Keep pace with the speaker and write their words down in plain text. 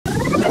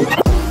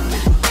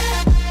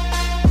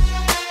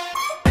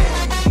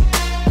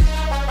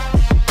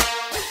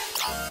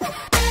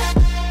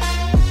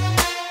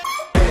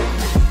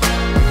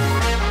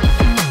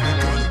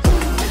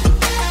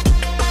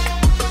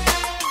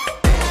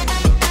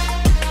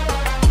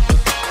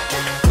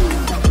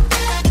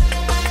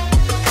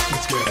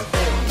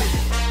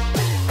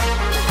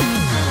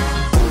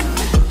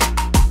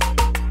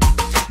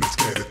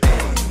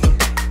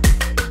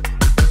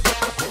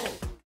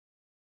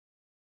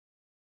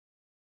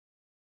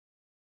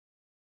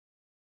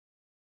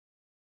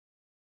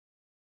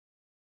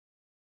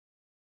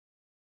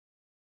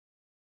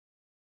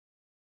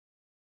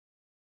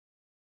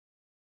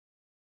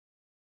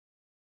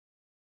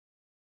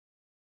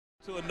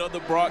To another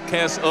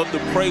broadcast of the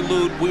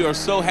Prelude. We are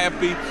so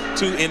happy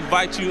to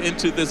invite you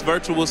into this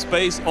virtual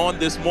space on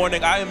this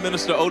morning. I am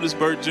Minister Otis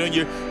Bird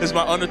Jr. It's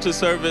my honor to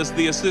serve as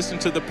the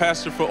assistant to the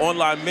pastor for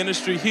online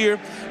ministry here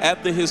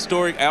at the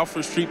historic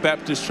Alfred Street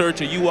Baptist Church.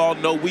 And you all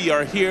know we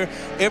are here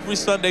every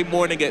Sunday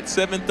morning at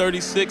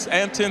 7:36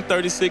 and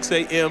 10:36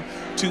 a.m.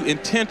 to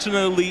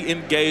intentionally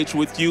engage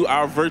with you,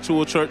 our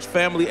virtual church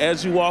family.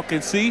 As you all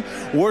can see,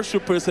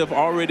 worshipers have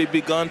already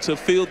begun to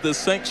fill the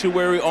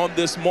sanctuary on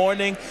this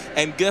morning.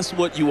 And guess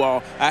what, you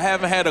all? I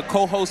haven't had a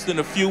co-host in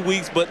a few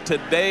weeks, but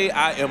today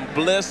I am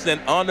blessed and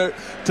honored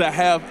to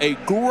have a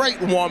great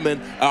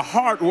woman, a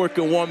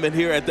hardworking woman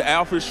here at the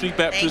Alfred Street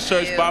Baptist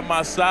Church by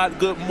my side.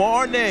 Good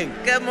morning.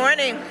 Good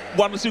morning.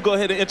 Why don't you go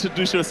ahead and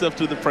introduce yourself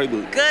to the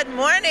Prelude? Good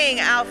morning,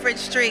 Alfred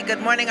Street.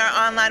 Good morning,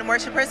 our online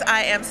worshipers.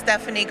 I am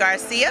Stephanie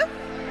Garcia.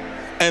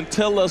 And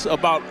tell us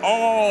about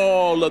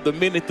all of the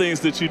many things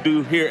that you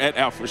do here at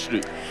Alfred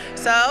Street.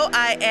 So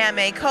I am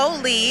a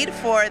co-lead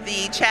for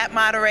the chat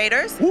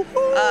moderators,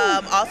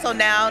 also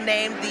now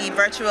named the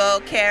Virtual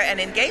Care and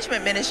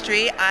Engagement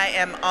Ministry. I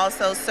am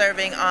also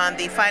serving on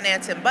the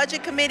Finance and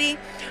Budget Committee.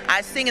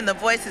 I sing in the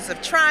Voices of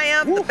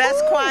Triumph, the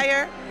best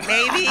choir,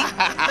 maybe.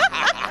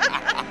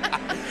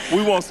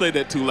 We won't say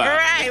that too loud.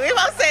 Right, we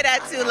won't say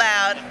that too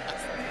loud.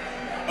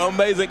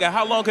 Amazing. And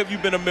how long have you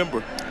been a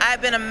member?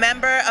 I've been a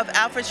member of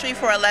Alfred Street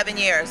for 11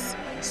 years.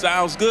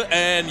 Sounds good.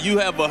 And you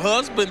have a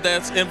husband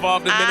that's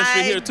involved in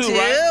ministry here too,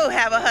 right? I do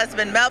have a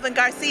husband, Melvin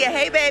Garcia.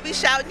 Hey, baby,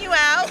 shouting you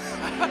out.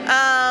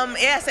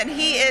 Yes, and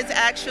he is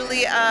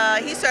actually,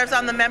 he serves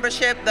on the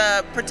membership,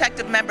 the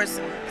protective members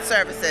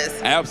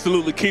services.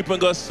 Absolutely,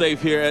 keeping us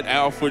safe here at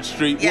Alfred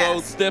Street. Yes.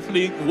 Well,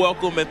 Stephanie,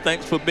 welcome and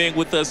thanks for being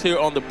with us here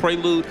on the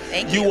Prelude.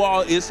 Thank you. You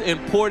all, it's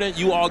important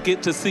you all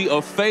get to see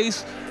a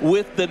face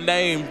with the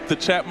name. The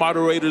chat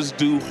moderators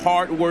do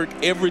hard work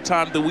every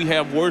time that we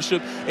have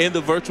worship in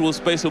the virtual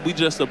space, and we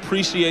just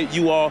appreciate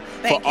you all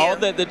for all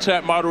that the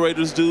chat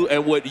moderators do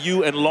and what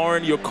you and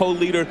Lauren, your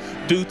co-leader,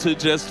 do to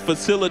just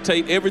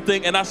facilitate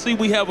everything. And I see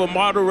we have a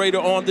moderator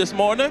on this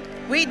morning.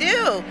 We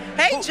do.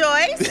 Hey,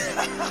 Joyce.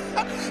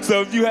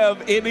 So if you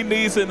have any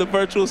needs in the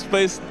virtual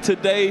space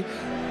today,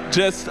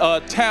 just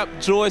tap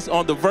Joyce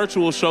on the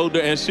virtual shoulder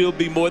and she'll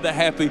be more than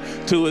happy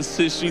to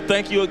assist you.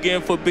 Thank you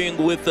again for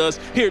being with us.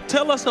 Here,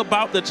 tell us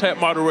about the chat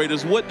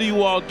moderators. What do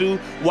you all do?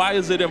 Why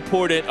is it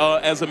important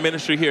as a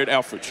ministry here at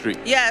Alfred Street?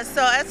 Yeah,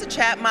 so as the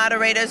chat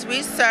moderators,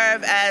 we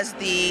serve as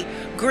the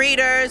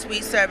greeters,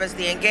 we serve as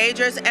the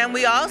engagers, and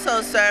we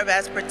also serve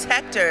as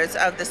protectors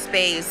of the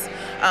space,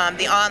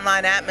 the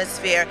online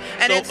atmosphere.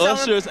 And so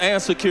ushers and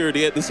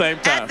security at the same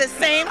time. At the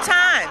same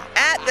time.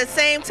 At the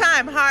same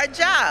time. Hard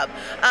job.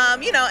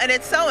 You know, and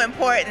it's so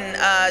important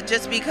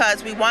just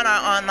because we want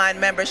our online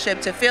membership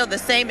to feel the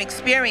same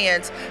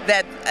experience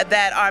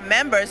that our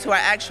members who are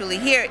actually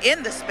here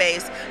in the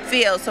space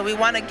feel. So we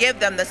want to give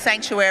them the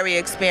sanctuary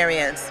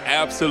experience.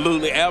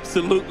 Absolutely,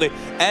 absolutely.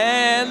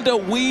 And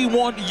we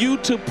want you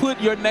to put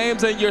your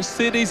names and your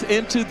cities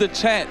into the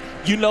chat.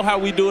 You know how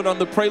we do it on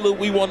the Prelude.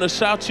 We want to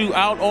shout you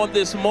out on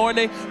this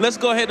morning. Let's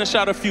go ahead and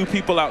shout a few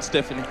people out,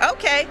 Stephanie.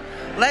 Okay,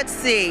 let's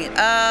see.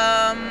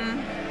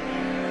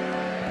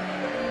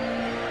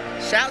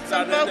 Shout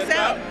some folks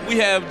out. We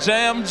have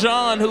Jam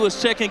John, who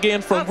is checking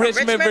in from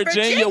Richmond,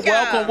 Virginia.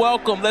 Welcome,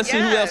 welcome. Let's see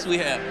who else we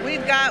have.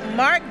 We've got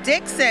Mark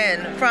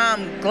Dixon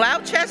from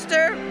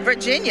Gloucester,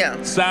 Virginia.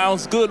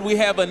 Sounds good. We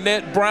have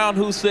Annette Brown,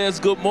 who says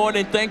good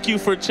morning. Thank you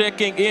for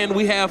checking in.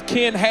 We have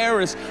Ken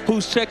Harris,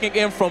 who's checking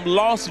in from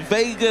Las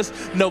Vegas,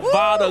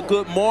 Nevada. Woo!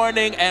 Good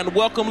morning and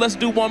welcome. Let's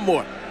do one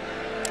more.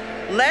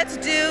 Let's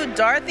do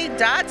Dorothy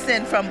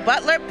Dodson from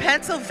Butler,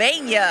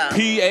 Pennsylvania. PA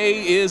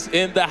is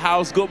in the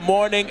house. Good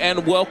morning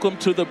and welcome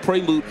to the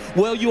Prelude.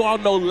 Well, you all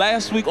know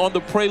last week on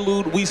the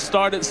Prelude, we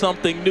started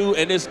something new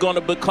and it's going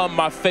to become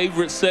my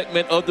favorite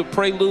segment of the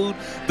Prelude,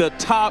 the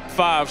Top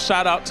 5.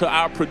 Shout out to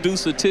our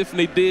producer,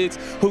 Tiffany Diggs,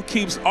 who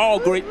keeps all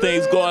great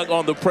things going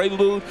on the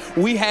Prelude.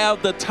 We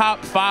have the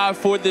Top 5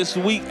 for this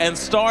week, and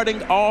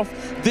starting off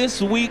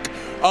this week,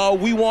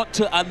 we want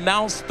to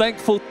announce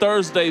Thankful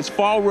Thursdays.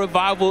 Fall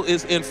Revival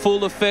is in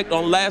full effect.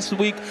 On last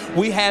week,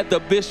 we had the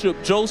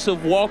Bishop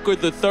Joseph Walker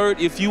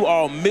III. If you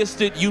all missed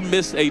it, you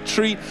missed a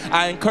treat.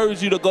 I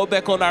encourage you to go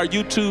back on our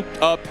YouTube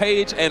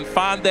page and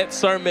find that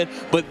sermon.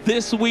 But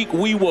this week,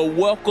 we will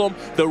welcome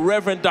the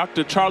Reverend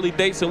Dr. Charlie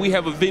Dates, and we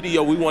have a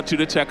video we want you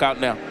to check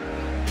out now.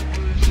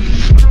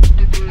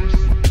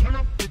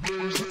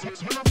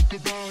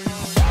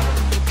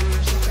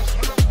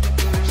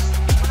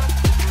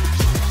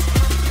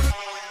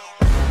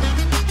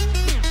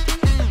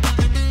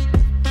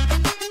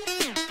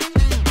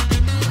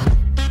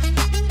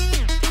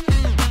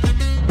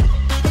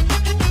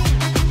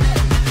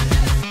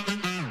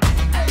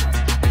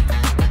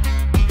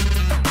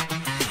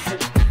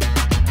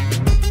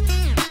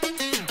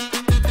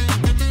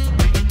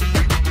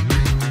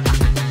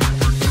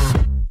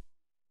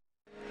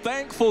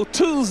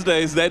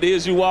 Tuesdays, that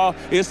is, you all.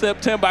 It's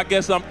September. I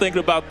guess I'm thinking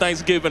about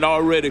Thanksgiving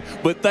already.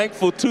 But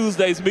Thankful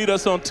Tuesdays. Meet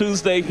us on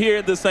Tuesday here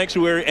in the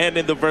sanctuary and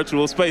in the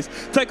virtual space.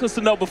 Take us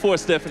to number 4,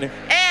 Stephanie.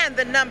 And And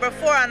the number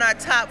 4 on our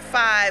top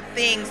 5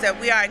 things that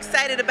we are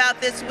excited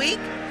about this week,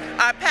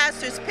 our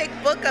pastor's pick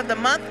book of the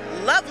month,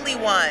 Lovely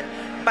One,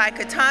 by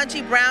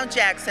Ketanji Brown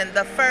Jackson,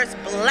 the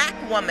first Black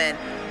woman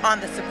on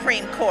the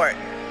Supreme Court.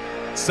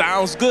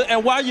 Sounds good.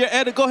 And while you're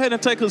at it, go ahead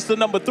and take us to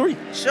number 3.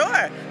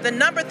 Sure. The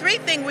number 3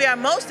 thing we are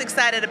most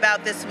excited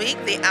about this week,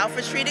 the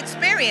Alfred Street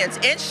Experience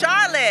in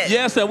Charlotte.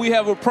 Yes, and we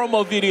have a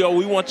promo video.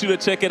 We want you to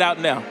check it out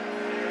now.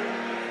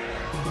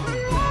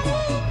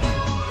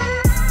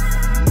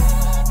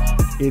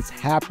 It's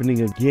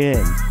happening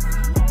again.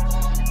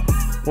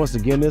 Once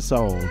again, it's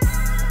on.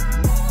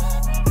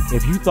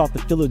 If you thought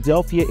the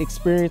Philadelphia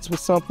experience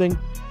was something,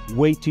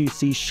 wait till you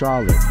see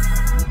Charlotte.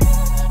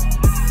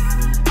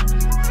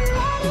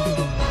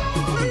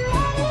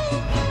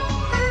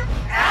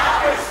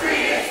 Alfred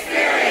Street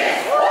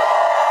Experience!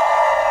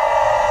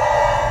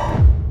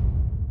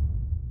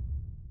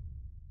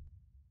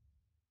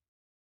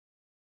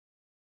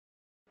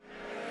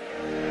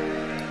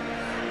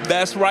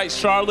 That's right,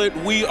 Charlotte.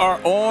 We are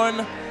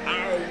on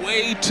our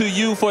way to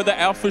you for the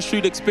Alfred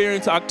Street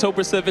Experience,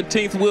 October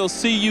 17th. We'll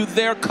see you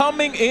there.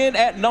 Coming in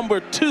at number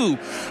 2,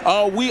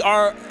 we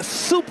are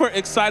super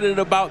excited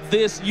about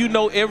this. You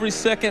know, every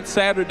second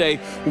Saturday,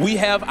 we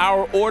have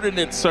our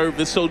ordinance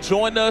service. So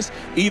join us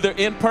either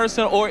in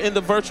person or in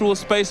the virtual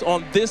space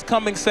on this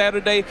coming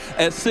Saturday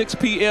at 6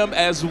 p.m.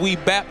 as we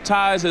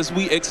baptize, as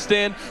we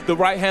extend the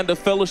right hand of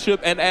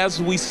fellowship, and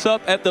as we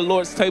sup at the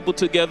Lord's table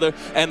together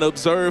and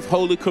observe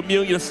Holy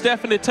Communion.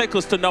 Stephanie, take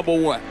us to number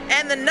 1.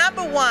 And the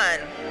number 1,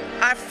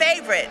 our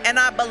favorite and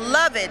our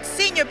beloved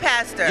senior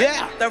pastor,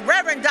 the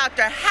Reverend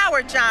Dr.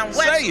 Howard John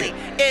Wesley,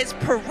 is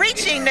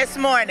preaching this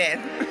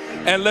morning.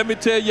 And let me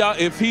tell y'all,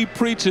 if he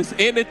preaches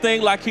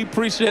anything like he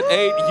preached at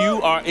 8,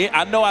 you are in.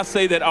 I know I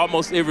say that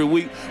almost every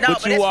week,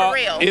 but you it's are. For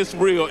real. It's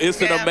real.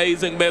 It's an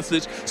amazing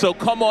message. So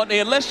come on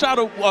in. Let's shout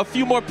a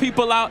few more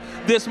people out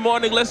this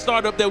morning. Let's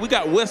start up there. We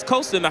got West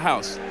Coast in the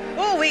house.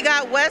 Oh, we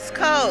got West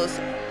Coast.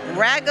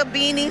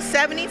 Ragabini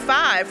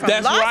 75 from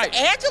Los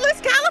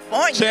Angeles,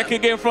 California.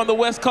 Checking in from the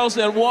West Coast.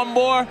 And one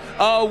more,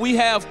 we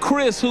have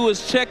Chris, who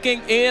is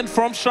checking in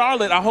from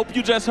Charlotte. I hope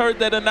you just heard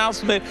that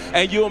announcement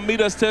and you'll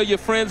meet us. Tell your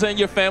friends and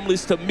your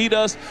families to meet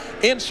us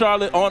in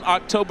Charlotte on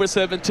October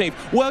 17th.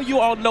 Well, you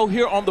all know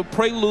here on the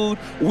Prelude,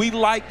 we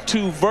like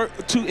to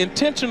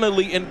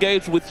intentionally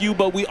engage with you,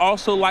 but we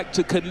also like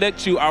to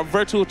connect you, our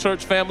virtual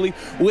church family,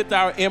 with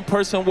our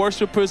in-person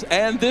worshipers.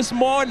 And this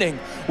morning,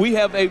 we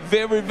have a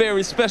very,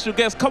 very special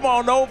guest. Come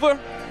on over.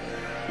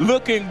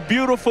 Looking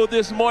beautiful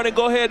this morning.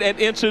 Go ahead and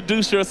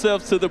introduce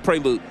yourselves to the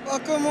Prelude. Well,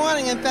 good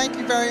morning and thank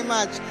you very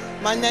much.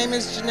 My name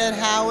is Jeanette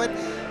Howard.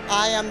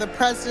 I am the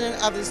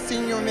president of the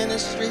senior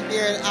ministry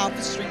here at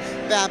Alfred Street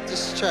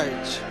Baptist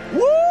Church.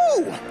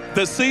 Woo!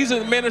 The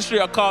seasoned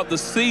ministry are called the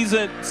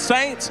Seasoned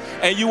Saints,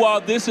 and you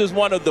all, this is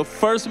one of the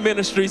first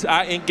ministries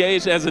I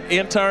engaged as an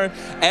intern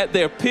at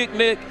their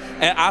picnic,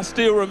 and I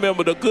still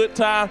remember the good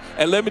time.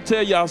 And let me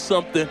tell y'all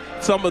something,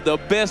 some of the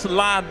best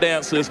line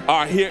dancers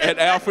are here at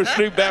Alfred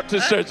Street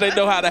Baptist Church. They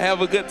know how to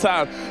have a good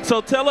time.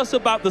 So tell us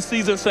about the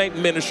Seasoned Saint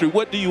ministry.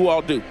 What do you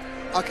all do?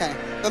 Okay,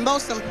 the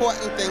most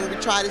important thing, we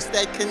try to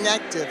stay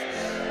connected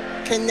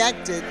in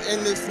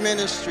this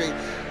ministry.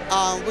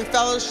 We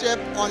fellowship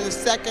on the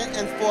 2nd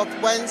and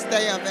 4th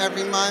Wednesday of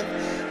every month,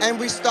 and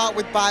we start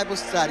with Bible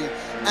study.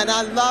 And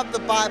I love the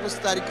Bible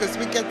study because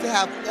we get to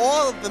have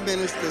all of the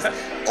ministers,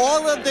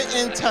 all of the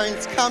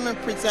interns come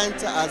and present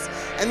to us,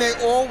 and they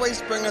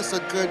always bring us a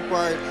good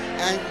word.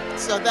 And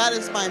so that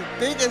is my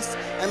biggest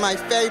and my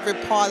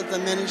favorite part of the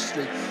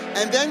ministry.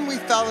 And then we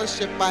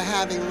fellowship by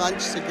having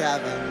lunch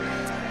together.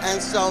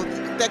 And so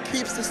that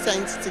keeps the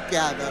saints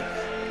together.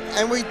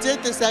 And we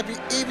did this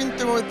even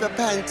through the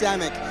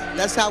pandemic.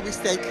 That's how we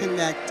stay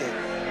connected.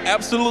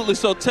 Absolutely.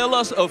 So tell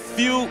us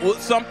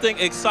something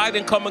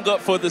exciting coming up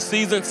for the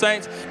Seasoned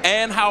Saints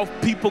and how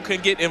people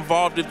can get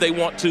involved if they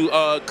want to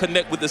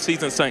connect with the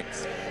Seasoned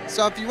Saints.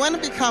 So if you want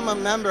to become a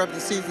member of the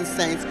Seasoned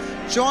Saints,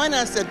 join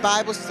us at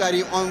Bible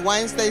study on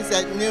Wednesdays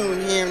at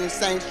noon here in the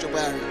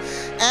sanctuary.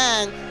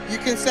 And you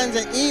can send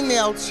an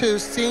email to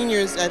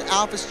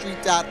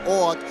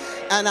seniors@alfredstreet.org,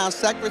 and our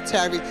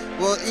secretary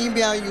will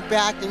email you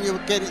back and you'll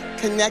get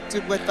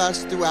connected with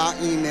us through our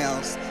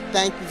emails.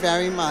 Thank you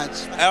very much.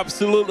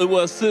 Absolutely.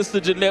 Well, Sister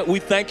Jeanette, we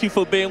thank you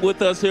for being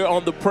with us here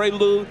on the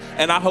Prelude,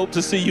 and I hope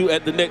to see you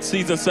at the next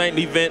Seasoned Saint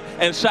event.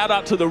 And shout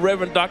out to the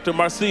Reverend Dr.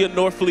 Marcia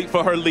Norfleet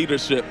for her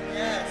leadership.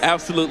 Yes.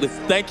 Absolutely.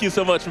 Thank you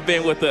so much for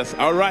being with us.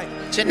 All right.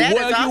 Jeanette,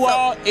 well, you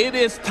all, it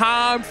is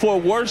time for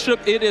worship.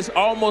 It is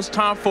almost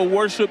time for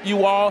worship,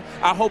 you all.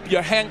 I hope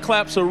your hand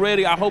claps are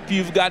ready. I hope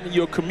you've gotten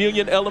your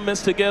communion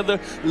elements together.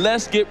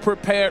 Let's get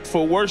prepared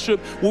for worship.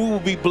 We will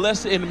be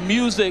blessed in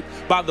music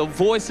by the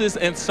voices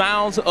and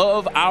sounds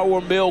of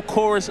our male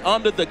chorus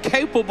under the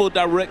capable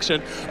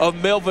direction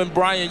of Melvin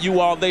Bryan.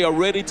 You all, they are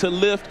ready to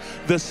lift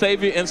the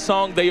Savior in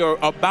song. They are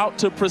about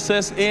to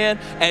process in,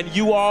 and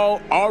you all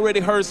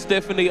already heard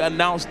Stephanie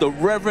announce the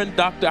Reverend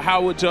Dr.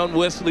 Howard John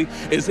Wesley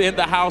is in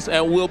the house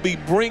and will be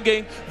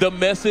bringing the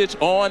message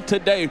on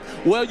today.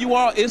 Well, you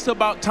all, it's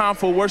about time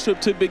for worship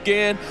to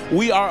begin.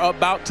 We are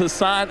about to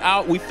sign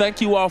out. We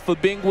thank you all for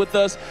being with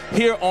us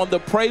here on the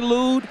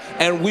Prelude,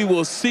 and we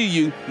will see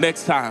you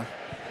next time.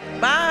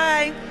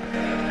 Bye.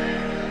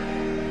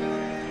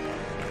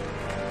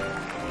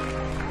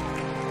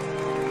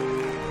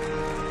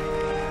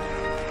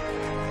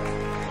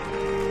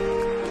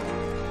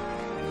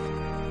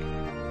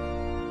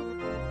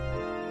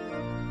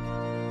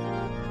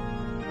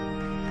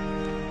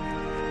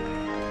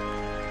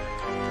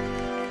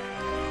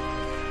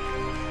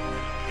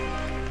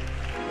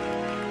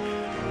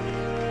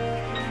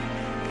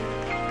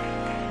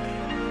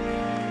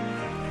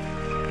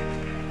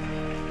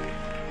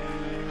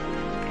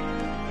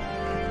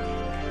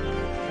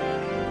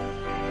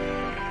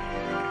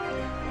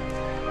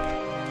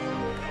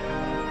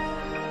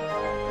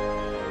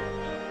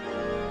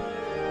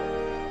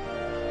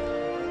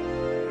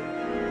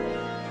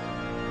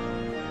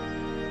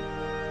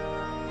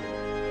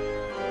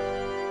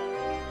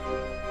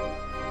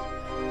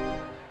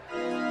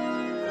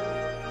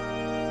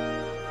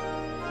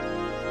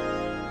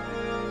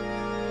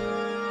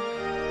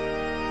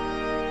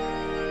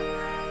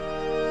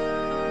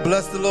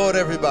 Bless the Lord,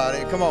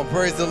 everybody. Come on,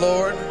 praise the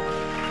Lord.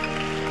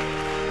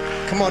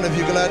 Come on, if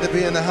you're glad to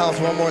be in the house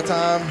one more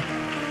time,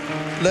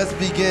 let's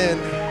begin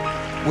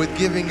with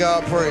giving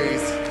God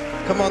praise.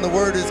 Come on, the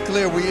word is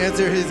clear. We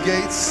enter his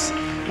gates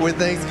with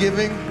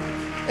thanksgiving.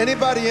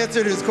 Anybody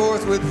entered his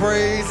courts with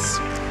praise?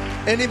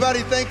 Anybody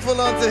thankful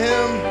unto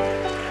him?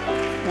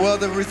 Well,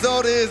 the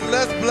result is,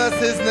 let's bless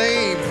his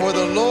name, for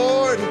the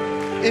Lord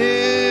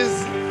is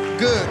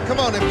good. Come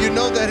on, if you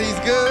know that he's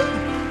good,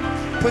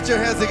 put your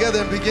hands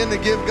together and begin to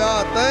give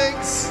God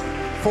thanks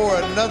for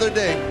another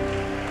day.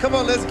 Come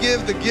on, let's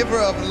give the giver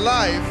of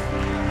life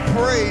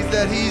praise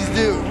that he's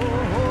due.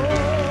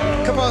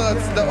 Come on,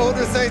 the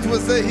older saints would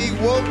say, he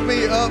woke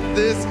me up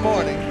this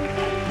morning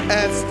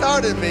and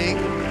started me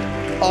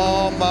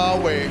on my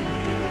way.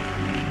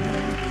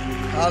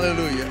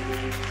 Hallelujah.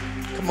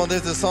 Come on,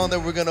 there's a song that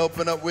we're going to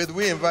open up with.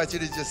 We invite you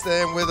to just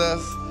stand with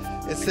us.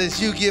 It says,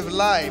 you give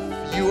life,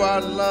 you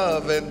are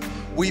love, and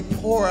we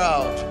pour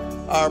out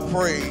our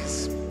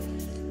praise.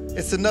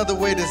 It's another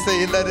way to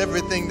say, let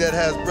everything that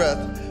has breath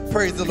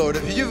praise the Lord.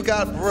 If you've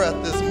got breath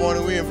this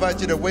morning, we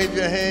invite you to wave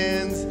your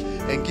hands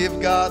and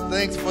give God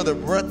thanks for the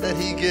breath that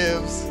he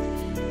gives.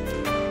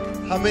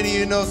 How many of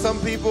you know some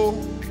people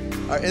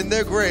are in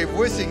their grave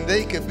wishing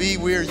they could be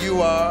where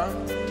you are,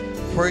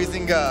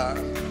 praising God?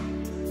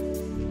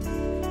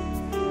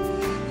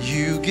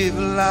 You give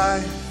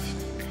life,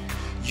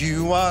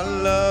 you are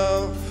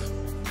love.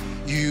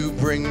 You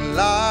bring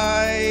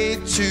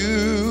light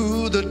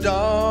to the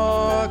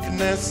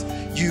darkness.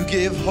 You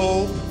give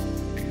hope.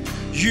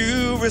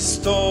 You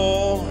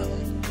restore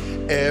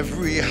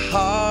every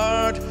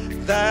heart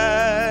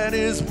that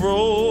is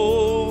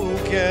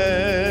broken.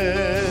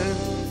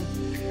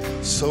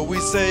 So we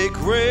say,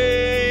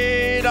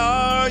 great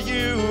are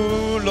you,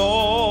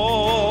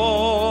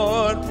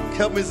 Lord.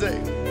 Help me say,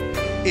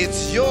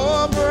 it's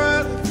your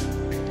breath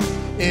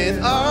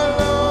in our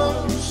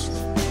lungs.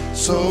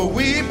 So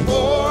we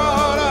pour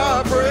out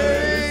our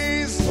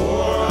praise.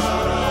 Pour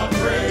out our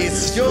praise.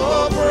 It's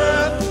your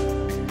breath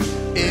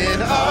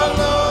in our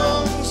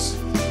lungs.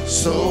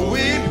 So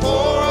we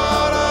pour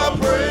out our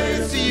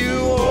praise to you,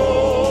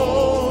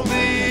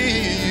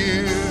 only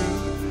you.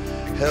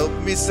 Help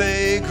me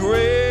say,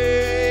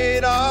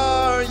 great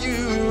are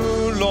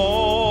you,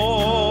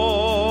 Lord.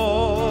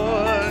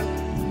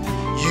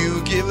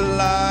 You give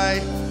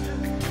life,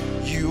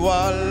 you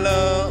are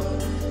love.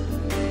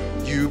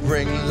 You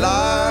bring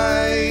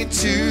light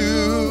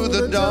to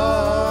the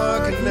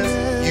darkness.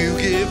 You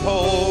give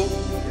hope.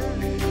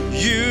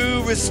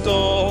 You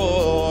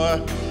restore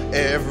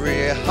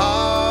every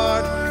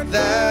heart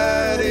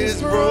that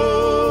is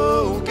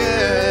broken.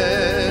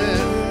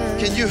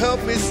 Can you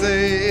help me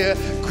say,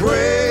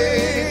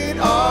 great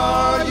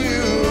are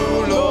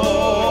you,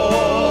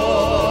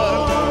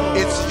 Lord.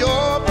 It's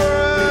your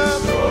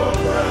breath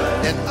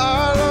in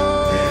our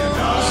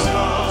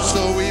lungs.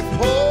 So we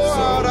pour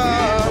out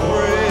our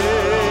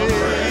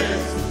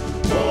praise.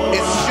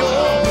 It's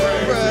your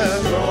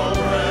breath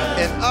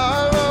in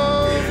our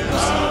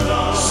lungs.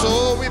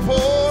 So we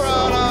pour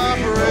out our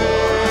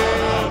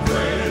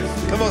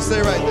praise. Come on,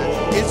 stay right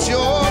there. It's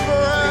your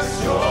breath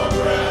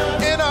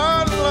in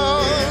our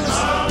lungs.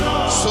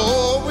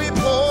 So we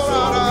pour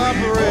out our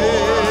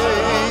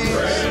praise.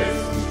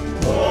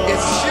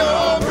 It's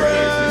your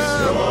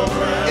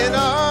breath in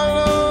our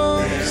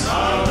lungs.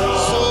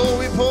 So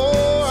we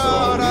pour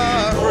out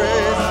our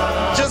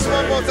praise. Just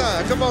one more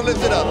time. Come on,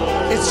 lift it up.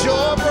 It's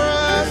your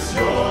breath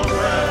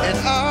in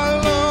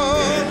our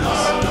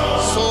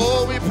lungs.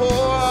 So we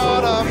pour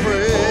out our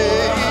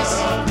praise.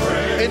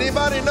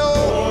 Anybody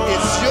know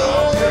it's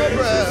your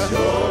breath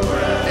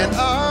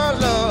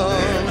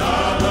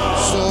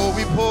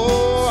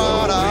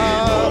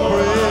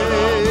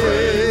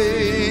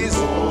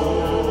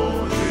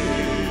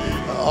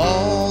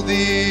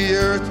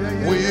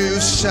will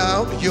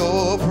shout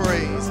your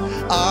praise.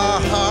 Our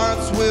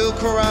hearts will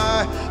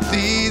cry,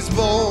 these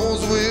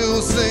bones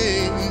will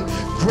sing.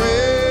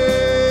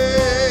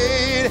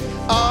 Great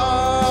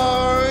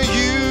are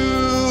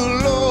you,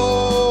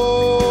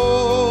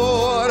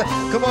 Lord.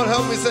 Come on,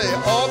 help me say it.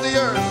 All the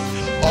earth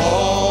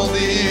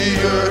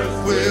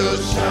will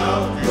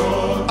shout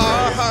your praise.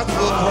 Our hearts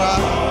will cry,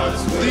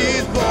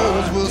 these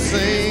bones will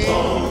sing.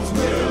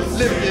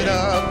 Lift it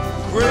up.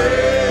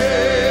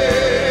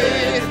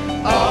 Great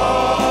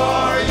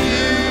are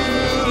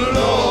you,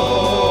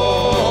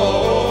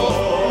 Lord.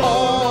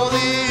 All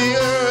the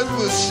earth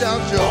will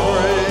shout your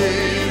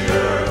praise.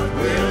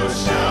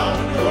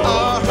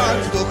 Our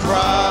hearts will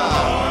cry.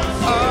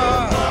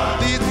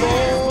 These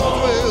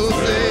bones will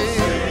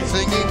sing,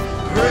 singing,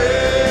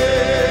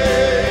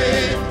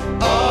 great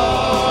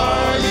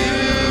are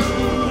you,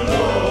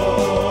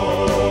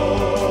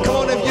 Lord. Come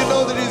on, if you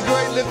know that he's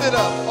great, lift it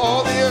up.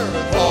 All the earth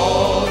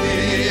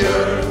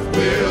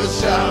will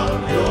shout.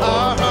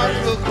 Our hearts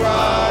will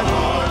cry.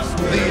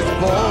 These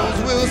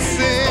bones will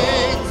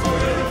sing.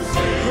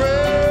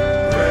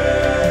 Great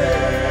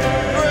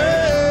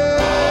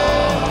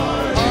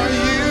are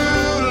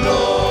you,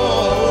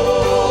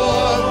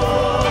 Lord.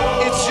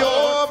 It's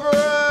your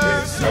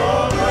breath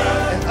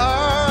and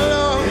our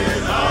lungs.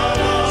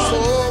 So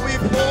we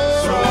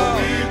pour out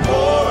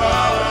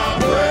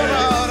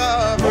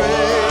our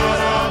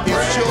praise.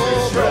 It's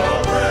your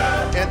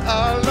breath and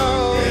our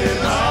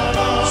lungs.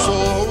 So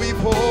we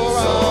pour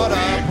out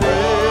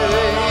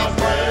our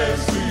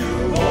praise to you,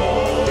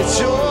 Lord. It's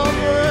your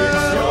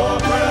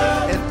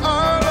breath and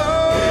our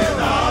lungs.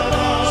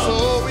 So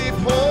we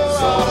pour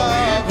out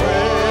our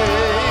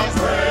praise.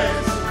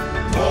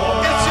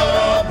 It's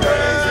your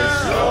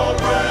breath.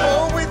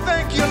 Oh, we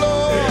thank you,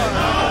 Lord.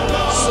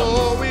 So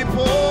we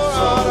pour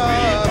out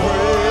our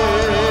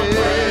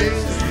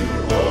praise.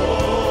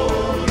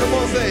 Come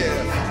on, say it.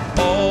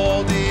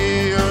 All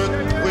the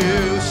earth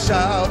will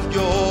shout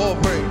your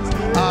praise.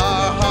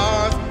 Our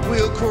hearts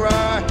will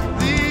cry.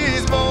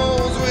 These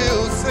bones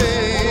will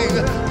sing.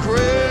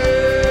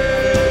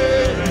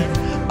 Great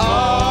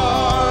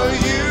are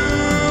you,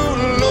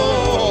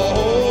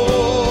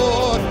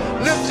 Lord.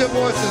 Lift your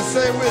voice and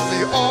say with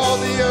me. All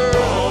the earth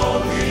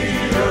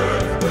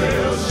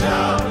will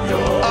shout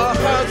your praise. Our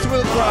hearts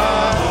will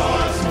cry.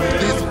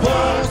 These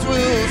bones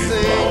will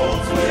sing.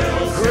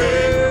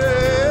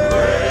 Great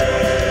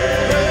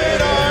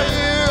are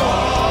you.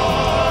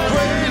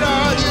 Great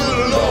are you,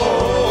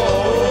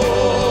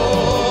 Lord.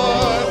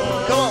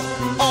 Come on.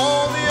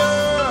 All the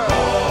earth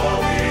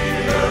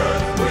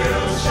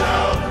will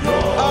shout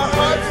your praise. Our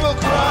hearts will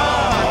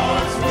cry.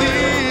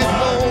 These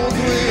bones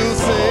will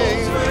sing.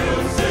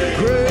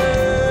 Great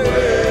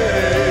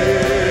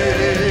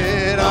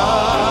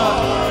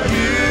are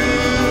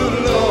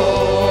you,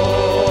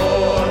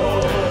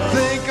 Lord.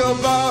 Think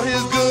about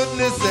his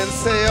goodness and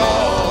say,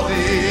 all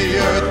the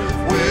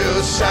earth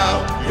will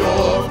shout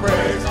your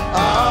praise.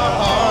 Our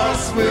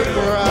hearts will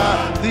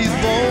cry. These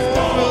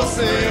bones will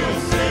sing.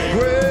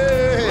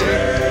 Great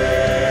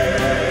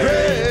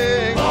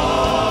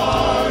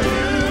are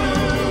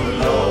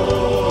you,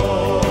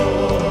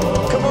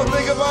 Lord. Come on,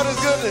 think about his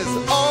goodness.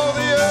 All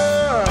the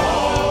earth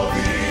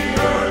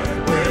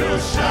will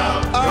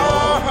shout.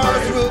 Our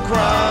hearts will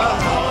cry.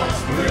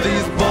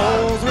 These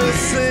bones will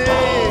sing.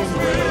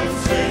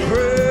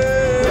 Great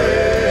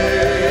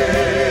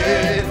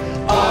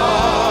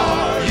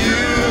are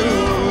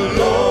you,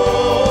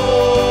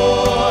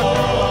 Lord.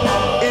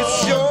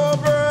 It's your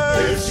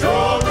breath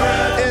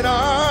in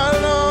our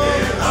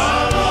lungs.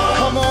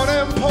 Come on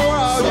and pour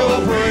out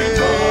your praise.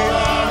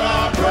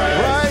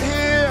 Right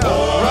here,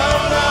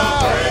 right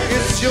now.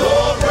 It's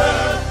your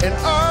breath in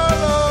our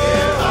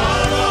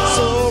lungs.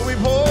 So we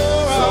pour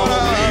out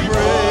our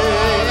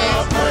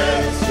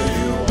praise.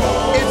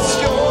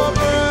 It's your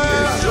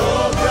breath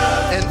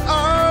in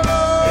our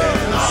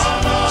lungs.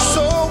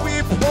 So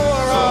we pour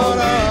out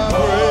our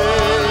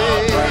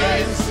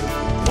praise.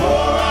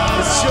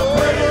 It's your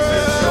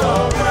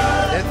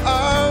breath in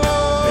our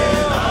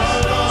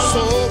lungs.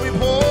 So we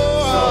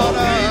pour out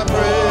our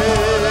praise.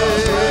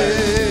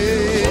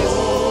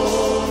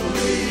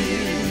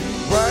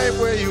 Right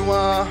where you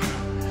are,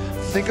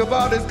 think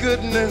about his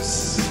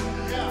goodness.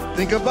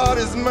 Think about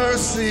his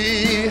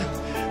mercy.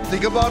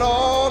 Think about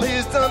all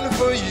he's done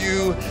for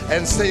you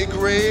and say,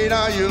 great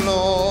are you,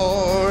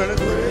 Lord.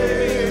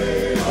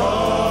 Great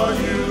are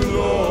you,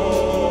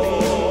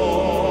 Lord.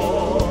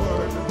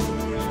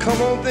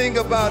 Come on, think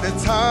about it.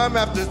 Time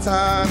after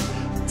time,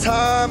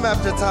 time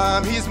after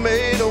time, he's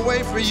made a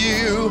way for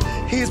you.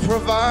 He's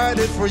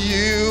provided for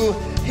you.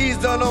 He's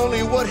done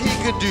only what he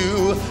could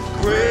do.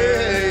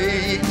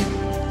 Great,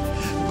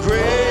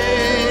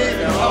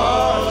 great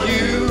are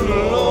you,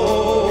 Lord.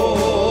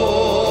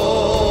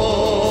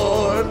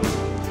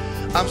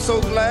 I'm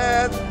so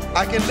glad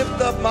I can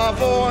lift up my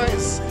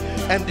voice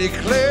and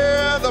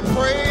declare the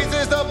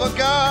praises of a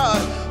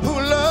God who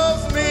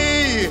loves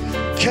me.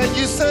 Can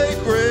you say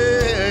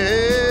great?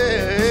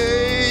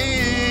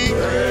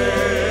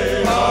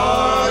 Great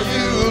are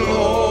you,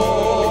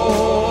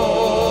 Lord.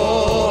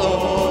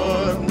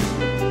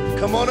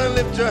 on and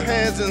lift your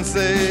hands and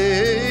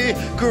say,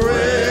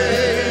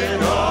 great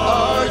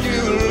are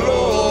you,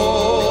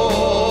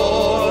 Lord.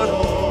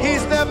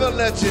 He's never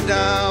let you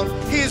down.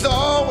 He's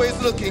always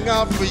looking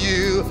out for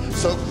you.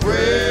 So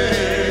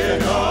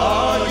great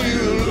are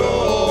you,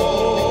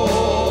 Lord.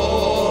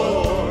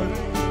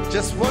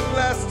 Just one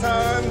last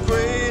time,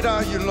 great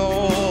are you,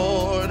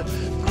 Lord.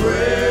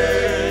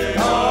 Great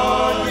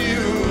are you,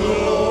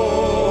 Lord.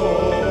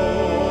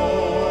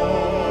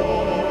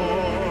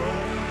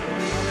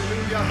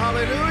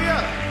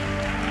 Hallelujah.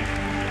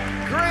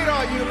 Great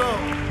are you,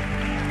 Lord.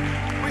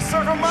 We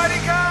serve a mighty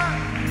God.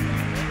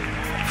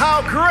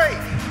 How great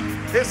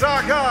is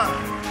our God.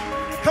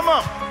 Come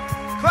on.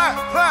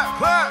 Clap, clap,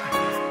 clap.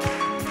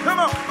 Come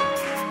on.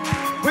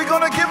 We're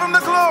going to give him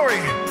the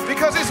glory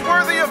because he's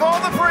worthy of all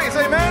the praise.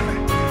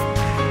 Amen.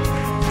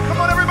 Come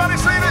on, everybody,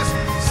 say this.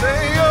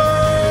 Say,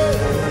 oh.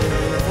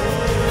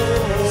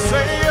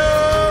 Say,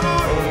 oh.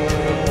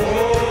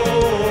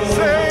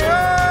 Say,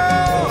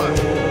 oh.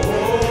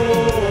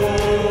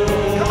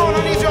 Come on, I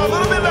need y'all a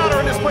little bit louder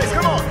in this place.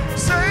 Come on.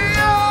 Say,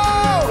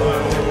 oh.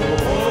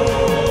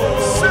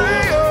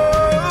 Say, oh.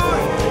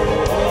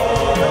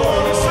 Come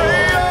on and say,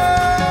 oh.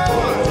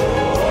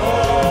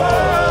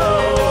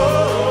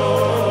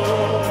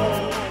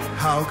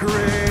 How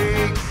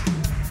great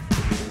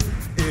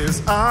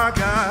is our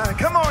God.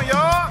 Come on,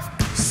 y'all.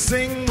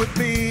 Sing with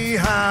me,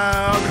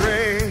 how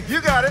great. You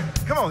got it.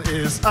 Come on.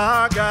 Is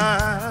our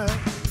God.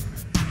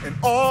 And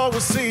all will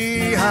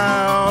see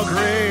how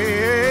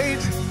great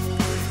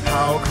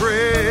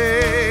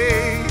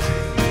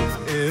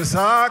is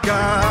our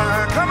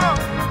God. Come on,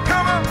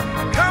 come on,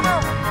 come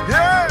on.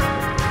 Yeah.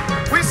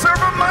 We serve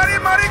a mighty,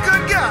 mighty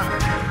good God.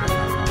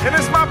 And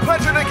it's my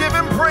pleasure to give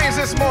him praise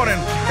this morning.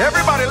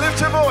 Everybody lift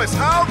your voice.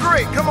 How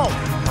great. Come on.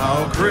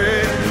 How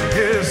great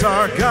is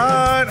our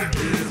God.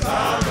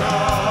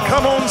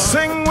 Come on,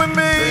 sing with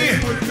me.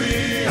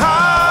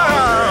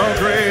 How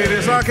great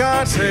is our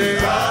God. Say,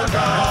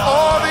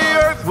 all the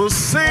earth will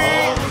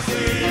sing.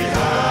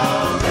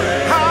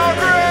 How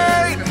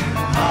great.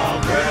 How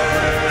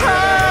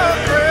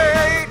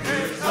great.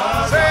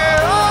 Say,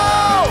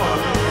 oh.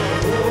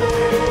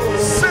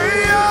 Say,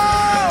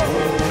 oh.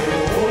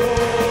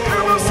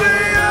 Come on, say,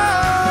 oh.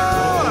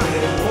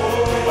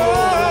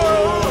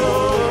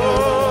 Oh.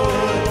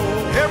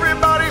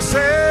 Everybody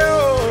say,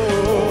 oh.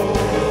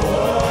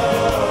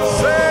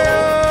 Say,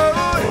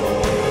 oh.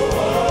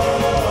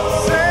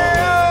 Say,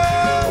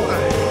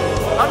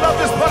 oh. I love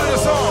this part of the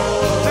song.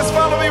 Just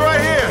follow me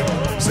right here.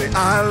 Say,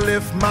 I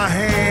lift my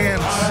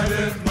hands,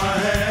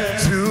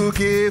 to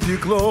give you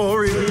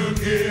glory.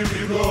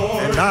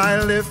 And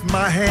I lift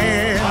my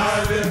hands,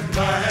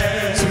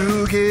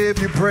 to give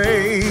you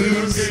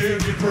praise.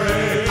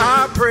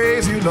 I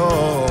praise you,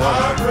 Lord.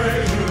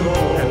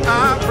 And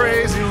I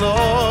praise you,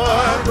 Lord.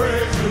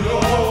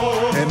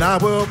 And I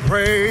will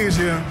praise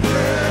you.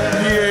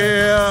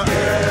 Yeah.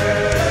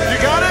 You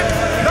got it?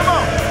 Come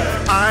on.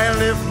 I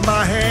lift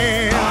my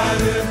hands,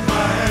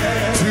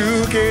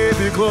 to give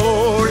you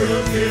glory.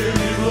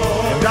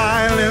 And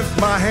I lift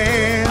my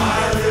hands,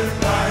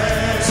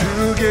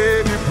 to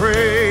give you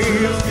praise.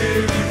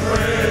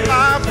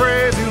 I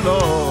praise you,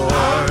 Lord.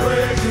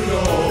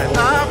 And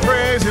I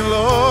praise you,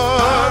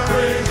 Lord.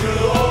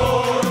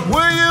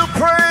 Will you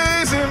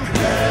praise him?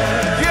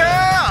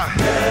 Yeah.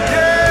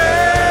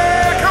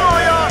 Yeah. Come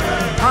on, y'all.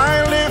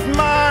 I lift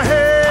my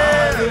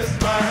hands,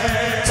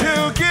 to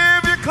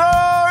give you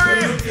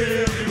glory.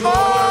 Oh,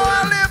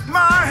 I lift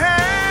my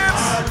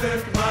hands,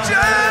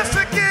 just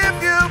to give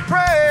you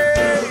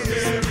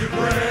praise.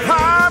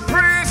 I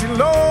praise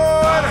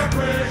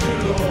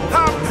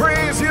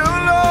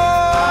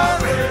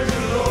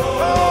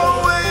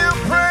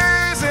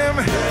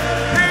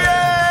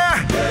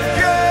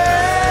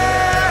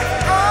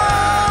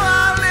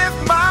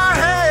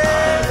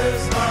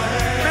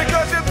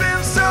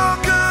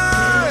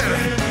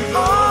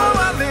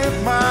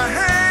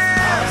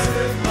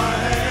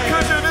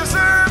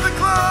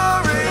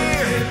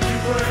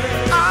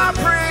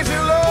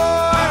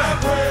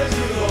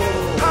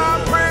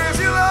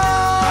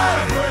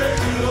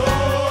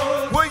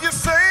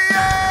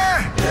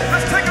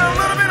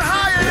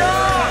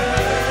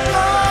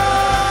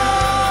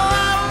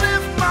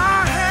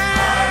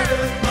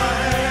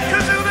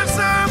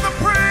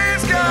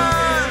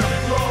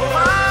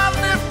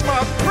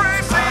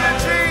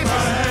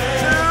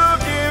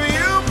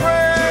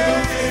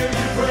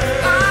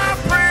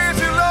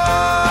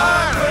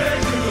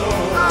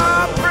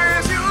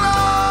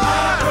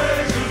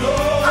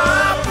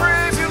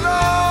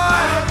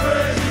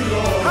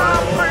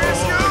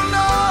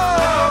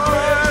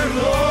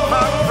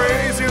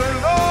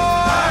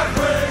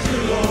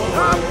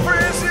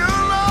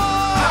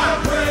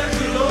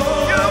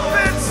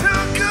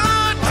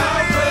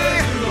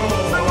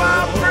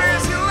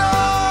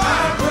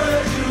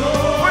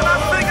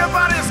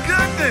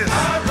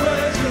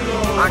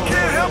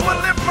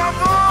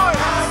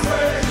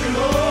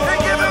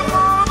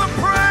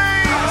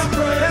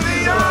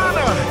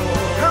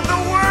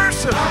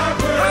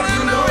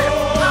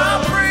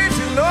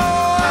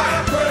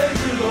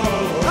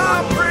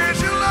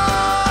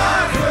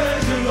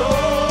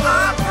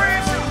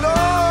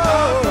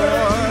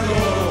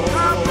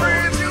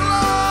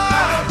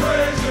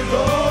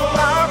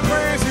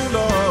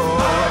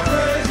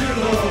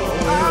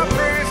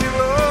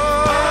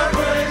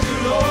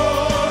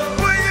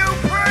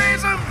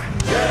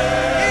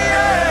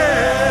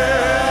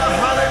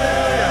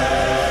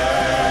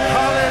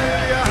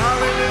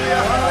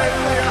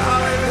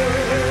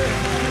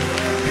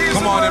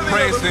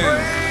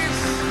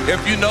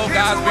If you know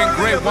God's been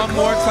great, one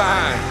more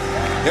time.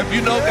 If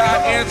you know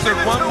God answered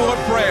one more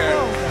prayer.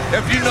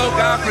 If you know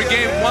God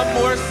forgave one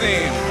more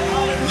sin,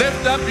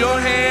 lift up your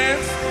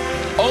hands,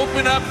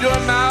 open up your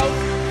mouth,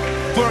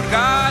 for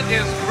God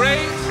is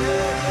great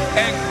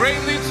and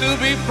greatly to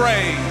be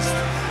praised.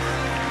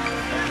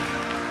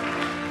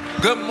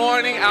 Good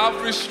morning,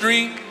 Alfred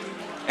Street,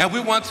 and we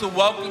want to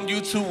welcome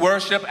you to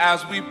worship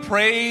as we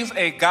praise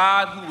a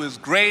God who is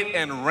great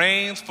and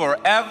reigns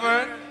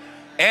forever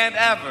and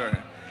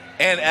ever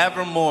and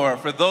evermore.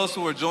 For those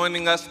who are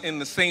joining us in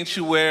the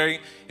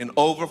sanctuary, in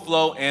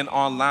overflow, and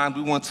online,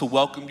 we want to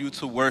welcome you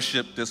to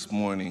worship this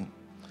morning.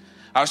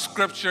 Our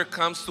scripture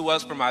comes to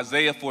us from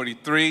Isaiah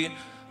 43,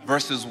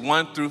 verses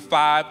 1 through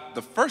 5,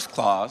 the first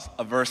clause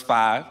of verse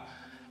 5,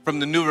 from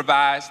the New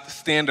Revised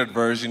Standard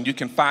Version. You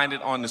can find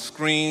it on the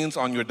screens,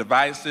 on your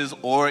devices,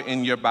 or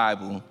in your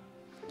Bible.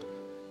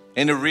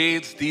 And it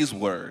reads these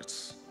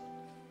words: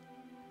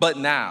 "But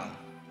now,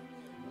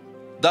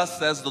 thus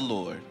says the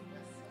Lord,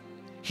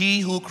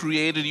 He who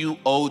created you,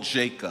 O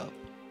Jacob,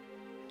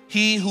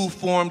 He who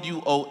formed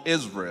you, O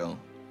Israel,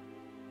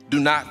 do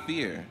not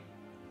fear,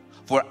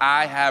 for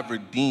I have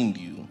redeemed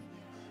you.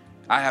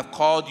 I have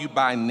called you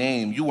by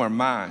name, you are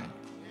mine.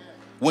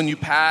 When you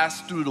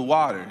pass through the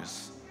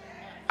waters,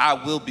 I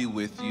will be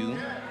with you,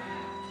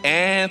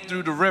 and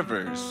through the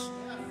rivers,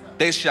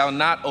 they shall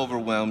not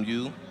overwhelm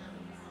you.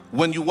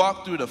 When you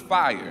walk through the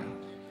fire,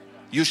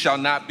 you shall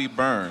not be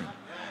burned,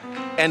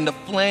 and the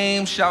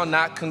flame shall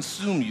not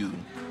consume you.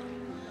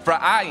 For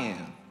I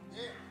am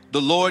the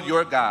Lord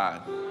your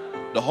God,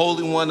 the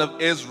Holy One of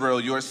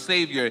Israel, your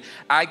Savior.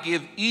 I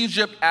give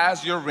Egypt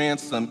as your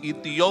ransom,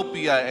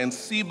 Ethiopia and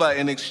Seba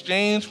in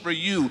exchange for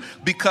you,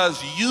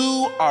 because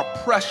you are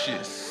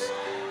precious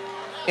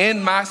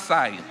in my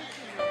sight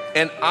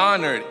and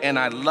honored, and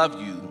I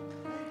love you.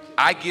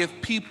 I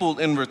give people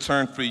in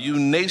return for you,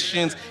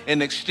 nations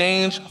in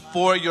exchange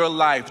for your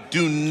life.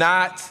 Do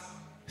not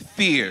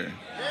fear,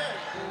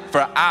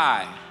 for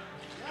I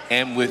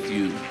am with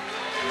you."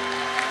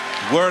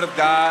 Word of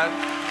God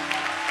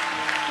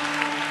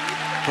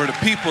for the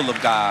people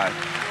of God.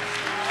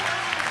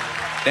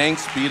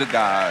 Thanks be to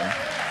God.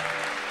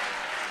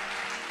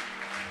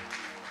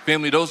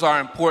 Family, those are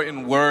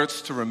important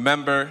words to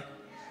remember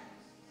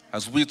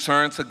as we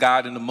turn to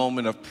God in a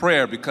moment of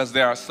prayer, because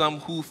there are some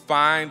who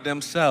find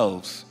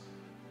themselves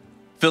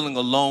feeling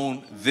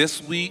alone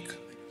this week,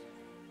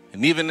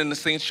 and even in the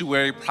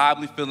sanctuary,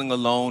 probably feeling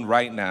alone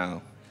right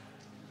now.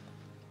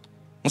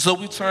 And so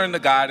we turn to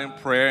God in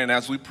prayer, and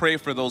as we pray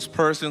for those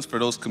persons, for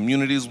those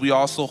communities, we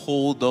also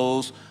hold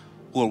those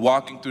who are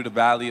walking through the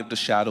valley of the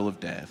shadow of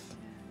death.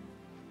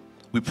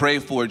 We pray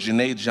for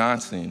Janae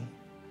Johnson,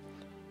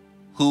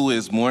 who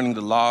is mourning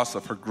the loss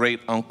of her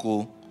great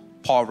uncle,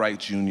 Paul Wright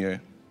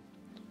Jr.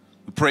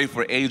 We pray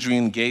for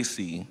Adrienne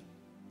Gacy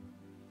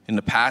in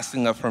the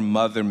passing of her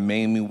mother,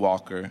 Mamie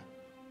Walker.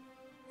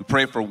 We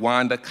pray for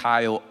Wanda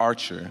Kyle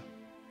Archer,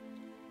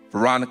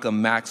 Veronica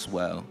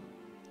Maxwell,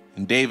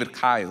 and David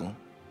Kyle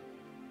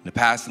in the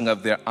passing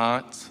of their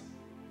aunt,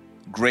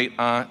 great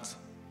aunt,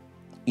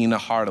 Ina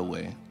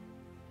Hardaway.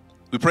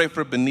 We pray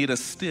for Benita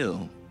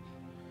Still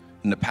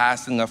in the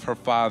passing of her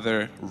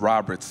father,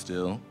 Robert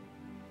Still.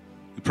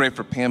 We pray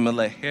for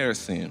Pamela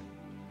Harrison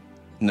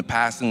in the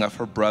passing of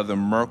her brother,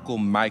 Merkel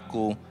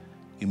Michael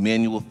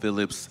Emmanuel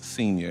Phillips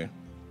Sr.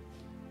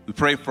 We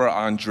pray for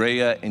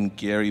Andrea and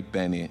Gary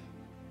Bennett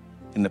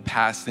in the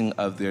passing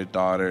of their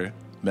daughter,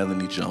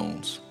 Melanie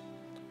Jones.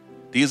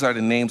 These are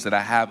the names that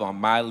I have on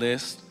my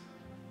list,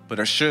 but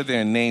are sure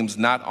there are names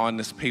not on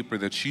this paper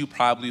that you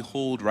probably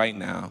hold right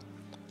now.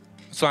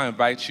 So I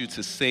invite you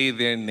to say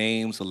their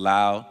names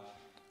aloud,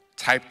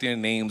 type their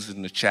names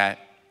in the chat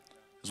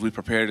as we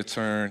prepare to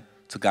turn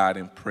to God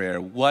in prayer.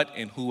 What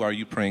and who are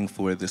you praying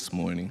for this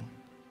morning?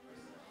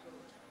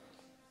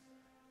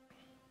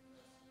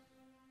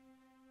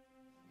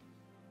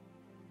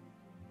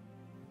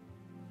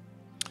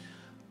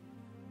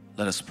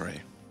 Let us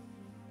pray.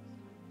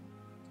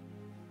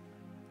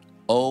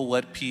 Oh,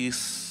 what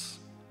peace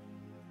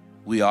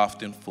we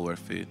often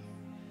forfeit.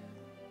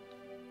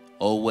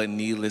 Oh, what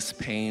needless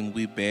pain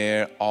we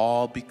bear,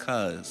 all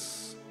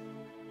because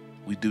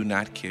we do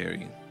not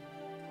carry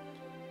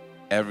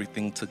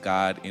everything to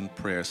God in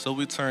prayer. So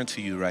we turn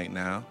to you right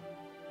now.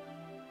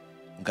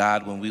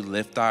 God, when we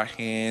lift our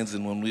hands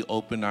and when we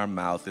open our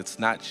mouth, it's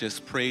not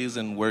just praise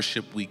and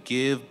worship we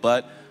give,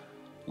 but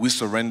we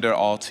surrender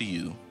all to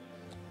you,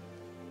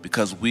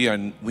 because we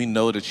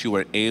know that you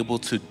are able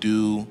to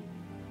do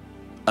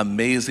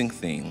amazing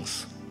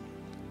things,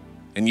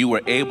 and you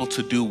are able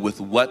to do with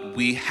what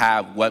we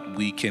have what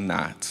we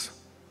cannot.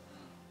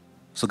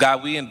 So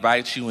God, we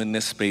invite you in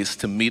this space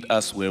to meet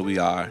us where we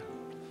are.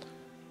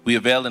 We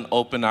avail and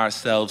open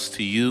ourselves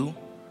to you.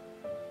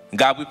 And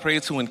God, we pray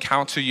to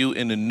encounter you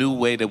in a new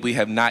way that we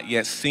have not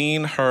yet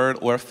seen, heard,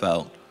 or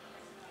felt,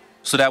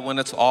 so that when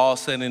it's all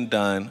said and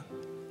done,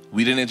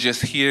 we didn't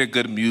just hear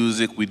good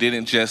music, we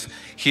didn't just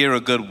hear a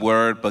good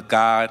word, but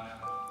God,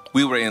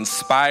 we were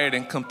inspired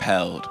and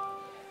compelled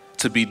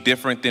to be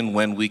different than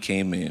when we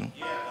came in.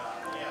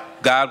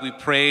 God, we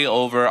pray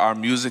over our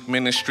music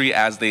ministry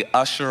as they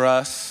usher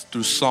us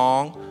through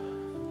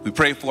song. We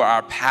pray for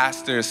our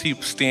pastor as he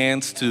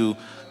stands to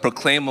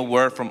proclaim a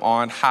word from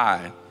on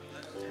high.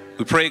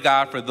 We pray,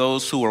 God, for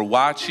those who are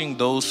watching,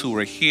 those who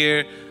are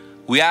here.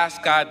 We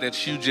ask, God,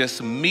 that you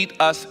just meet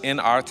us in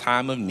our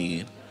time of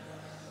need.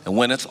 And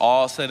when it's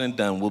all said and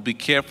done, we'll be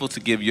careful to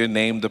give your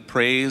name the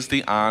praise,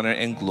 the honor,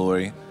 and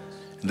glory.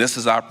 And this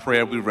is our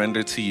prayer we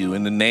render to you.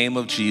 In the name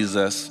of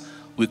Jesus,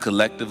 we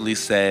collectively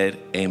said,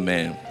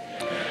 amen.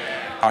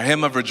 Our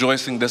hymn of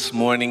rejoicing this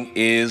morning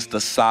is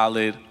The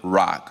Solid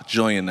Rock.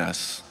 Join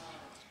us.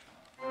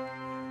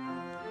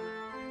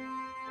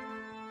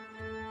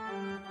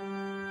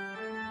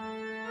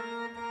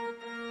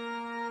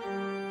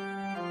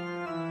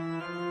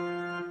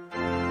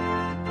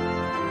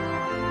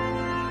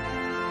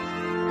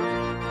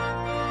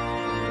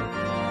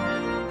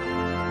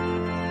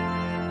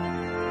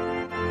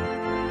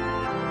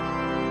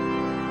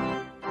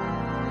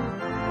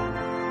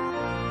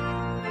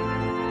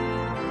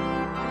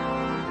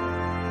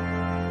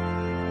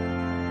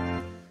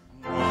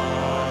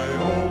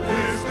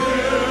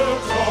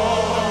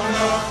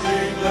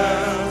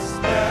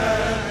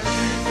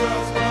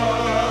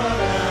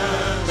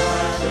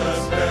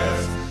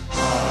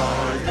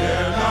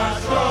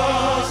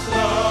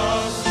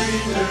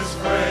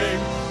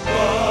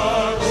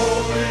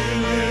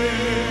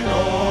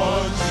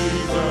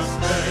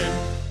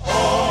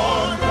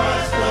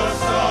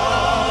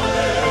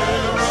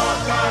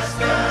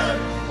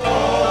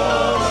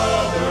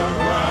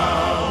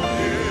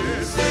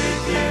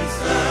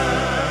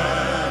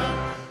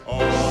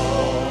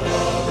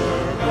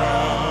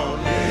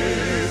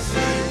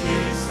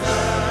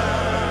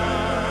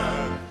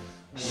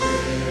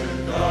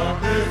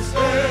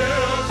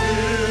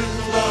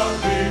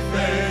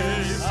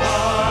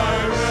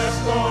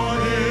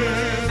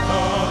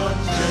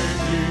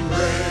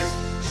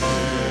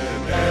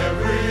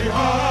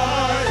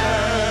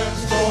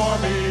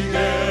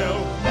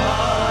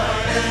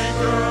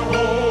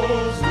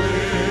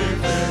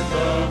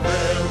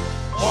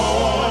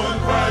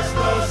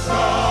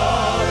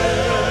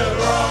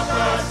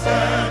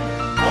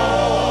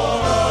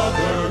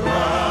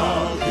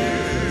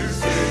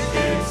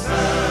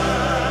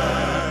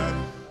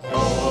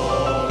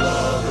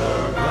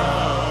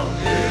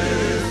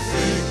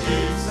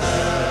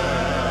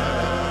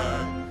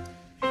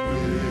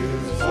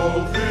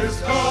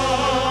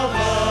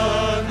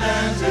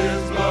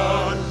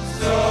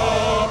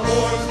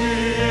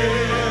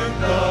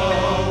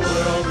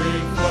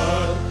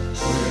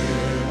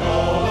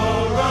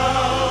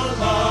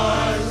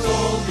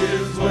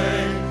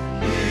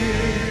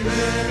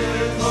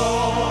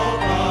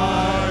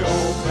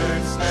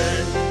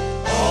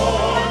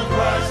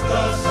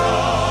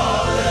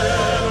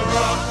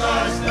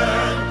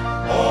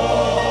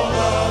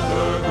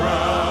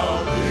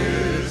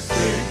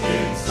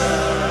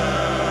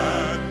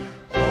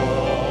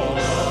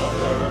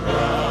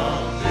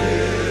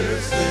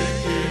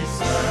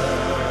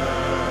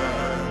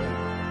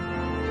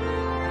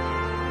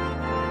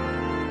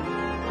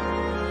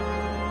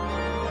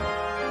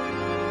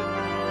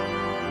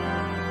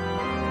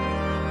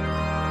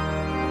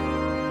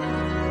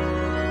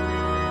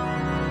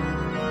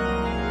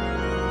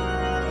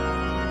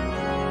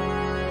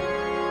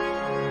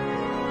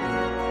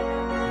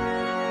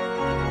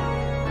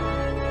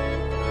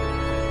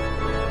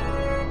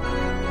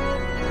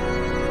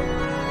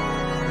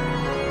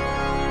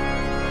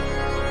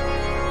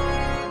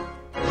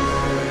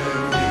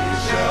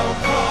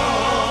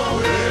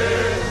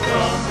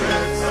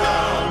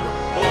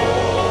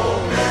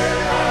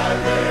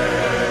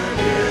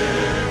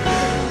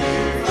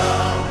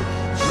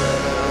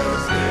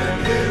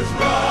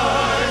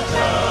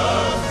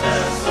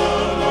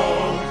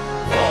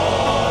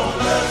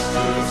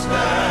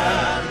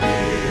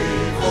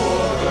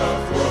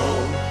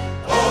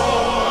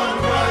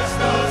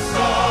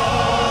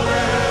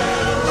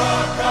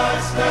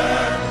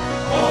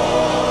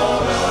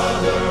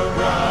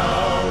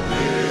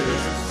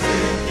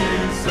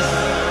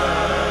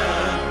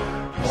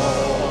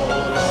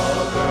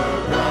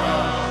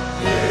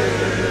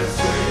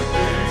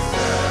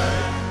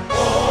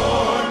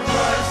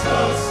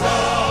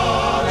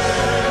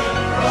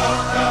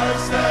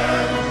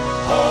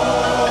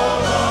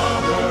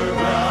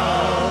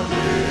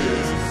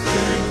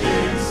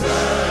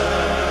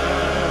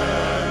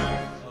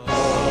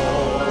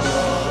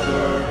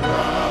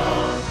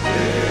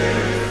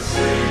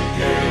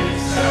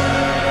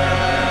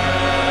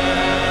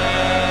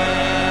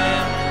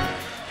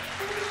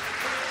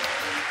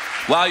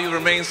 While you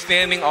remain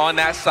standing on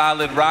that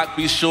solid rock,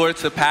 be sure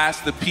to pass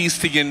the peace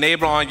to your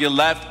neighbor on your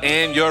left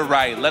and your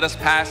right. Let us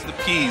pass the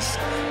peace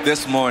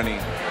this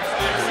morning.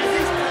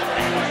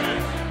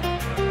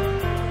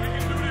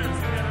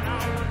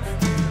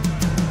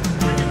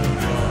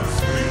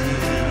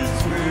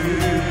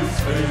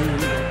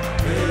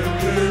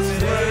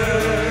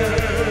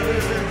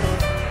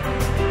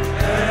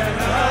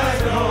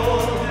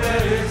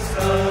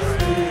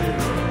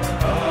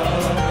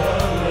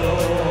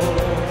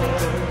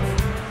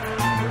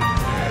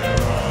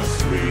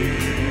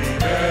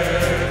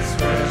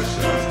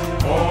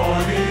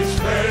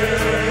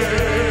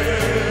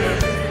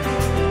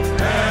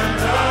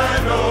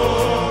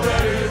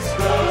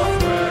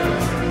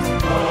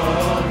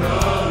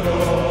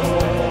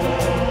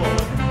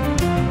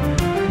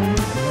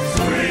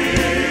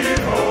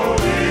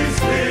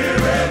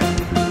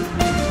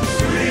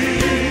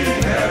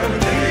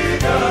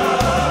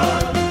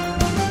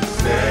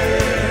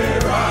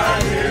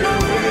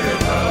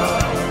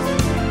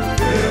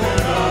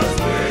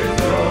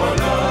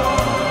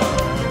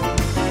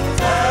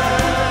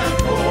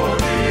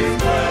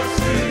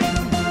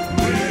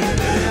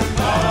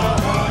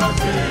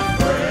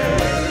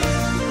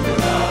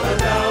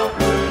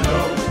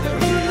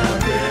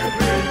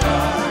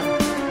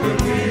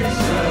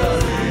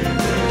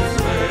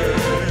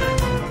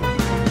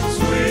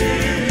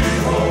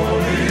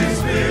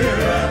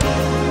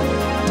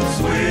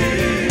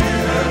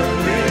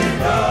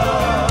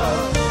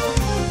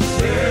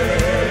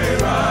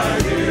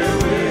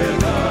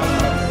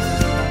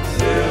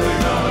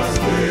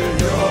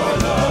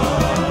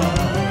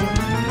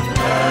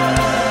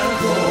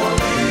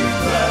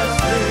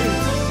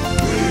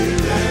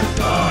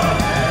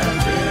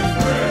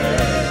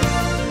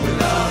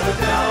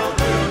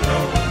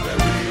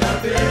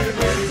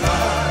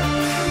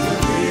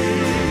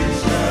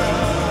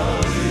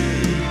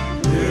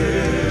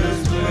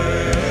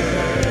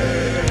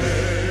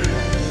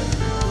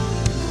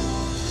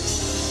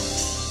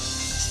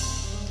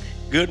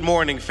 Good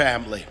morning,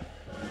 family.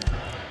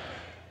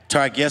 To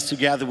our guests who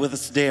gather with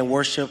us today in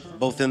worship,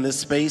 both in this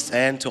space,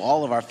 and to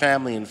all of our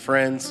family and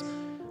friends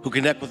who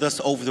connect with us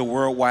over the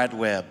World Wide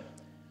Web.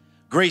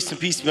 Grace and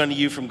peace be unto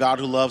you from God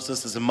who loves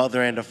us as a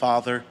mother and a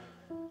father,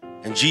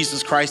 and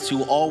Jesus Christ,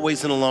 who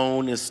always and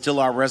alone is still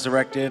our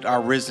resurrected,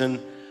 our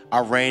risen,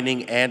 our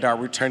reigning, and our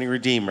returning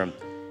Redeemer.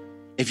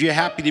 If you're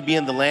happy to be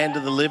in the land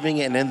of the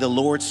living and in the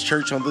Lord's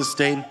church on this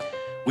day,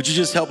 would you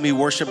just help me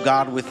worship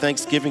God with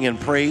thanksgiving and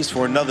praise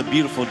for another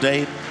beautiful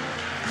day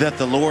that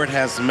the Lord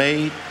has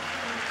made?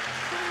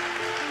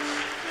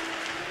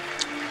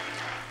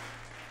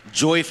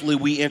 Joyfully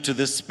we enter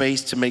this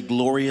space to make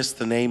glorious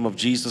the name of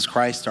Jesus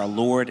Christ, our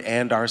Lord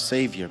and our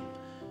Savior.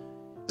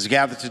 As we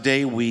gather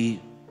today, we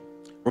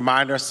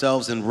remind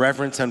ourselves in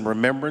reverence and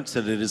remembrance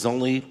that it is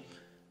only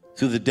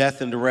through the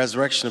death and the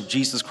resurrection of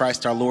Jesus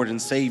Christ, our Lord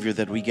and Savior,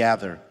 that we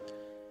gather.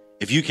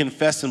 If you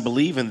confess and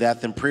believe in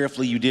that, then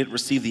prayerfully you did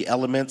receive the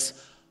elements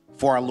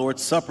for our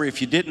Lord's Supper. If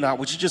you did not,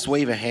 would you just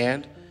wave a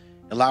hand?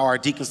 Allow our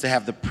deacons to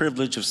have the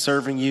privilege of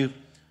serving you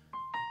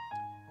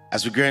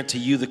as we grant to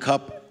you the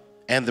cup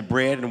and the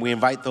bread, and we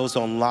invite those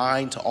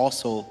online to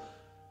also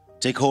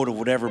take hold of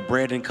whatever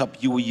bread and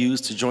cup you will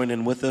use to join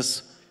in with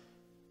us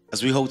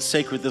as we hold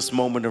sacred this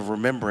moment of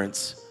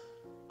remembrance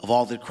of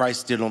all that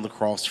Christ did on the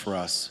cross for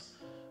us.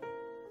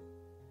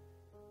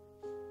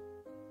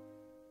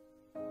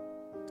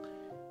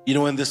 You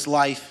know, in this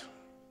life,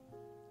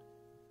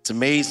 it's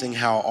amazing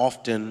how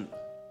often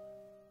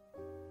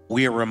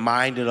we are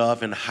reminded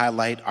of and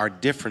highlight our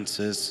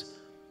differences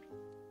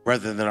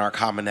rather than our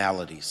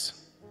commonalities.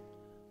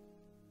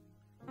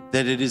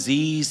 That it is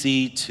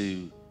easy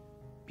to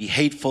be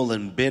hateful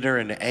and bitter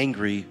and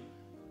angry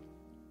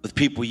with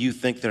people you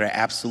think that are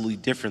absolutely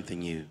different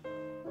than you,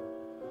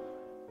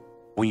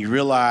 when you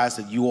realize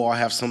that you all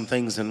have some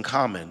things in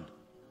common,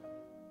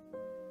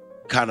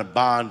 kind of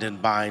bond and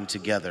bind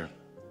together.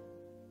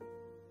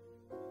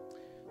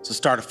 To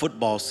start a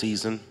football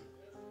season,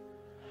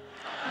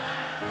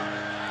 I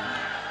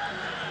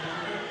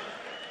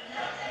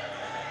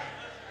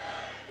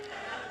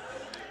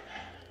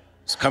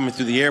was coming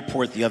through the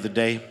airport the other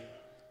day.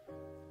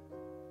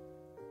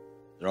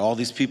 There are all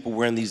these people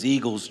wearing these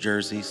Eagles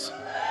jerseys.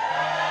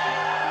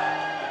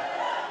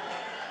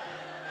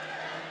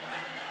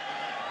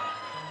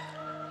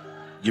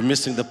 You're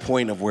missing the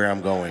point of where I'm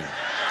going.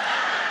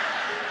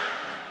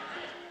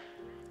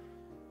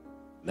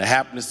 And I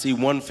happened to see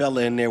one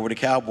fella in there with a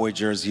cowboy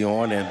jersey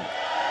on, and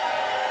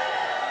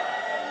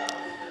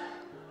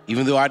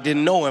even though I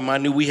didn't know him, I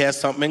knew we had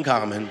something in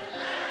common.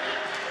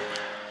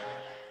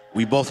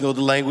 We both know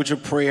the language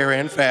of prayer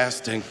and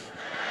fasting.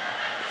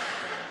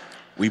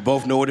 We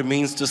both know what it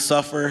means to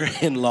suffer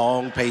and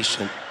long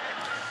patient.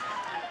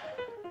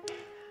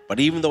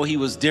 But even though he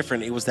was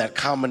different, it was that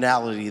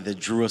commonality that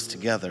drew us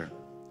together.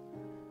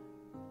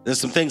 There's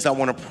some things I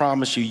want to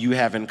promise you you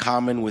have in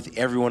common with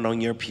everyone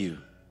on your pew.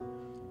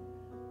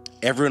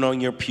 Everyone on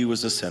your pew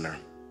is a sinner.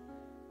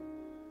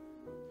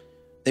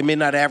 They may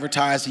not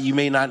advertise it, you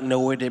may not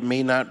know it, it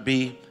may not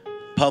be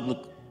public,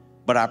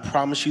 but I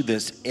promise you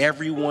this,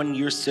 everyone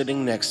you're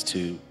sitting next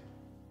to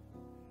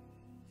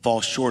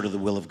falls short of the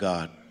will of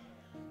God.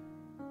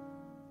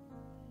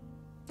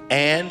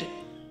 And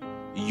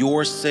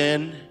your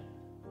sin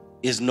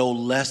is no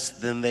less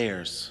than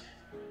theirs.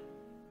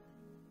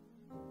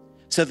 I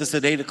said this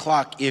at 8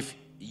 o'clock, if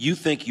you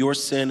think your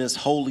sin is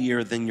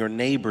holier than your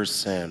neighbor's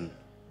sin,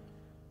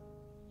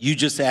 you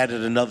just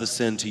added another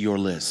sin to your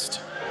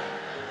list.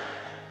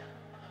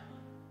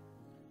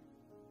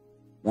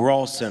 We're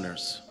all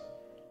sinners.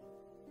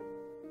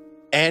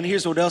 And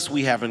here's what else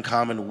we have in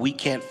common. We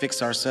can't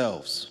fix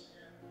ourselves.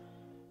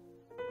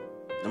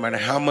 No matter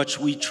how much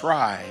we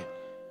try,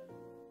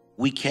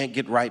 we can't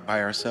get right by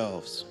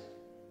ourselves.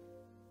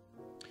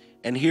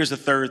 And here's the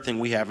third thing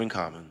we have in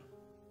common.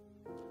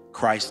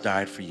 Christ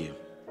died for you.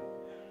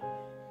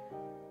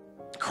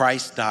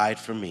 Christ died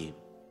for me.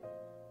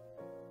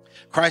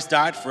 Christ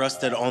died for us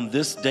that on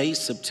this day,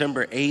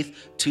 September 8th,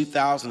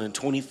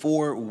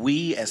 2024,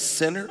 we as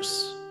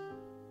sinners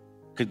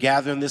could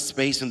gather in this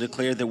space and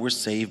declare that we're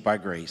saved by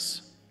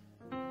grace.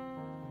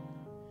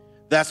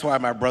 That's why,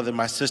 my brother,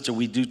 my sister,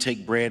 we do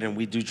take bread and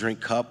we do drink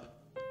cup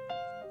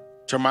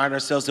to remind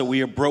ourselves that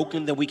we are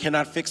broken, that we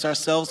cannot fix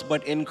ourselves,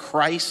 but in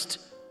Christ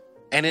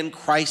and in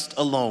Christ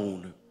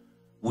alone,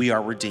 we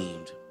are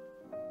redeemed.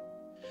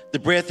 The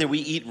bread that we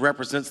eat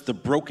represents the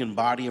broken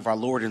body of our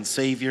Lord and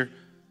Savior,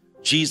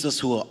 Jesus,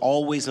 who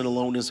always and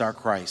alone is our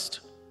Christ.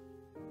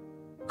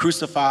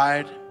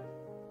 Crucified,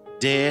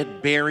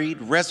 dead,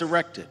 buried,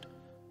 resurrected,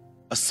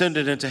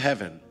 ascended into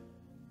heaven,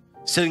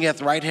 sitting at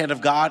the right hand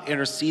of God,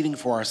 interceding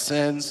for our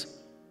sins,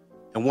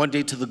 and one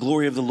day to the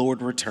glory of the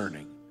Lord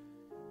returning.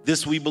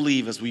 This we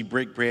believe as we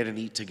break bread and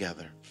eat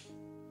together.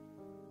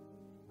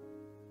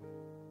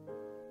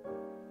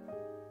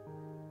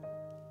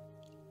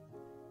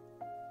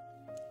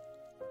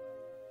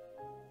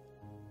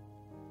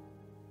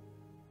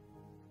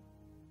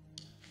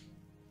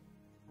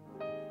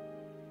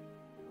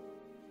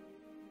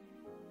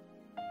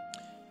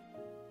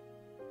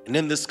 And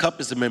in this cup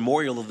is a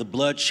memorial of the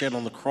blood shed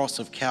on the cross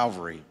of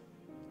Calvary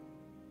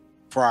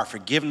for our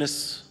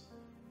forgiveness,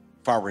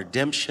 for our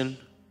redemption,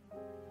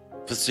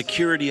 for the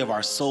security of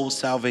our soul's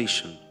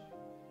salvation.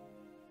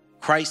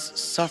 Christ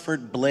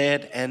suffered,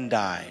 bled, and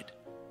died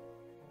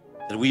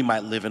that we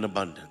might live in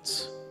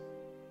abundance.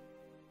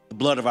 The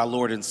blood of our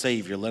Lord and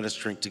Savior, let us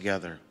drink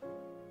together.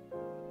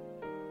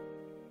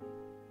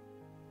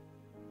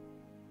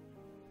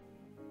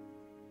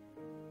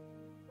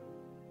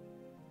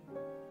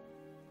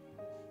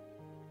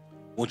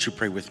 Won't you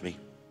pray with me?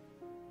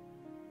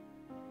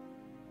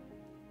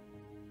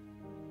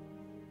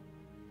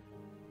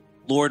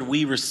 Lord,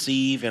 we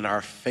receive in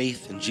our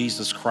faith in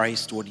Jesus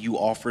Christ what you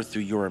offer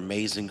through your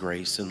amazing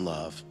grace and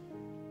love.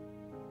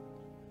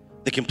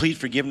 The complete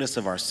forgiveness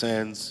of our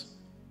sins,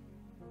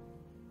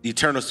 the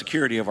eternal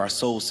security of our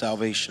soul's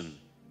salvation,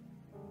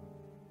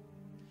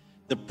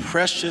 the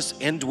precious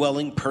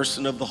indwelling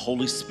person of the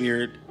Holy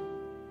Spirit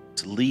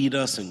to lead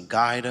us and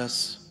guide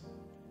us,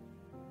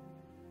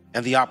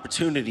 and the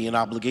opportunity and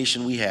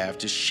obligation we have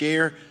to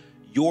share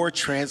your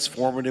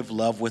transformative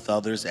love with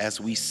others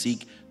as we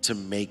seek to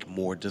make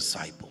more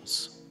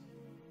disciples.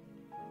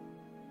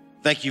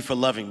 Thank you for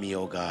loving me,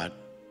 oh God.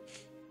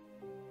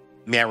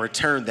 May I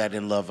return that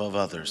in love of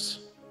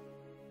others.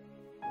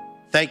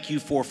 Thank you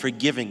for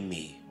forgiving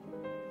me.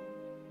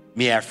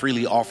 May I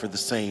freely offer the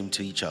same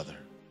to each other.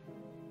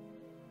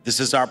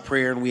 This is our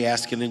prayer, and we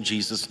ask it in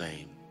Jesus'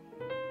 name.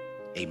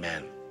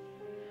 Amen.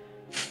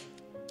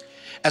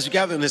 As we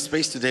gather in this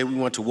space today, we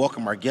want to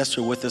welcome our guests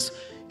who are with us.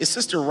 Is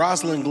Sister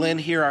Rosalind Glenn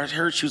here? I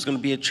heard she was going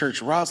to be at church.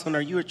 Rosalind,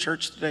 are you at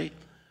church today?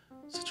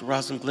 Sister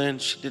Rosalind Glenn,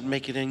 she didn't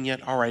make it in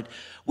yet. All right.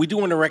 We do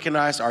want to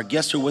recognize our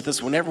guests who are with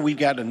us. Whenever we've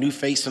got a new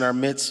face in our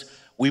midst,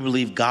 we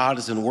believe God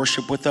is in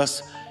worship with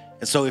us.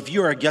 And so if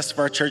you're a guest of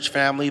our church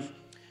family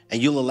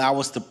and you'll allow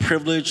us the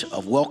privilege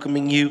of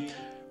welcoming you,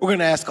 we're going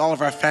to ask all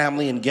of our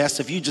family and guests,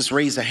 if you just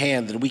raise a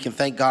hand, then we can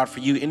thank God for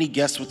you. Any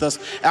guests with us?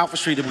 Alfred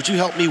Street, would you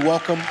help me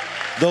welcome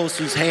those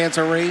whose hands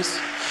are raised?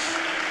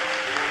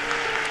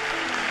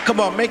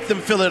 Come on, make them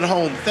feel at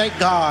home. Thank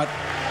God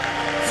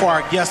for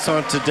our guests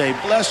on today.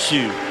 Bless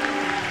you.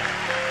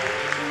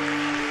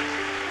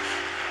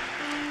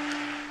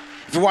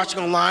 If you're watching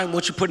online,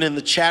 won't you put in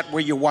the chat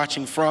where you're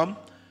watching from?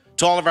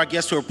 To all of our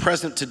guests who are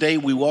present today,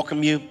 we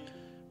welcome you.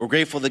 We're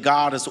grateful that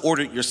God has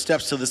ordered your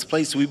steps to this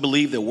place. We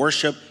believe that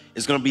worship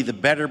is going to be the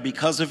better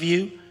because of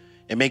you.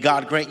 And may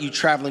God grant you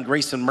traveling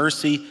grace and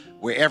mercy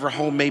wherever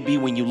home may be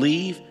when you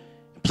leave.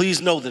 And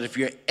please know that if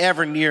you're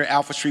ever near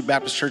Alfred Street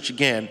Baptist Church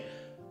again,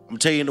 I'm going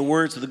to tell you in the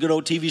words of the good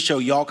old TV show,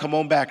 y'all come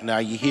on back now.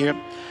 You hear?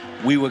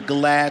 We were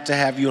glad to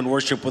have you in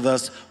worship with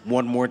us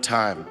one more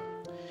time.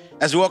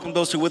 As we welcome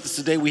those who are with us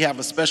today, we have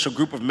a special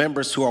group of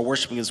members who are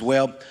worshiping as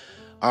well.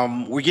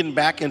 We're getting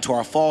back into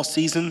our fall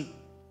season.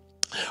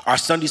 Our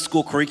Sunday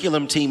school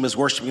curriculum team is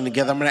worshiping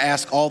together. I'm going to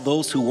ask all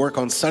those who work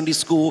on Sunday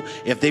school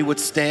if they would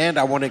stand.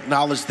 I want to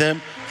acknowledge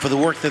them for the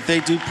work that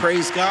they do.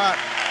 Praise God.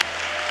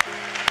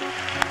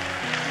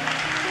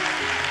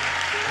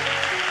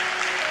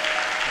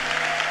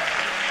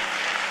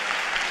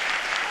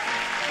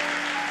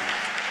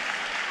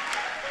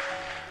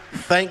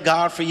 Thank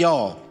God for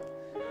y'all.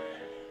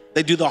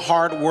 They do the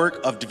hard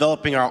work of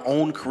developing our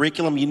own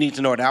curriculum. You need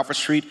to know at Alfred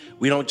Street,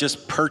 we don't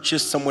just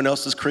purchase someone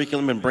else's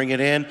curriculum and bring it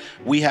in.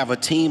 We have a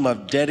team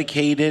of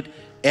dedicated,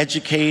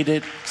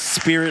 educated,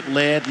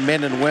 spirit-led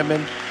men and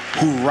women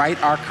who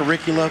write our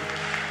curriculum.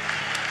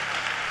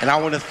 And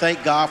I want to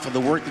thank God for the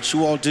work that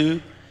you all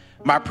do.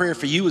 My prayer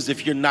for you is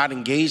if you're not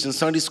engaged in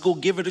Sunday school,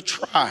 give it a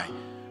try.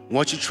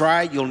 Once you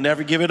try it, you'll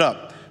never give it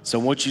up. So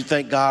won't you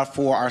thank God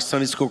for our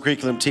Sunday school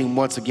curriculum team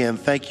once again.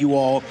 Thank you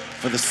all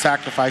for the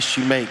sacrifice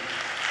you make.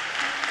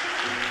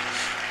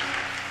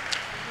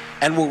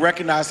 And we'll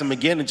recognize them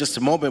again in just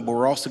a moment, but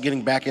we're also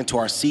getting back into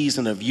our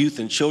season of youth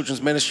and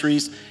children's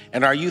ministries.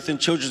 And our youth and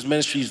children's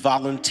ministries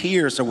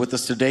volunteers are with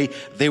us today.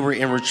 They were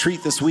in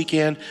retreat this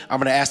weekend. I'm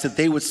going to ask that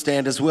they would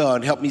stand as well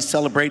and help me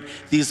celebrate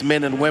these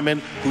men and women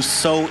who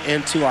sow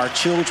into our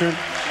children.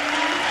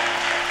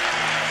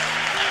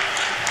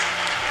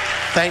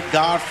 Thank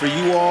God for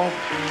you all.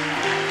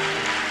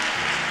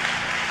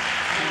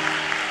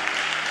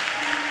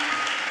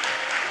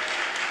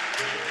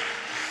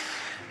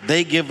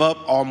 They give up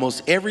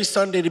almost every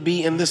Sunday to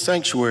be in this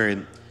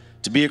sanctuary,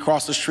 to be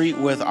across the street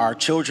with our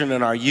children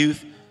and our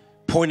youth,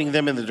 pointing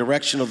them in the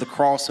direction of the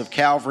cross of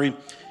Calvary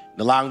and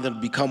allowing them to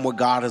become what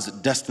God has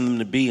destined them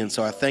to be. And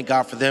so I thank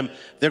God for them.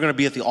 They're going to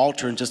be at the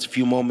altar in just a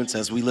few moments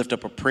as we lift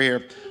up a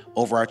prayer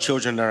over our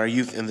children and our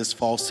youth in this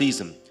fall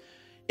season.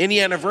 Any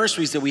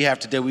anniversaries that we have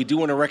today, we do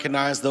want to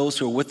recognize those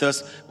who are with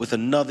us with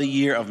another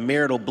year of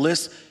marital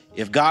bliss.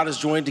 If God is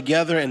joined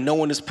together and no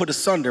one is put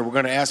asunder, we're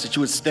going to ask that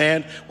you would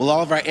stand. Will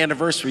all of our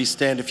anniversaries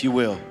stand, if you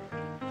will?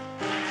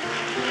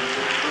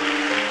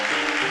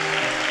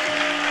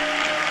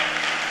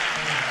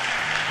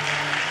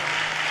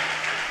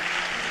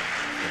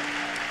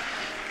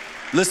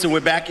 Listen, we're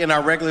back in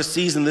our regular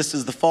season. This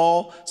is the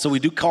fall, so we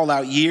do call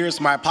out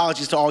years. My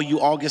apologies to all you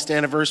August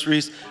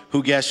anniversaries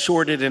who get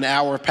shorted an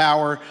hour of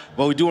power,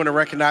 but we do want to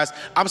recognize.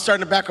 I'm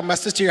starting to back with my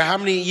sister here. How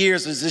many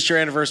years is this your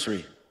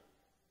anniversary?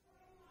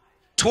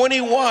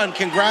 21.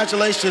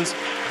 Congratulations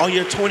on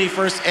your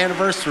 21st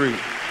anniversary.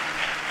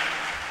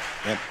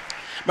 Yeah.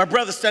 My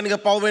brother standing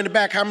up all the way in the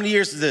back. How many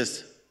years is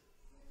this?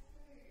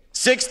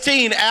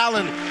 16.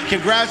 Alan,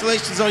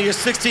 congratulations on your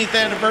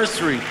 16th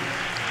anniversary.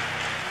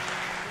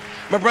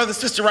 My brother and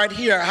sister right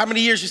here, how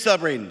many years you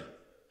celebrating?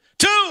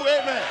 2,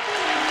 amen.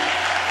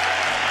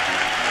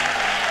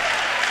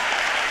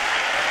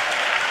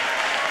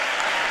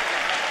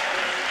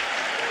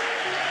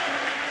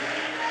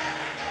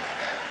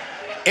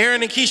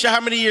 Aaron and Keisha,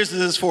 how many years is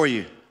this for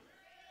you?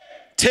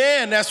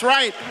 10, that's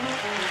right.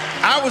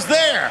 I was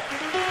there.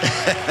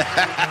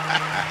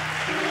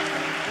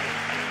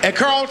 And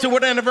Carlton,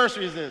 what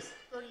anniversary is this?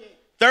 38.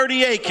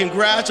 38,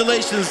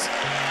 congratulations,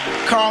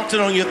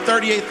 Carlton, on your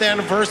 38th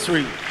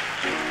anniversary.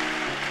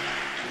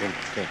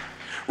 Okay.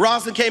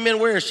 Roslyn came in.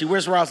 Where is she?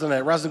 Where's Roslyn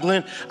at? Roslyn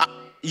Glenn?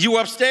 You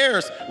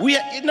upstairs.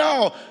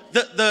 The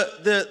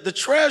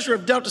treasurer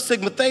of Delta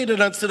Sigma Theta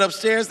doesn't sit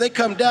upstairs. They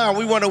come down.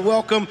 We want to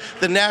welcome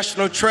the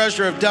national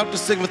treasurer of Delta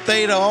Sigma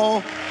Theta.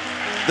 All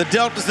the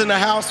Deltas in the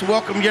house,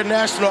 welcome your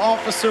national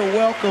officer.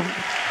 Welcome.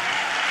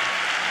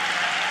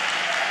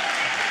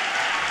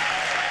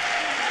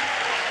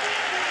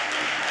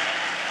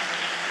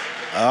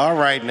 All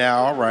right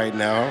now.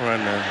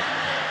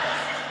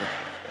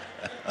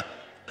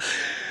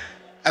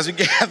 As we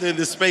gather in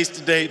this space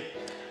today,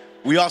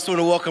 we also want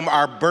to welcome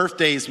our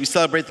birthdays. We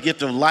celebrate the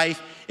gift of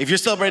life. If you're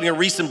celebrating a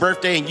recent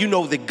birthday and you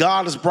know that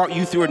God has brought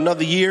you through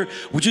another year,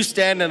 would you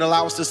stand and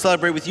allow us to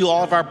celebrate with you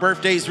all of our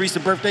birthdays,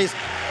 recent birthdays?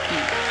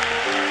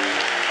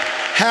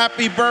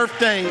 Happy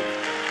birthday.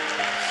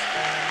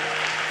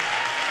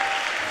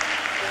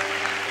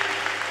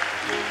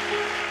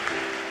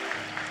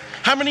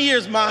 How many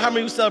years, Ma? How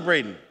many are we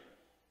celebrating?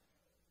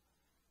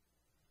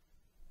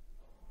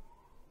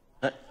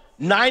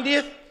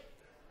 90th?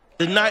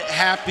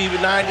 Happy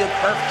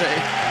 90th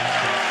birthday.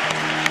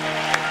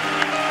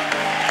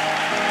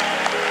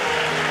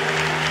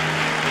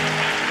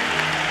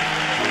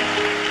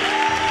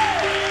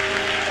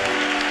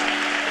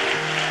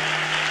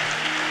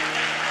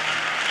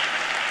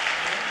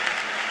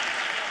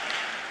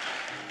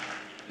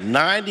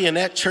 '90 in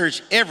that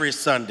church every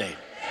Sunday.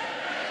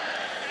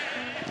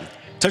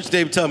 Touch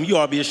David, tell him you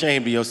ought to be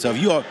ashamed of yourself.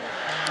 You ought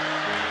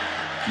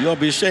to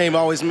be ashamed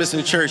always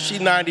missing church. She's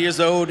 90 years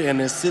old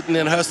and is sitting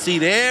in her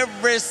seat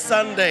every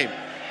Sunday.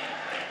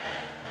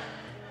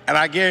 And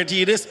I guarantee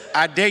you this,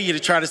 I dare you to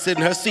try to sit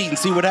in her seat and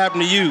see what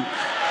happened to you.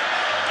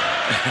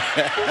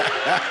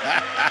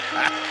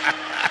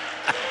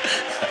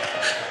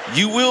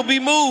 You will be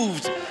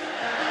moved.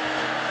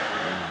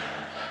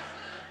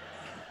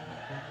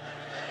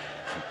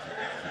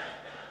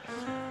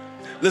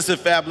 Listen,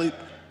 family,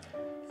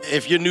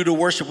 if you're new to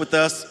worship with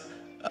us,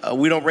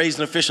 we don't raise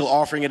an official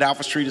offering at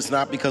Alfred Street. It's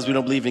not because we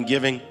don't believe in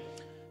giving.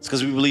 It's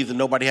because we believe that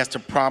nobody has to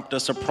prompt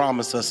us or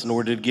promise us in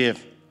order to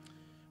give.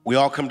 We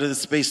all come to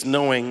this space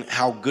knowing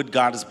how good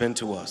God has been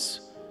to us.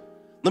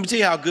 Let me tell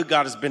you how good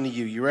God has been to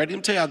you. You ready? Let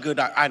me tell you how good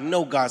I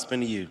know God's been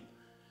to you.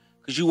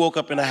 Because you woke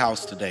up in a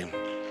house today.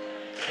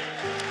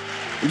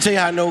 Let me tell you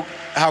how I know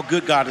how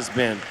good God has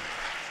been.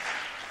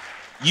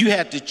 You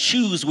had to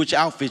choose which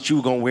outfit you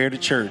were going to wear to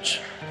church.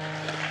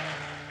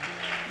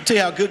 I'll tell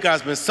you how good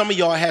God's been. Some of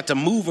y'all had to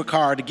move a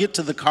car to get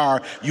to the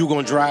car you were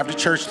going to drive to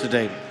church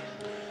today.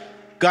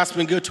 God's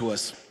been good to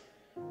us.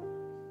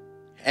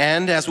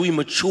 And as we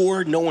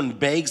mature, no one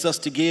begs us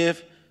to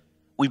give.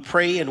 We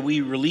pray and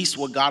we release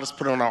what God has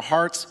put on our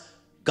hearts.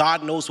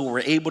 God knows what we're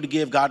able to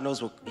give. God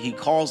knows what he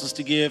calls us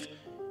to give.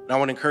 And I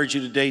want to encourage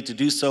you today to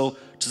do so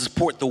to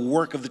support the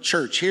work of the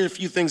church. Here are a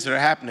few things that are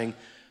happening.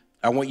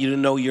 I want you to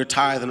know your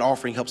tithe and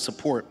offering helps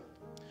support.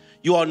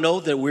 You all know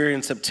that we're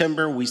in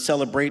September. We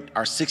celebrate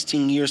our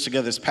 16 years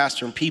together as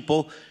pastor and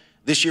people.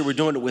 This year we're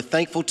doing it with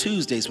Thankful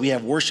Tuesdays. We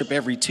have worship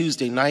every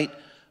Tuesday night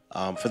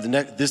for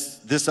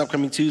this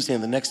upcoming Tuesday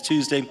and the next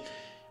Tuesday. I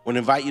want to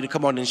invite you to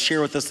come on and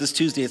share with us this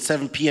Tuesday at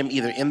 7 p.m.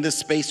 either in this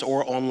space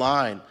or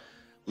online.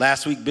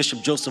 Last week,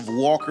 Bishop Joseph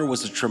Walker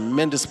was a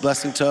tremendous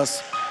blessing to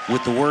us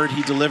with the word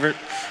he delivered.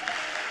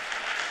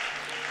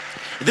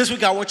 This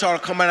week, I want y'all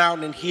to come out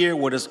and hear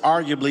what is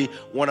arguably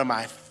one of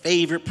my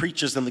favorite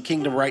preachers in the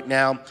kingdom right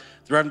now,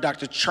 the Reverend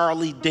Dr.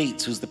 Charlie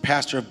Dates, who's the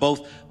pastor of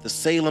both the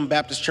Salem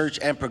Baptist Church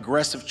and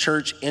Progressive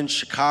Church in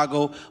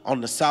Chicago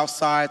on the South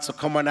Side. So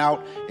come on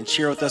out and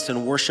share with us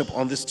and worship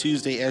on this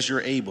Tuesday as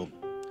you're able.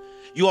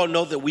 You all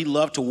know that we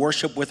love to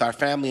worship with our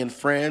family and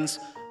friends,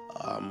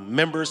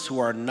 members who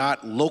are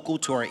not local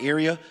to our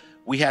area.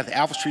 We have the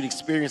Alfred Street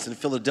Experience in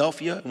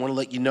Philadelphia. I want to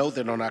let you know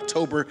that on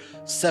October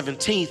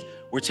 17th,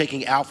 we're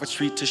taking Alfred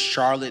Street to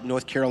Charlotte,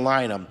 North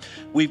Carolina.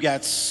 We've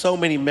got so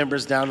many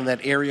members down in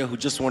that area who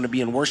just want to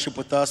be in worship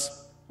with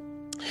us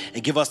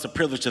and give us the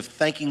privilege of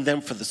thanking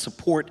them for the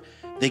support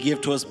they give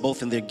to us,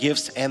 both in their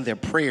gifts and their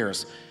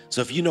prayers.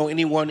 So if you know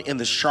anyone in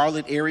the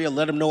Charlotte area,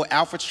 let them know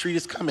Alfred Street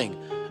is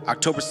coming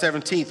October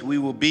 17th, we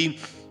will be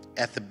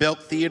at the Belk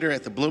Theater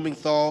at the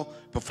Blumenthal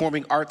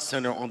Performing Arts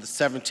Center on the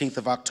 17th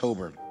of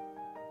October.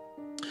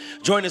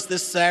 Join us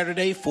this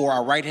Saturday for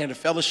our right-handed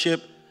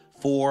fellowship,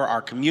 for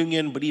our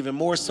communion, but even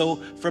more so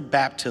for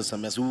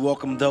baptism, as we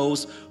welcome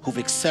those who've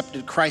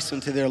accepted Christ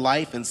into their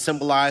life and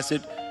symbolize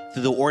it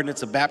through the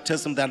ordinance of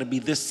baptism. That'll be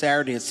this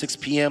Saturday at 6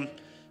 p.m.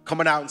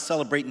 Coming out and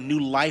celebrating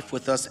new life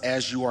with us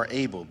as you are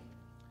able.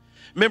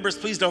 Members,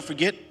 please don't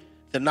forget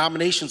the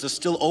nominations are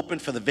still open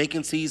for the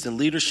vacancies in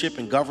leadership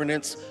and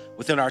governance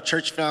within our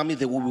church family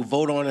that we will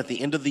vote on at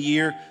the end of the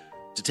year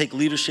to take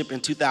leadership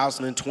in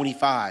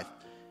 2025.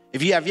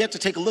 If you have yet to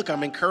take a look,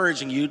 I'm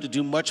encouraging you to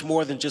do much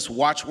more than just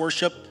watch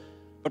worship,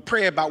 but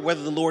pray about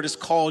whether the Lord has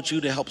called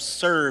you to help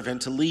serve and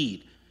to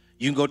lead.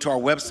 You can go to our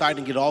website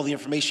and get all the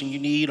information you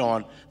need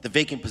on the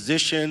vacant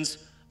positions,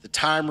 the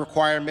time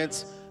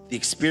requirements, the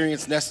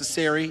experience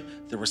necessary,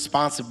 the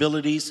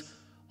responsibilities,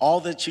 all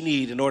that you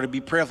need in order to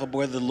be prayerful about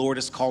whether the Lord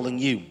is calling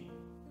you.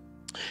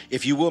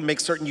 If you will,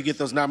 make certain you get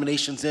those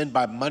nominations in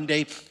by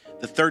Monday,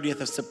 the 30th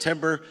of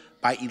September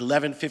by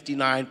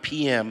 11:59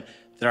 p.m.,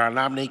 that our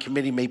nominating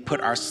committee may put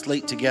our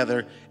slate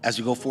together as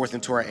we go forth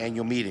into our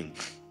annual meeting.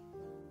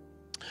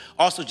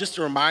 Also, just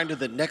a reminder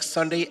that next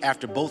Sunday,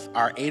 after both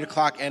our 8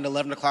 o'clock and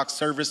 11 o'clock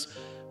service,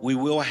 we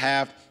will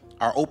have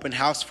our open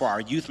house for our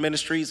youth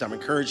ministries. I'm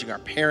encouraging our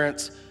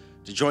parents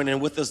to join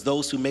in with us,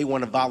 those who may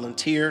want to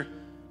volunteer,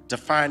 to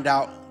find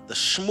out the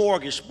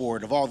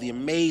smorgasbord of all the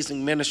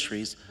amazing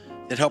ministries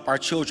that help our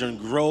children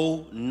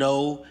grow,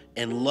 know,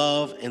 and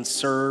love and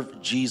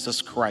serve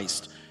Jesus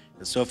Christ.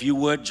 And so if you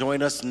would,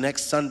 join us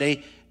next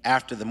Sunday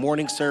after the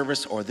morning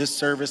service or this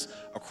service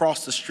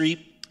across the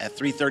street at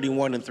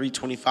 331 and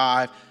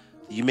 325.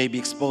 You may be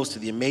exposed to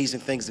the amazing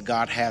things that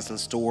God has in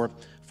store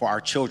for our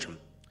children.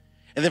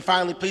 And then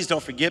finally, please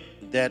don't forget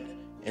that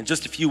in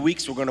just a few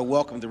weeks, we're going to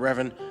welcome the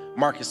Reverend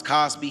Marcus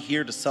Cosby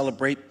here to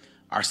celebrate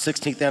our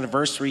 16th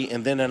anniversary.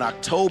 And then in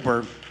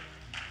October,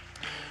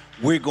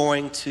 we're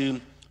going to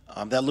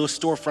that little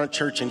storefront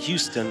church in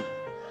Houston,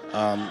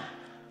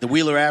 the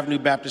Wheeler Avenue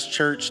Baptist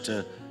Church,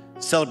 to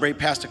celebrate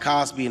Pastor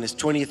Cosby and his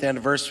 20th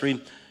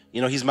anniversary.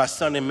 You know, he's my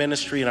son in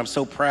ministry, and I'm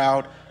so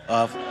proud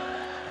of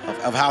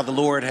how the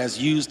Lord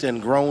has used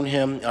and grown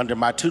him under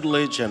my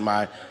tutelage and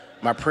my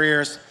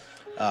prayers.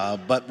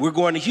 But we're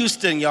going to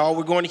Houston, y'all.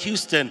 We're going to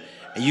Houston.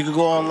 And you can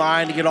go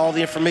online to get all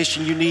the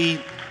information you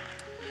need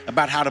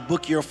about how to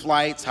book your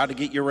flights, how to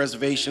get your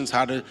reservations,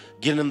 how to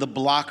get in the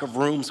block of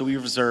rooms that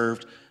we've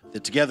reserved,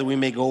 that together we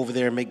may go over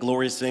there and make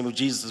glorious the name of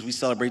Jesus as we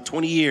celebrate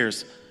 20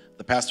 years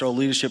the pastoral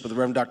leadership of the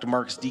Reverend Dr.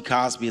 Marcus D.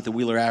 Cosby at the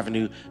Wheeler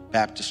Avenue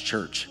Baptist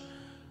Church.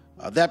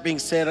 That being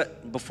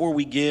said, before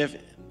we give,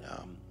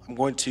 I'm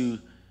going to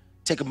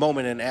take a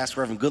moment and ask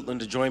Reverend Goodland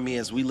to join me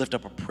as we lift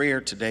up a prayer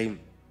today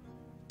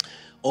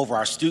over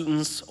our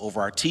students,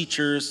 over our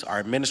teachers, our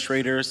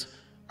administrators,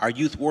 our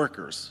youth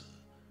workers.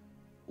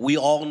 We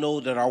all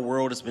know that our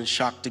world has been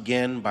shocked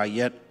again by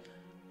yet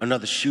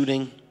another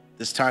shooting,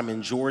 this time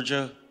in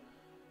Georgia.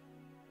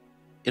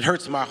 It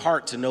hurts my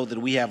heart to know that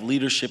we have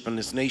leadership in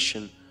this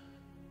nation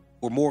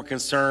who are more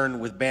concerned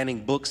with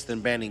banning books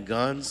than banning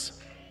guns,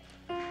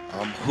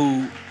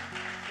 who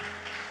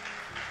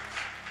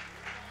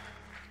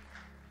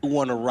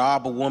want to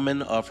rob a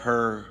woman of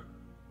her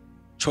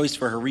choice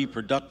for her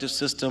reproductive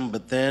system,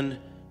 but then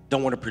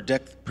don't want to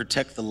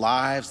protect the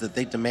lives that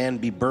they demand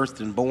be birthed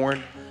and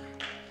born.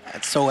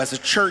 And so as a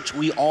church,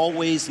 we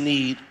always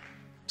need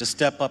to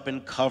step up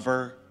and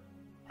cover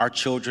our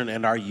children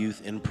and our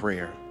youth in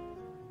prayer.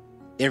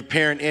 Every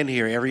parent in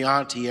here, every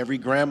auntie, every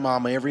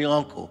grandmama, every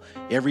uncle,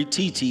 every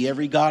TT,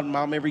 every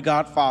godmom, every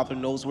godfather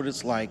knows what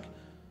it's like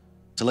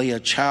to lay a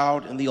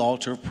child in the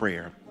altar of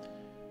prayer.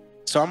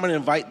 So I'm going to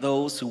invite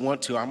those who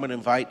want to. I'm going to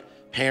invite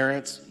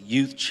parents,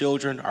 youth,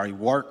 children,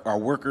 our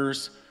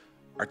workers,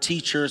 our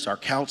teachers, our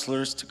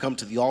counselors to come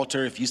to the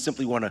altar. If you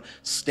simply want to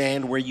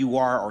stand where you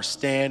are or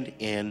stand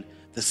in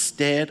the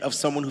stead of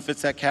someone who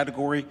fits that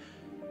category,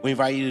 we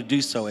invite you to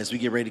do so as we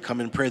get ready to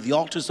come in prayer. The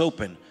altar's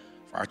open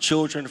for our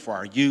children, for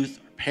our youth,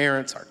 our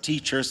parents, our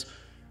teachers,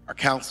 our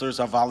counselors,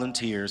 our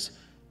volunteers.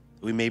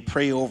 We may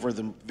pray over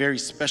the very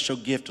special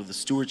gift of the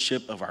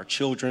stewardship of our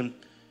children.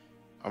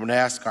 I'm going to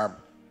ask our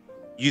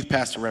youth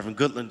pastor, Reverend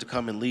Goodland, to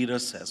come and lead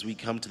us as we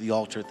come to the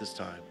altar at this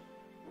time.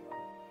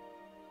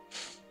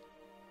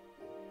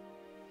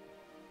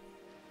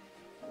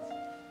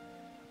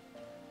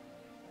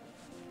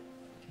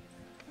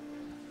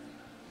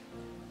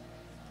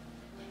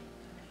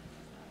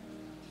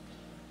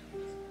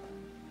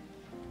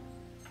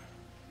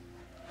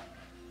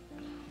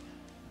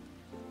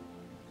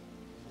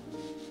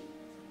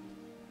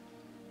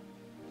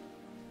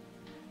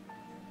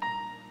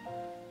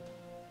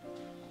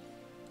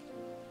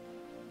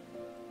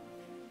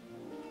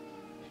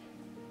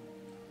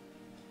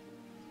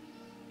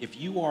 If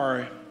you are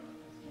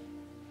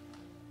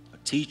a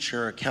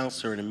teacher, a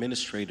counselor, an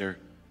administrator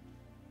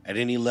at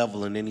any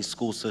level in any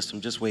school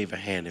system, just wave a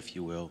hand, if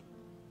you will.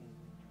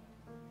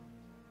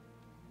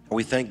 And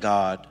we thank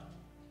God,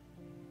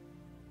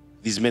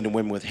 these men and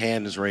women with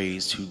hands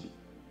raised who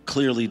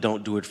clearly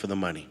don't do it for the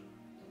money.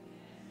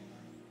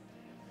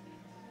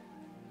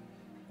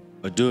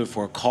 but do it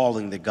for a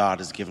calling that God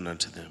has given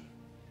unto them.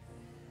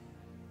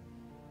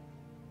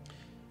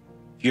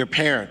 If you're a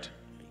parent,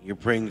 you're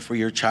praying for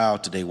your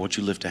child today, won't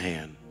you lift a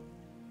hand?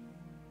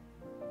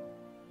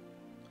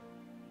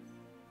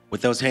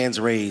 With those hands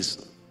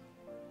raised,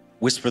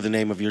 whisper the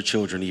name of your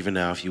children even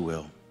now, if you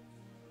will.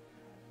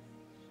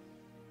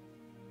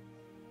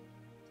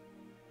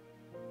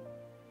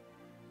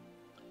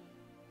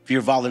 If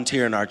you're a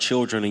volunteer in our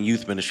children and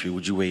youth ministry,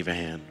 would you wave a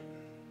hand?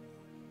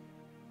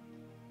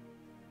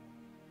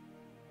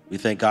 We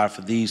thank God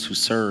for these who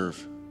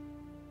serve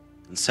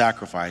and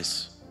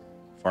sacrifice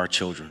for our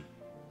children.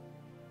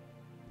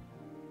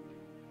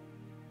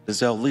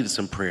 Denzel, lead us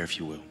in prayer, if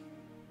you will.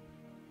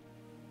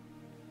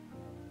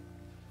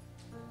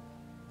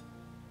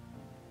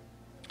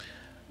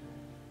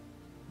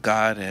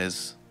 God,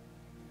 as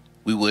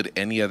we would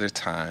any other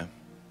time,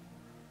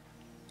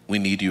 we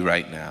need you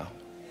right now.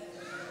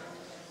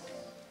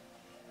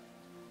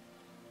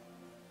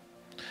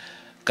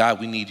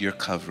 God, we need your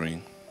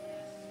covering.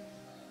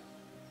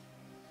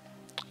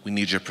 We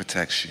need your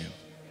protection.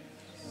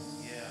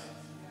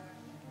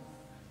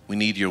 We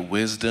need your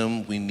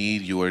wisdom. We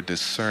need your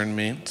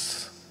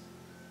discernment.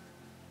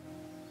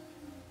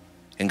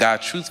 And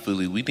God,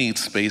 truthfully, we need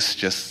space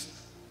just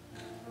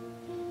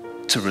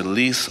to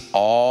release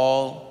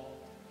all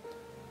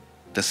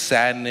the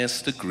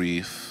sadness, the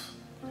grief,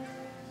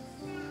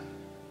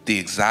 the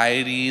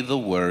anxiety, the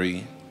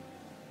worry,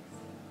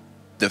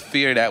 the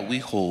fear that we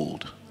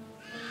hold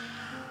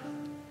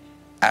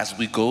as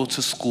we go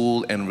to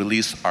school and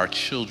release our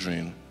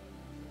children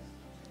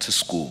to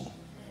school.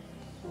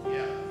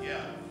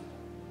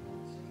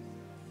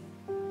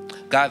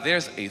 God,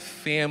 there's a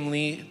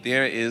family,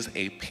 there is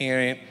a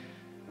parent,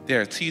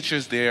 there are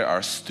teachers, there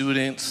are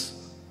students.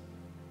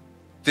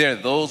 There are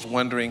those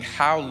wondering,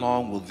 how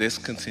long will this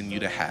continue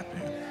to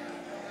happen?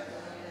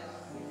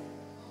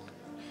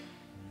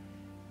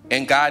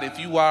 And God, if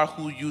you are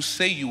who you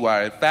say you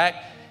are, in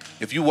fact,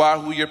 if you are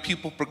who your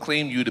people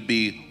proclaim you to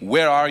be,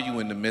 where are you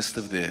in the midst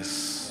of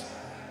this?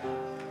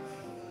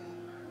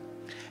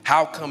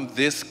 How come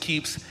this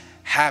keeps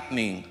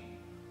happening?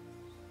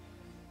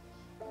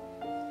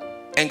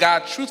 And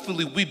God,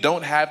 truthfully, we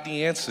don't have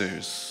the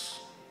answers.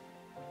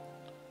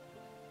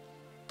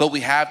 But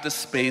we have the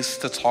space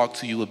to talk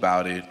to you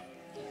about it.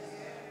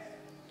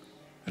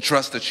 And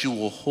trust that you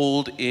will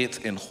hold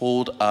it and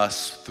hold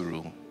us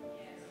through.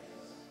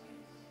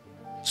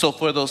 So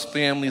for those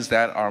families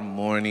that are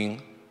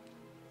mourning,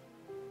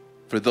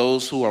 for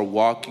those who are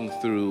walking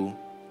through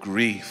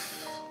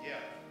grief,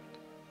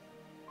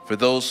 for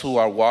those who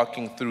are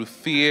walking through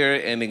fear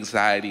and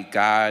anxiety,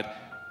 God,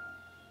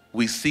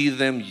 we see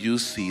them, you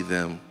see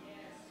them.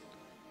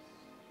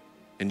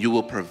 And you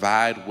will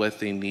provide what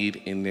they need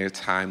in their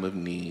time of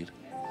need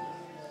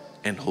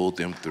and hold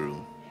them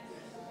through.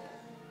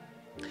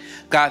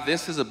 God,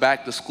 this is a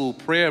back to school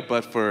prayer,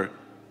 but for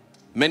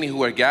many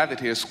who are gathered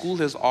here, school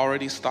has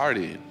already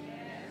started.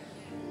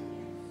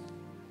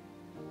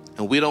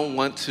 And we don't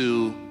want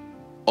to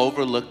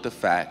overlook the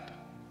fact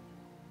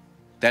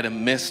that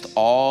amidst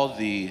all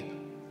the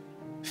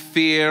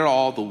fear,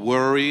 all the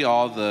worry,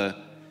 all the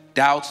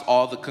doubts,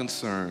 all the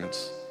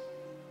concerns,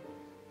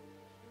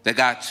 that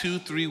God,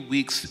 2-3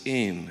 weeks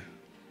in,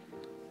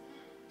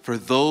 for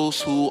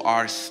those who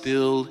are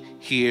still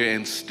here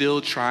and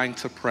still trying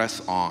to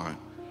press on,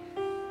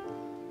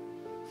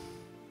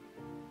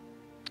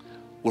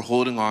 we're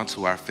holding on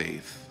to our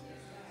faith.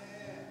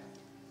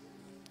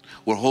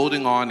 We're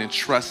holding on and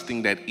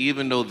trusting that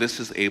even though this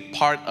is a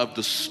part of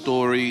the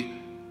story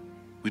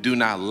we do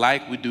not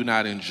like, we do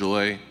not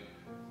enjoy,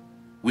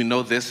 we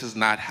know this is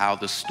not how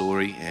the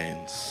story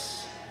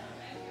ends.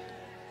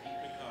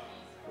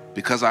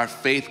 Because our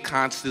faith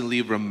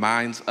constantly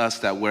reminds us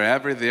that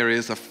wherever there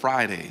is a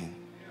Friday,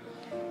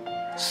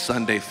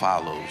 Sunday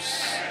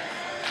follows.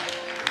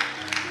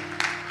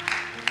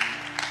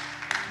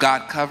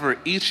 God, cover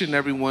each and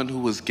every one who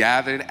was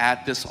gathered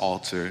at this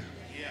altar.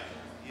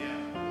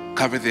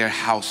 Cover their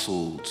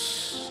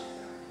households.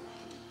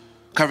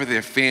 Cover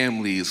their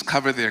families.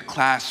 Cover their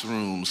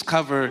classrooms.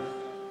 Cover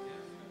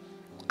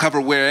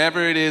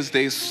wherever it is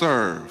they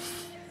serve.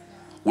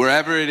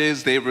 Wherever it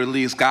is they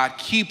release, God,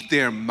 keep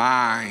their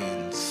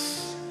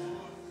minds.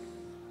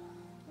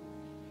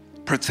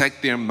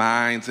 Protect their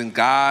minds. And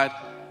God,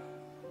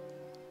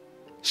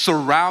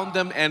 surround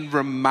them and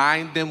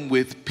remind them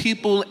with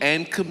people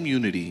and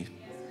community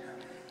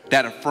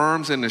that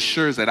affirms and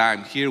assures that I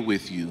am here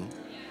with you.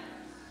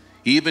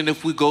 Even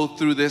if we go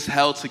through this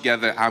hell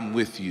together, I'm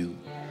with you.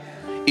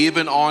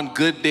 Even on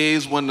good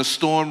days when the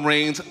storm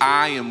rains,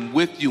 I am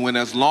with you. And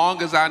as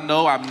long as I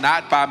know I'm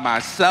not by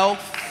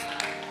myself,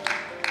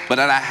 but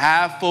that I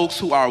have folks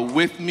who are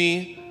with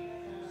me,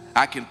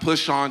 I can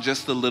push on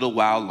just a little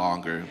while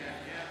longer.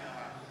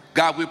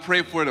 God, we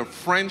pray for the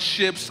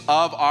friendships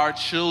of our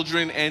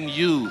children and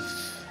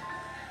youth,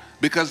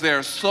 because there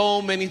are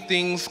so many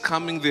things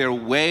coming their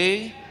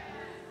way.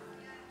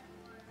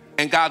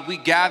 And God, we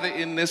gather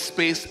in this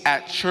space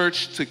at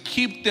church to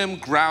keep them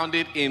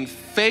grounded in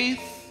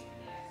faith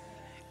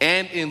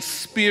and in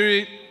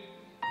spirit,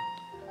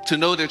 to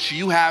know that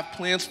you have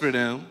plans for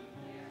them,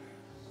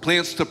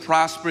 plans to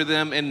prosper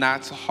them and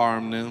not to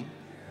harm them,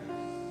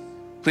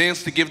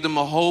 plans to give them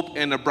a hope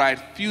and a bright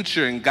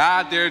future. And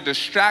God, there are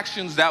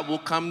distractions that will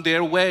come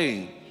their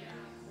way.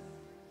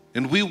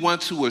 And we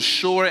want to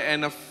assure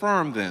and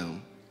affirm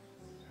them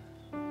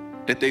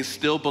that they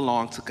still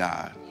belong to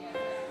God,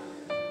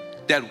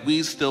 that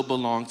we still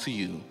belong to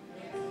you.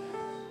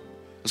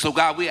 So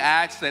God, we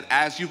ask that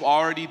as you've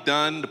already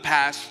done the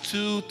past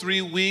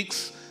 2-3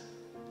 weeks,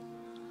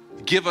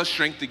 give us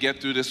strength to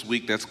get through this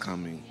week that's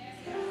coming.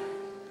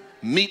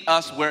 Meet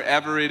us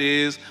wherever it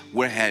is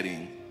we're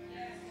heading.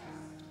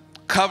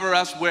 Cover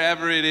us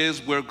wherever it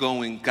is we're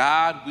going.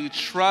 God, we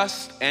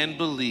trust and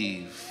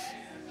believe.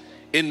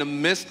 In the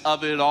midst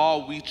of it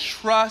all, we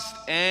trust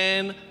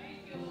and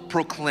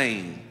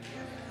proclaim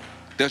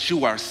that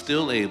you are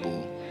still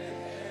able,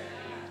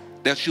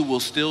 that you will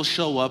still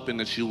show up, and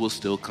that you will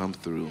still come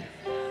through.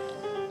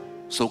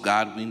 So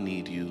God, we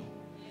need you.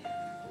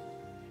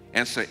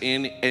 Answer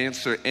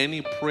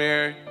any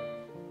prayer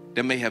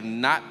that may have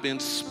not been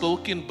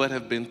spoken but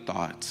have been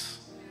thought.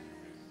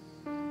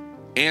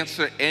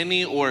 Answer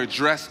any or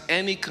address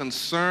any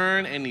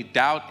concern, any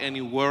doubt,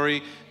 any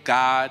worry.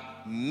 God,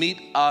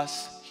 meet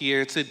us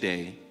here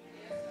today,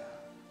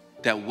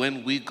 that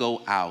when we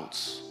go out,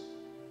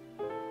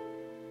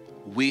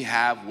 we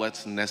have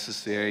what's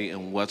necessary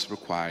and what's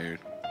required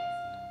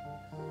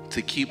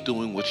to keep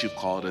doing what you've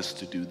called us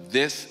to do.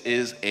 This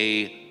is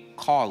a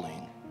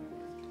calling.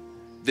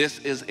 This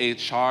is a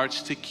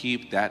charge to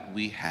keep that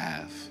we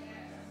have.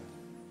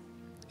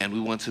 And we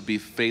want to be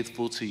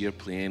faithful to your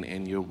plan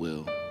and your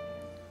will,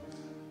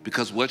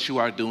 because what you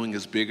are doing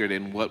is bigger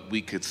than what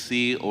we could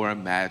see or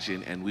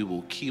imagine, and we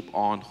will keep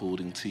on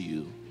holding to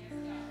you.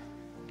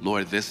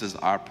 Lord, this is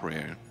our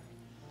prayer.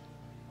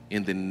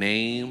 In the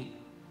name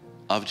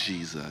of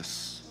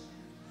Jesus,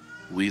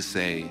 we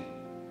say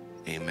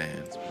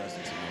amen.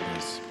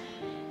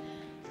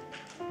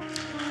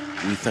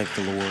 We thank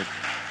the Lord.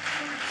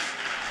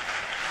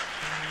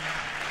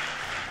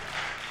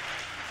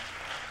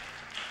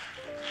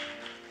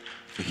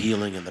 For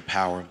healing and the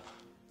power.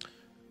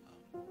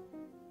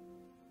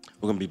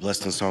 We're going to be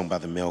blessed in song by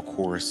the male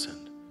chorus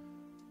and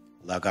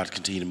allow God to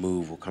continue to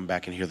move. We'll come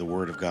back and hear the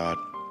word of God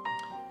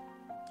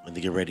and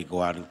then get ready to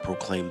go out and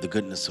proclaim the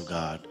goodness of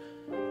God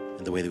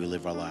in the way that we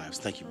live our lives.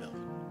 Thank you,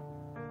 Melvin.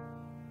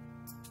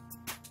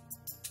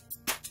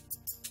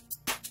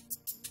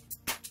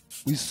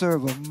 We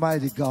serve a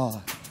mighty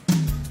God.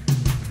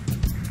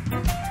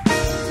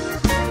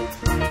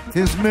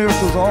 His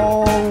miracles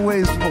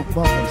always among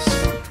us.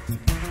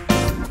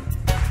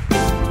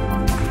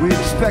 We're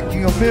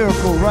expecting a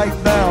miracle right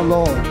now,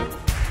 Lord.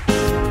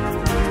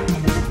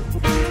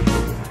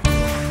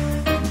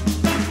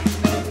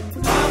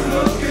 I'm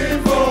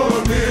looking for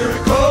a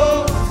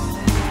miracle.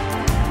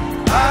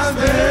 I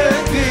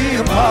make the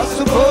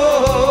impossible.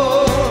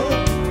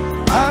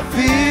 I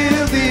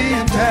feel the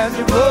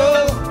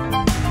intangible.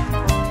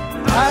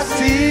 I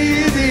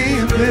see the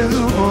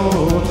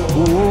invisible.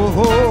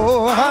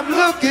 Oh, I'm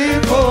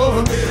looking for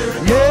a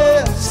miracle.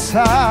 Yes, I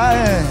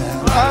am.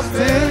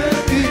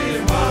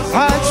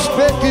 I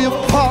expect the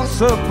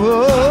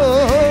impossible.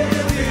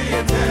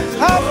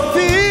 I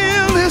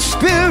feel His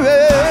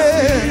Spirit.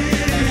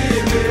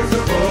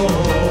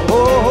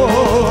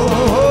 Oh,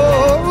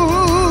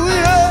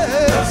 yeah.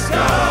 The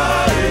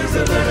sky is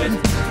the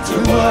limit to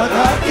what I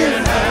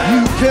can have.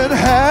 You can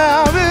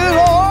have it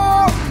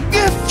all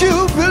if you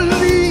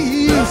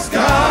believe. The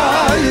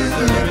sky is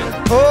the limit.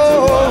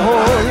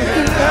 Oh, you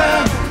can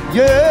have.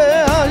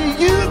 Yeah,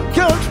 you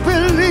just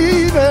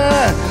believe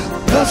it.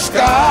 The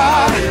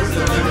sky is the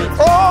limit.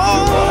 Oh,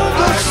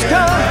 the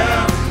sky.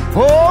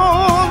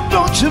 Oh,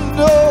 don't you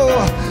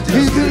know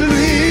He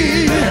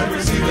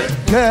believes.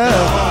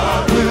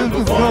 God will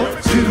perform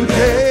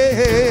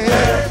today.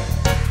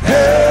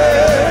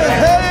 Hey,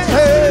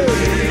 hey,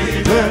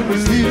 when we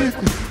believe,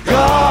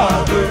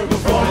 God will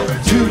perform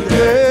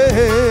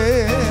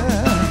today.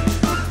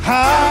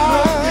 I'm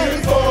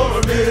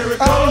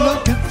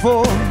looking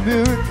for a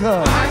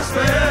miracle. I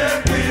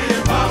expect the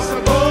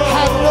impossible.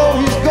 I know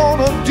He's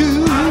gonna do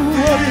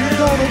what He's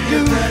gonna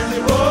do.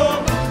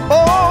 Oh,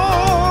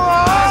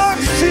 I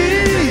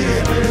see.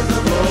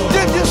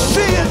 Did you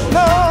see it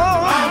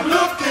now? I'm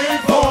looking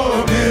for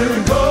a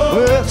miracle.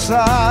 Yes, I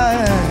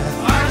am.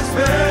 I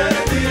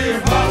expect the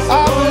impossible. I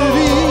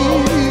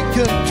believe He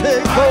can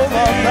take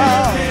over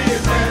now.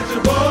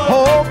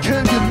 Oh,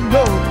 can you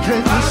know?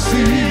 Can you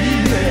see?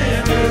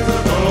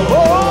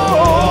 Oh,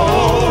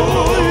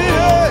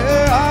 yeah.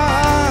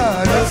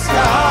 The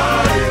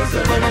sky is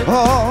the limit to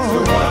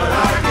what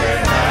I can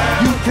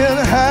have. You can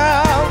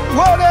have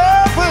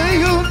whatever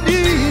you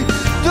need.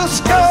 The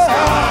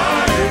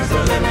sky is the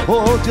limit.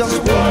 Oh, just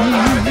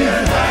believe.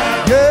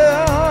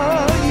 Yeah,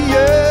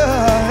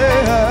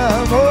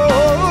 yeah.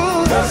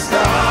 Oh, the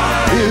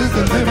sky is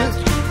the limit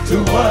to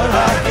what I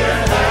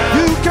can have.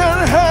 You can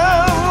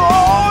have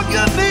all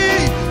you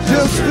need.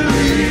 Just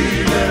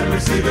believe and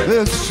receive it.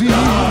 Let's see.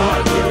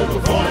 God will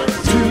perform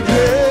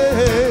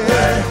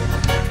today.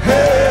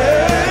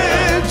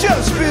 Hey,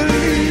 just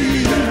believe.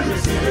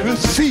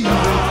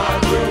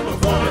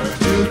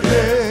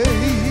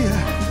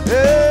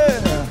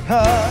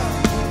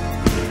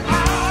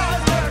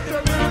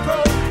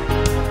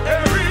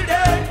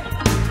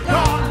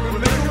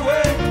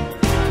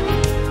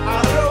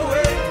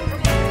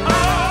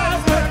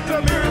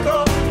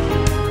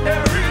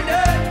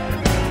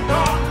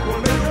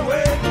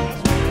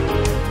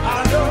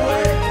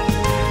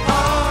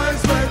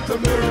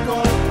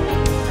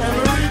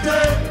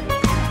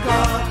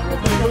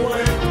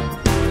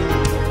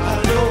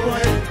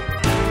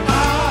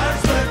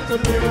 a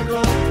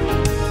miracle.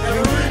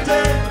 Every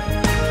day,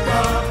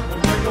 God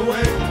will make a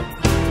way.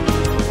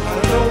 Out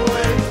of no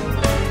way,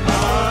 I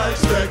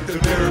expect a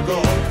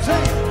miracle.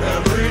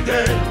 Every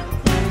day,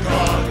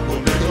 God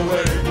will make a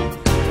way.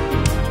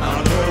 Out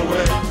of no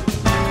way,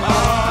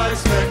 I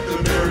expect a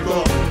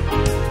miracle.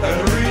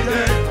 Every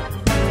day,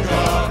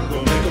 God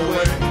will make a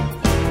way.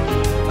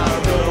 Out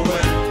of no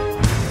way,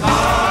 I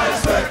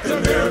expect a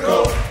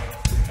miracle.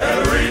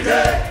 Every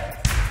day,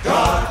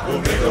 God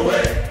will make a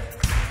way.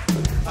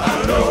 Out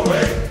of no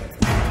way,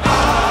 I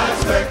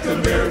expect a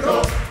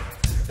miracle.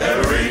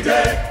 Every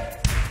day,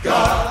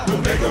 God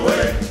will make a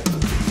way.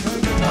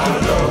 Out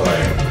of no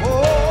way,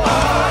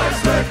 I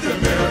expect a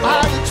miracle. I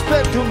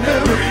expect a miracle.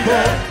 Every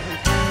day,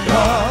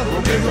 God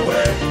will make a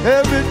way.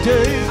 Every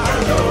day, out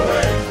of no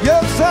way.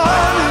 Yes, I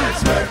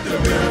expect a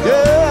miracle.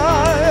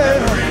 Yeah,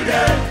 every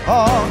day,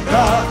 oh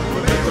God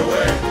will make a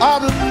way.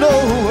 Out of no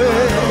way,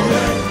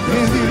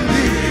 just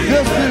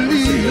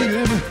believe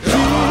Him,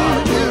 see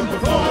Him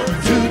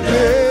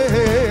today.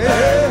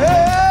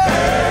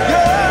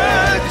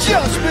 Yeah,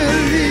 just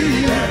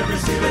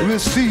believe,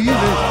 receive it,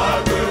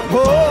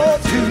 oh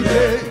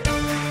today.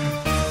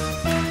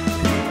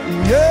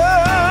 Yeah.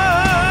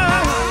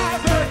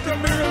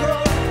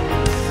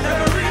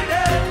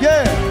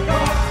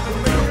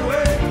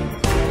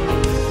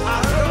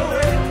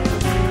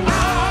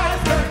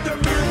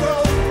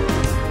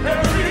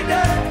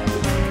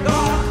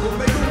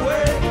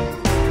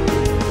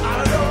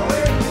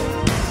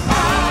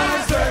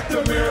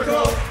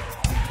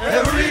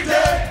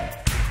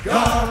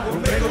 God will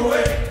make a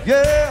way.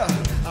 Yeah,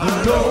 out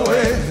of no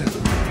way.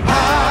 I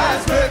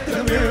expect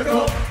a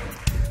miracle.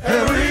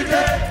 Every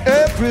day.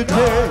 Every day.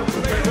 God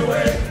will make a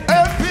way.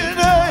 Every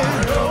day. Out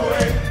of no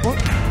way.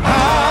 I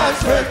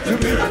expect a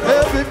miracle.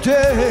 Every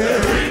day.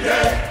 Every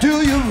day. Do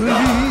you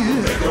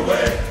believe? Make a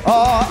way.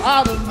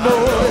 Out of no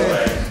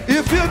way.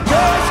 If you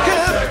ask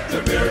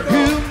Him,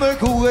 He'll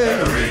make a way.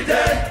 Every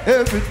day.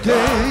 Every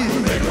day.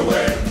 Make a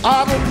way.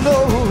 Out of no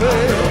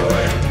way.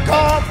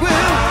 God will.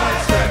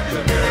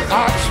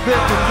 I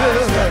expect a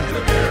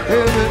miracle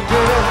every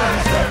day.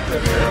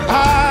 I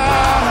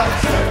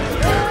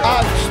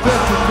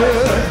expect a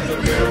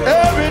miracle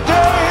every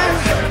day,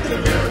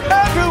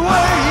 every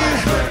way,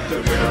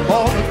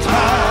 all the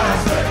time.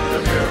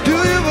 Do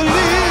you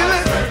believe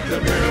it?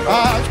 I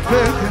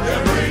expect it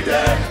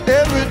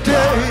every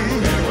day.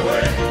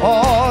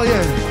 Oh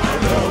yeah,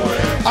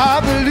 I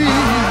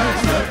believe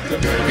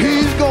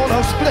He's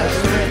gonna bless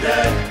me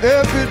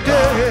every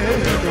day.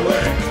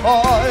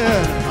 Oh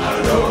yeah.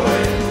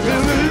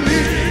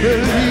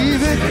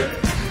 Believe it,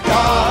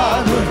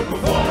 God will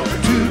perform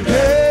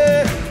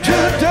today,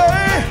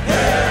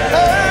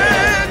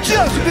 and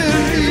just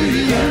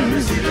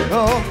believe,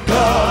 oh,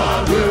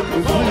 God will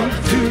perform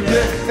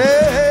today,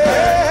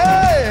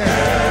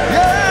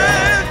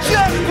 yeah,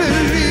 just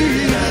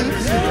believe,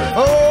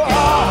 oh,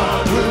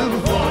 God will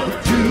perform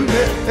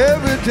today,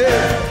 every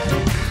day.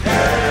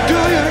 Do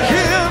you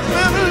hear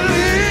me?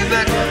 Believe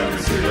it?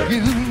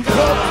 He's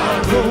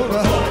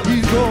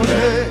gonna,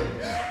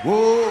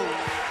 whoa.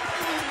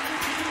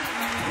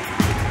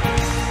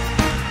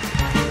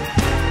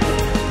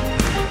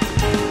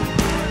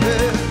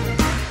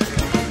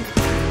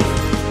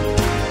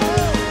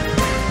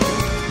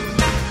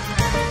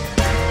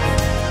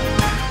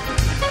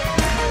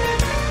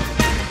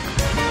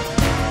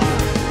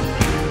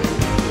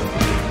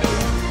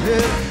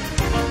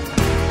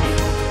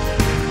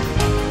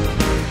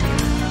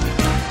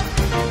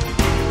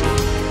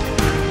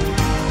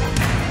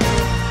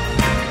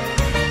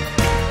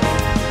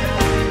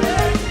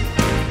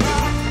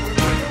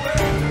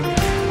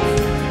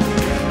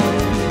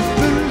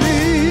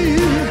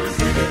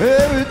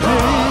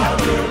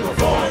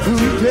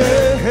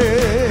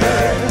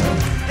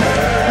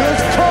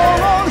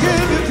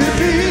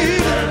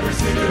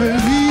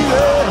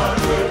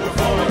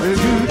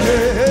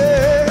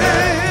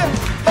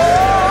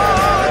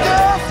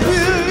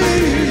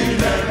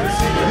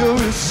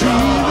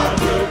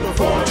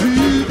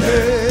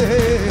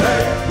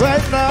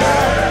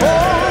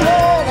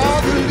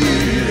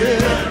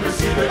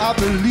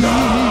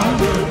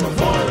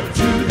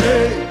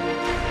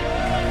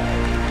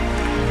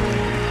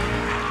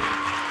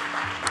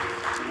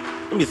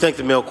 Thank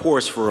the male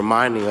chorus for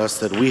reminding us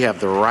that we have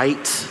the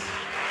right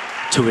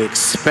to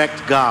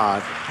expect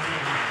God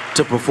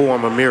to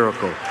perform a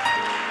miracle.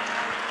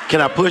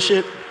 Can I push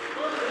it?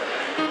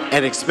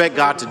 And expect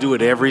God to do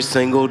it every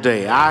single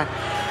day. I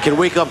can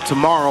wake up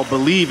tomorrow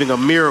believing a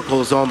miracle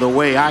is on the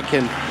way. I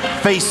can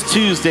face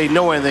Tuesday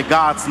knowing that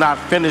God's not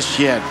finished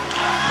yet.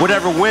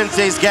 Whatever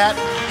Wednesday's got,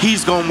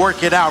 He's gonna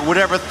work it out.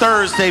 Whatever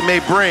Thursday may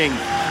bring,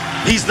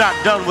 He's not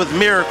done with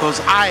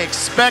miracles. I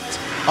expect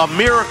a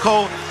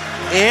miracle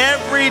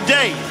every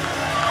day,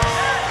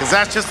 because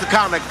that's just the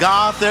kind of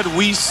God that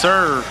we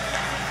serve.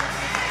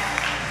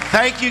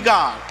 Thank you,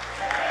 God,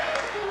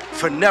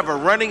 for never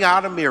running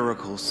out of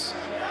miracles.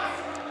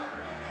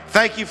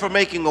 Thank you for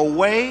making a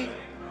way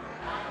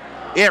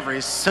every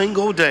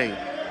single day.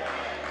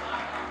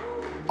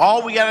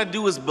 All we got to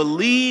do is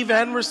believe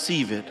and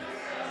receive it,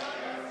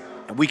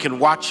 and we can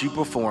watch you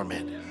perform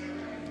it.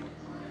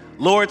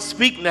 Lord,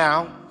 speak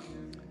now.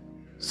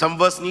 Some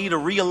of us need a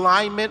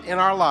realignment in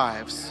our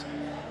lives,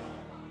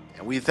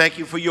 and we thank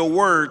you for your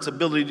word's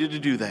ability to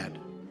do that.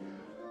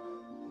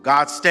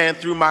 God, stand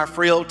through my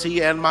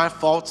frailty and my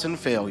faults and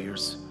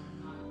failures,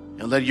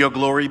 and let your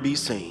glory be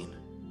seen.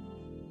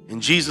 In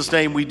Jesus'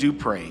 name we do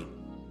pray.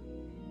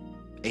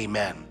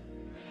 Amen.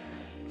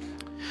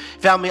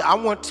 Family, I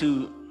want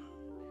to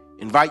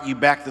invite you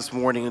back this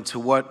morning into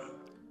what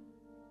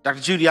Dr.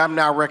 Judy, I'm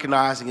now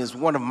recognizing is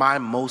one of my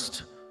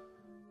most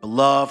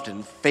beloved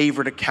and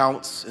favorite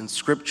accounts in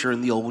Scripture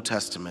in the Old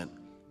Testament.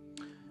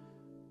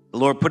 The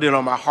Lord put it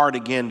on my heart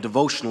again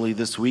devotionally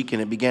this week,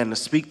 and it began to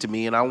speak to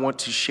me, and I want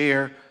to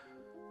share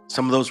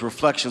some of those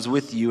reflections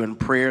with you in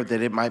prayer that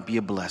it might be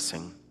a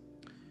blessing.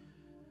 I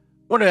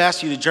want to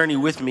ask you to journey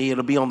with me.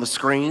 It'll be on the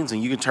screens,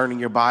 and you can turn in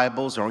your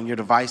Bibles or on your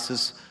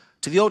devices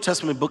to the Old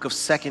Testament book of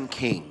 2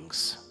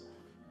 Kings.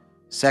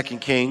 2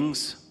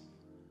 Kings,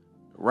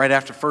 right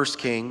after 1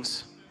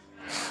 Kings.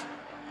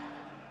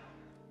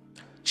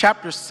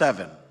 Chapter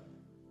 7.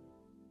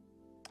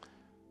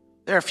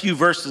 There are a few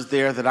verses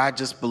there that I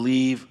just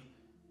believe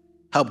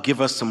help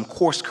give us some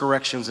course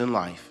corrections in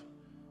life.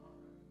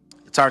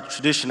 It's our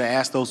tradition to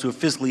ask those who are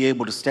physically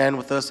able to stand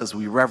with us as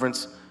we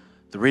reverence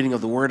the reading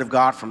of the Word of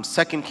God from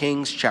 2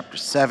 Kings chapter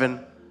 7.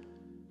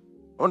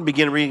 I want to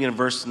begin reading in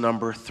verse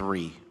number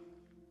 3.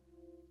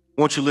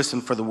 Won't you listen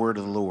for the word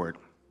of the Lord?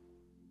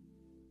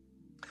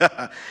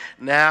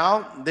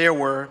 Now there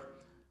were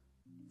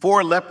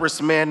 4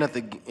 leprous men at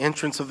the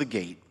entrance of the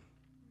gate,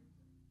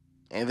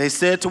 and they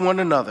said to one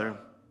another,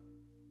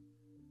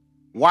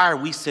 "Why are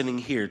we sitting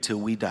here till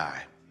we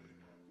die?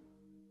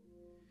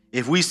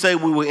 If we say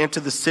we will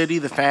enter the city,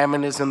 the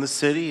famine is in the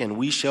city, and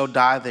we shall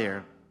die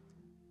there.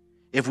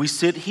 If we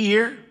sit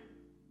here,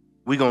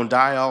 we're going to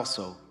die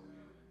also.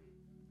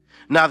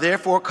 Now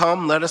therefore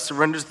come, let us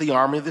surrender to the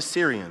army of the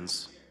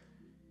Syrians.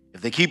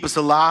 If they keep us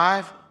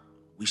alive,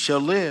 we shall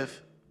live.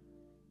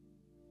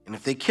 And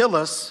if they kill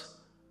us,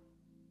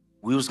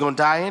 we was going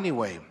to die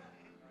anyway."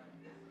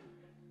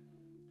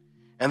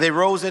 And they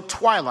rose at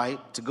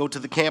twilight to go to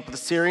the camp of the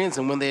Syrians,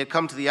 and when they had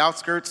come to the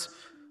outskirts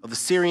of the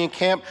Syrian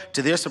camp,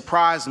 to their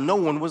surprise, no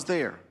one was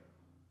there.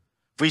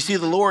 For you see,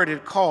 the Lord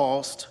had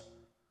caused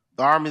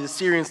the army of the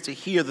Syrians to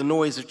hear the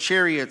noise of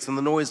chariots and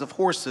the noise of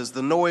horses,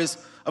 the noise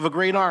of a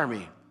great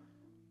army.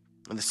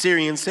 And the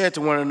Syrians said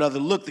to one another,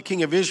 "Look, the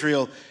king of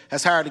Israel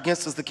has hired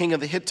against us the king of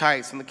the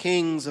Hittites and the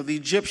kings of the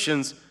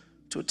Egyptians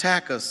to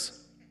attack us."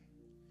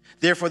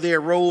 Therefore they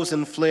arose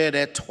and fled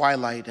at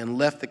twilight and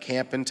left the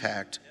camp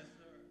intact,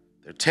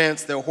 their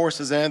tents, their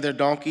horses, and their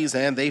donkeys,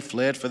 and they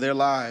fled for their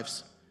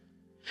lives.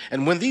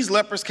 And when these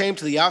lepers came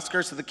to the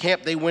outskirts of the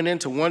camp, they went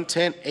into one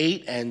tent,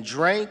 ate and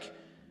drank,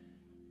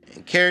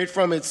 and carried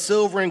from it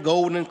silver and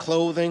gold and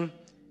clothing,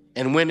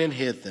 and went and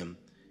hid them.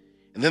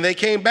 And then they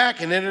came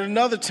back and entered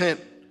another tent,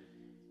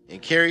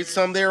 and carried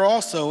some there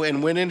also,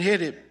 and went and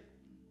hid it.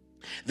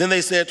 Then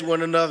they said to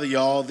one another,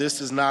 "Y'all,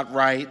 this is not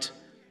right.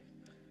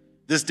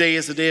 This day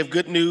is a day of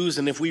good news,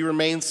 and if we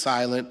remain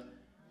silent,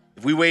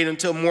 if we wait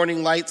until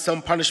morning light,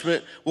 some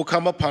punishment will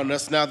come upon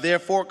us. Now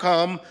therefore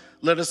come,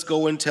 let us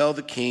go and tell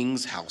the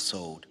king's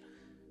household."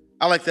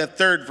 I like that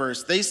third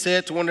verse. They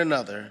said to one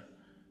another,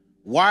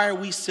 "Why are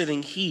we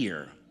sitting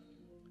here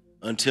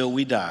until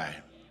we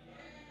die?"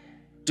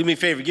 Do me a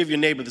favor, give your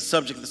neighbor the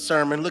subject of the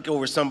sermon. Look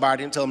over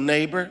somebody and tell them,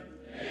 "Neighbor,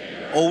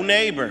 oh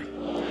neighbor,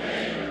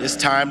 it's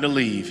time to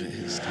leave."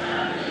 It's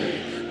time to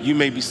leave. You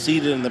may be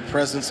seated in the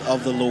presence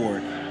of the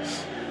Lord.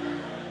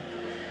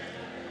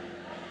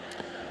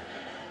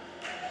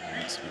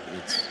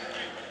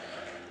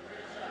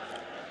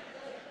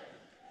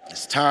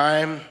 It's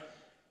time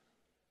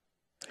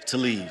to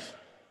leave.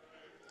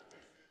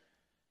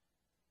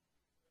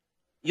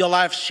 Y'all,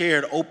 I've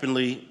shared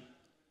openly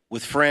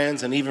with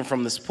friends and even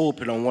from this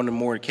pulpit on one or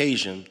more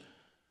occasions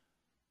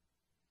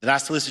that I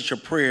solicit your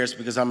prayers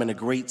because I'm in a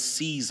great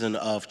season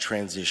of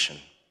transition.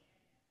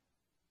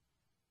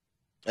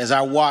 As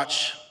I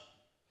watch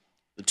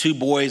the 2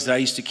 boys that I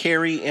used to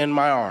carry in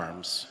my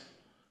arms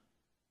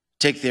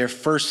take their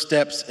first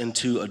steps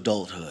into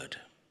adulthood.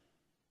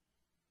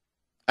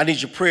 I need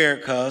your prayer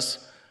because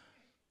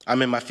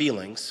I'm in my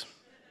feelings.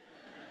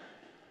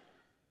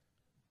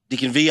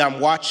 Deacon V, I'm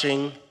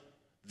watching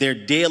their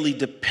daily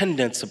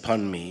dependence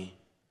upon me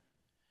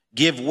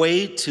give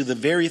way to the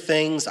very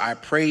things I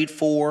prayed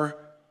for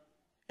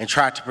and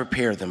tried to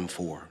prepare them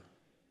for.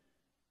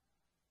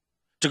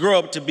 To grow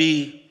up to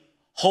be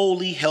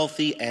holy,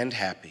 healthy, and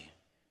happy.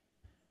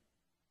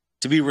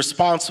 To be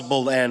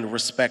responsible and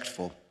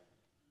respectful.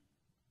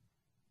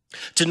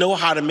 To know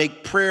how to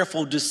make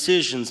prayerful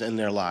decisions in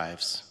their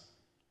lives.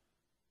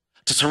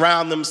 To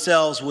surround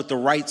themselves with the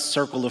right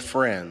circle of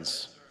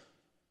friends.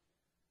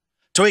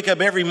 To wake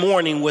up every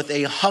morning with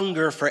a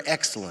hunger for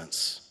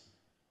excellence.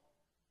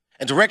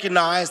 And to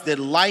recognize that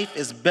life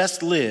is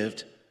best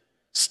lived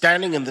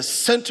standing in the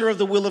center of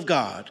the will of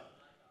God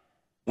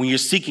when you're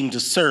seeking to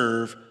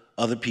serve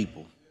other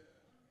people.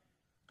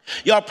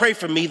 Y'all pray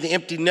for me. The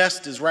empty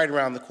nest is right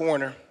around the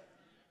corner.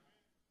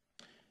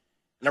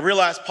 And I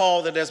realized,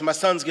 Paul, that as my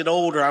sons get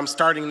older, I'm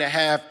starting to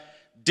have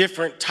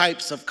different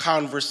types of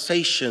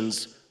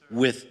conversations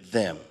with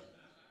them.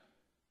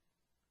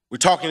 We're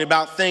talking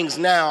about things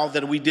now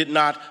that we did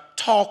not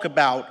talk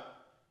about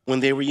when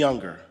they were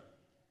younger.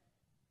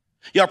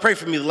 Y'all pray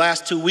for me. The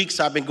last 2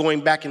 weeks, I've been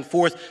going back and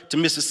forth to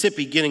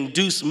Mississippi, getting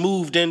Deuce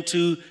moved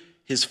into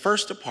his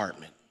first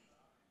apartment.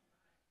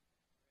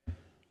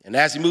 And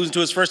as he moves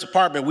into his first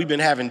apartment, we've been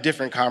having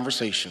different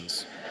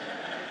conversations.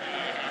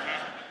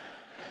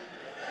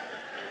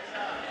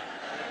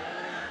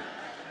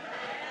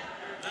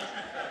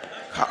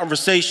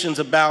 Conversations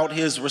about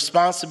his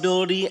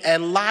responsibility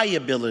and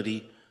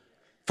liability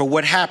for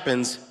what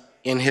happens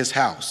in his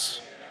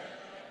house.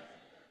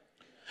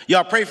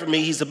 Y'all pray for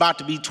me. He's about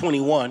to be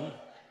 21.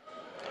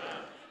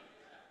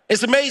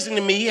 It's amazing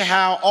to me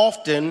how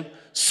often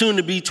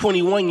soon-to-be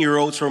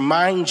 21-year-olds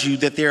remind you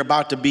that they're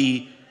about to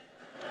be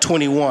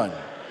 21.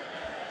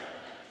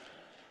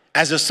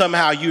 As if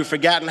somehow you've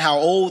forgotten how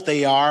old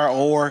they are,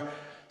 or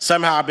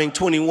somehow being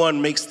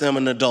 21 makes them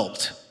an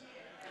adult.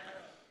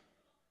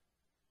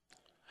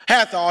 I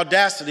had the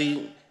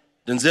audacity,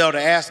 Denzel,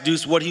 to ask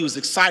Deuce what he was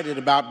excited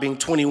about being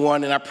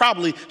 21, and I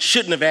probably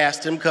shouldn't have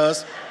asked him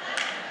because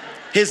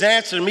his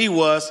answer to me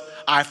was,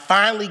 I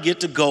finally get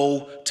to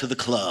go to the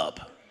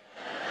club.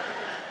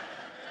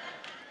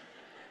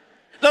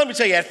 Now, let me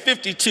tell you, at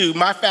 52,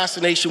 my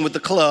fascination with the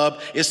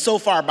club is so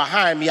far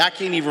behind me, I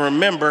can't even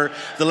remember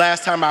the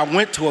last time I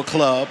went to a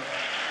club.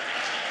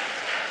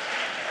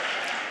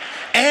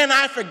 And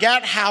I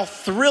forgot how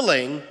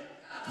thrilling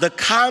the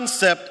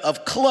concept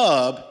of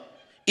club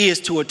is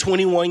to a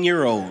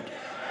 21-year-old.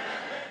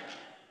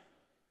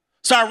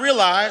 So I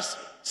realized,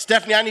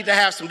 Stephanie, I need to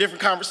have some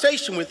different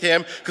conversation with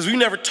him because we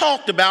never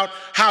talked about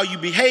how you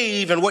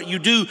behave and what you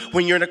do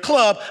when you're in a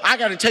club. I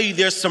got to tell you,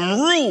 there's some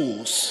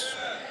rules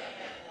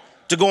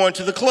to go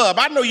into the club.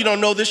 I know you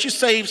don't know this. You're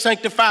saved,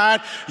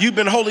 sanctified. You've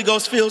been Holy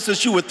Ghost filled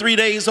since you were 3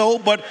 days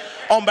old. But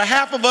on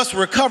behalf of us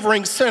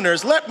recovering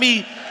sinners, let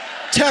me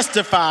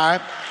testify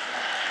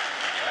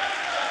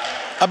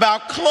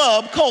about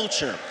club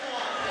culture.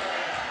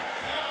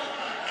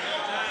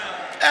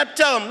 I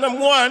tell them, number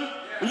one,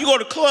 when you go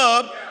to the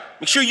club,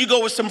 make sure you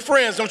go with some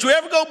friends. Don't you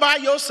ever go by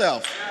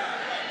yourself.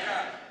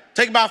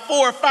 Take about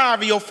 4 or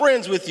 5 of your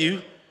friends with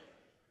you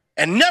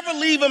and never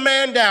leave a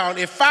man down.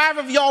 If 5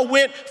 of y'all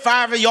went,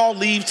 5 of y'all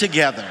leave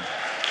together.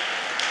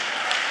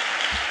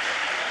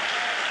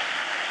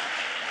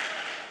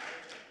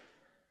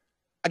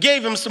 I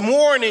gave him some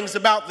warnings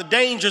about the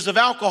dangers of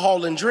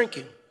alcohol and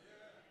drinking.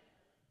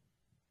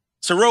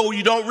 It's a road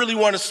you don't really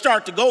want to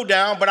start to go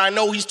down, but I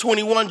know he's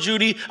 21,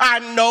 Judy. I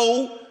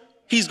know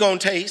he's going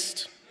to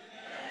taste.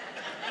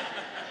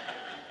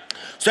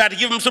 So I had to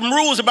give him some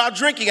rules about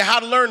drinking and how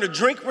to learn to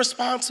drink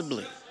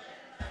responsibly.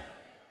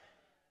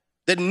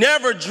 That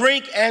never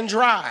drink and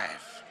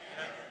drive.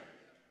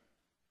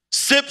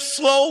 Sip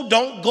slow,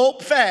 don't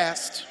gulp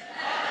fast.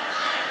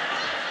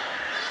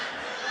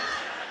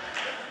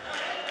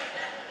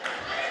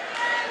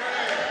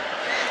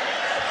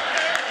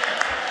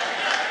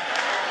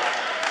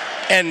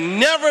 And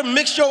never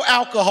mix your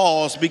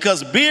alcohols,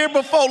 because beer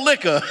before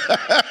liquor.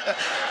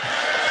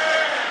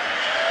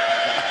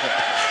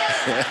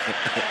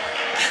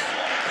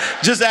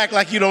 Just act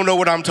like you don't know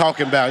what I'm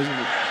talking about.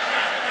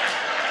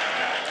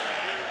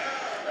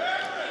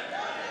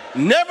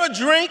 Never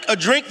drink a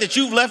drink that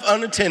you've left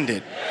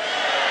unattended.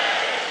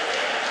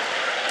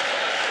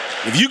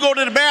 If you go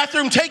to the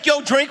bathroom, take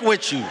your drink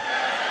with you.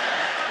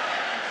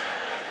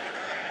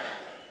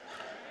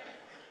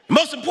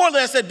 Most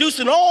importantly, I said, Deuce,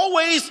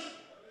 always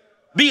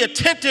be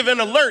attentive and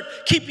alert.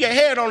 Keep your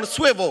head on the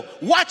swivel.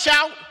 Watch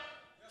out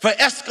for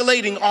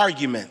escalating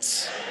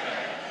arguments.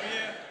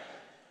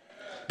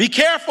 Be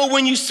careful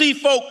when you see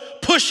folk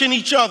pushing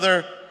each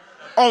other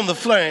on the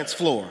dance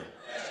floor.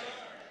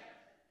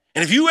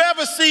 And if you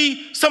ever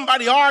see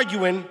somebody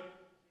arguing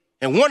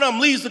and one of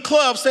them leaves the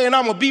club saying,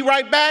 I'm going to be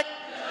right back,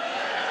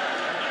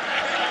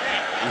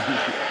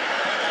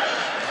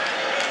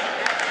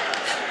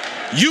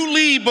 you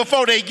leave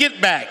before they get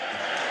back.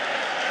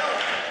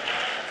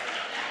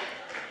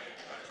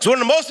 So one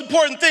of the most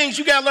important things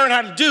you got to learn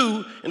how to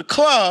do in the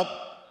club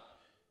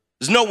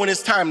is know when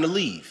it's time to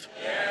leave.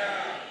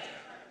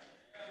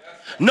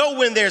 Know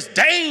when there's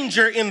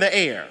danger in the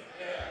air.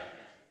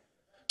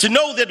 To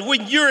know that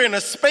when you're in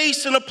a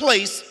space and a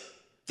place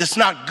that's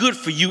not good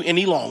for you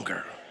any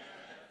longer.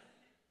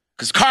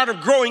 Because part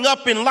of growing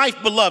up in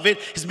life, beloved,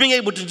 is being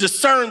able to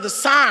discern the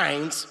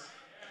signs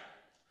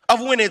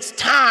of when it's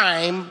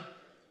time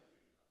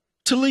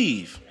to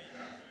leave.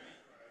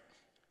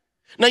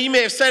 Now, you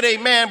may have said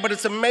amen, but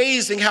it's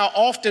amazing how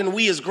often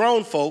we as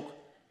grown folk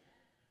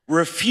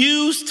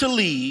refuse to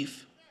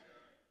leave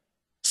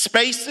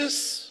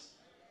spaces,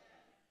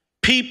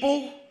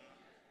 people,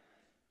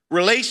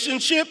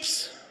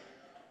 relationships,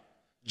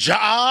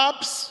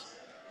 jobs,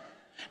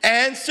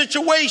 and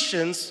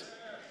situations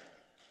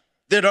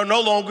that are no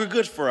longer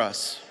good for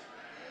us.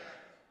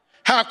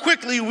 How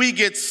quickly we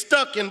get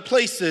stuck in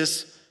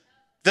places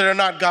that are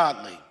not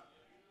godly.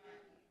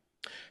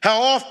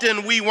 How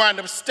often we wind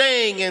up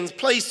staying in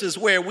places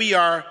where we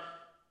are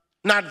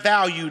not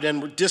valued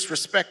and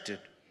disrespected.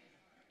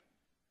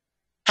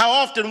 How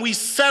often we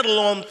settle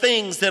on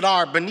things that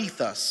are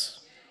beneath us.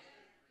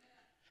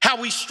 How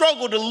we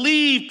struggle to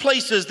leave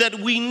places that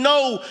we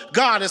know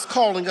God is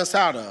calling us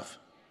out of.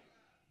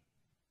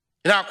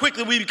 And how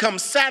quickly we become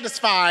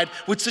satisfied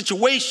with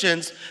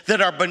situations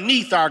that are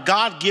beneath our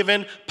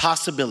God-given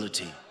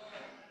possibility.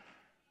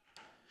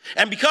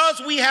 And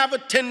because we have a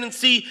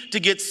tendency to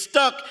get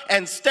stuck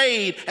and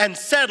stayed and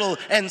settled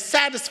and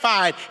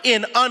satisfied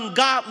in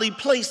ungodly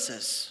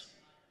places,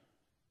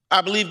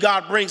 I believe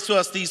God brings to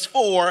us these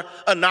 4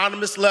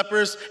 anonymous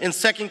lepers in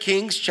 2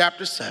 Kings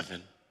chapter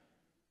 7.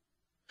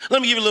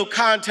 Let me give you a little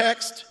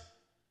context.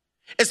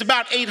 It's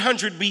about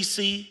 800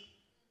 BC.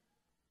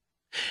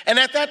 And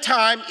at that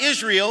time,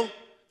 Israel,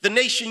 the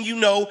nation you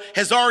know,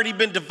 has already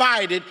been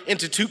divided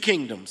into 2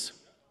 kingdoms.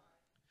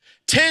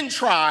 10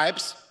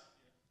 tribes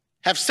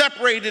have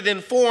separated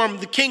and formed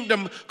the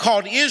kingdom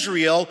called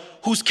Israel,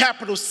 whose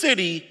capital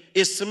city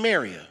is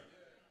Samaria.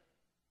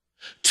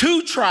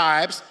 2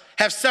 tribes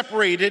have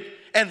separated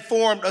and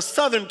formed a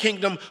southern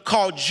kingdom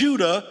called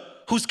Judah,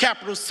 whose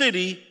capital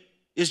city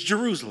is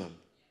Jerusalem.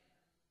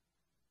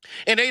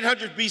 In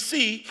 800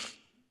 BC,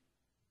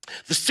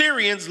 the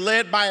Syrians,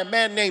 led by a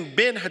man named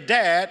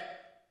Ben-Hadad,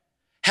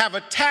 have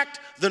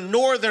attacked the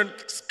northern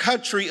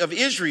country of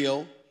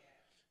Israel,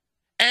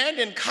 and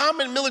in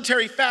common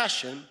military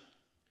fashion,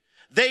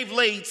 they've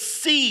laid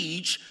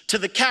siege to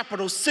the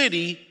capital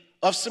city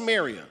of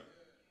Samaria.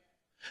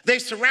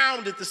 They've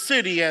surrounded the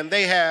city and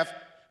they have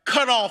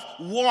cut off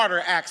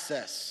water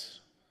access.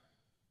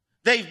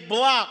 They've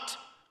blocked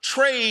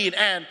trade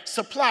and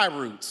supply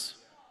routes.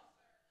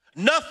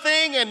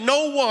 Nothing and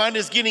no one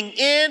is getting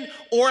in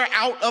or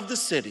out of the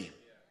city.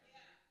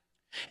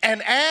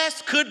 And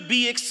as could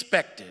be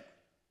expected,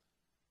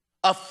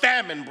 a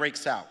famine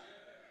breaks out.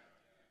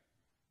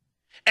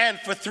 And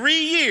for 3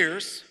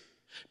 years,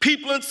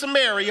 people in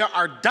Samaria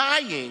are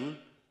dying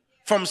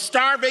from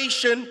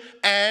starvation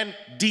and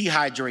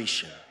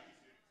dehydration.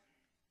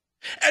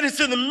 And it's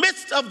in the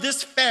midst of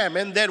this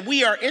famine that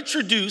we are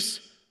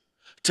introduced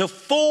to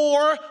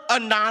 4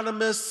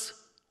 anonymous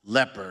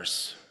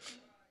lepers.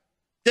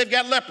 They've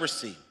got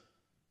leprosy,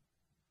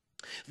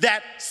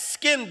 that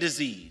skin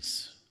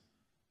disease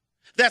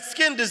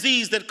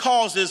that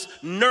causes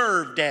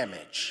nerve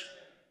damage,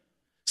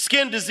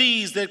 skin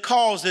disease that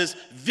causes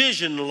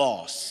vision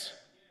loss,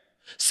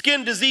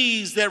 skin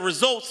disease that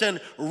results in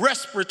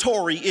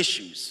respiratory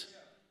issues,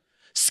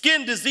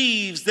 skin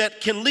disease that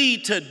can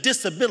lead to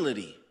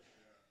disability,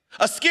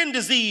 a skin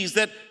disease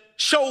that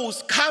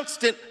shows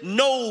constant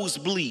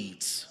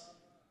nosebleeds.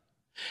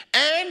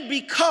 And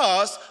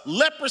because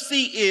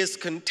leprosy is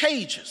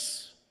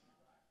contagious,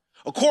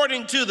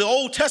 according to the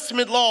Old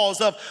Testament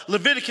laws of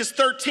Leviticus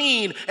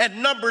 13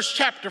 and Numbers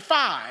chapter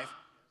 5,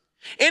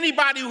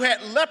 anybody who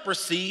had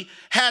leprosy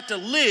had to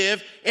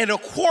live in a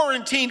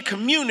quarantine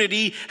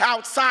community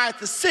outside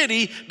the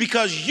city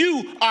because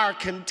you are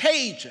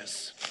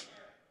contagious.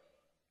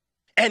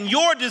 And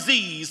your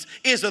disease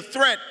is a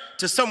threat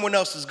to someone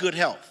else's good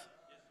health.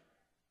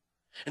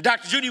 And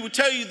Dr. Judy would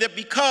tell you that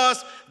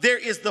because there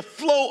is the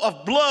flow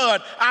of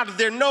blood out of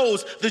their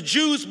nose, the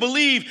Jews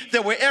believed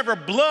that wherever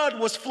blood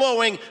was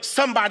flowing,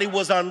 somebody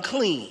was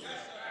unclean.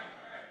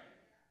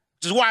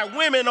 Which is why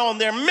women on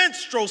their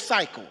menstrual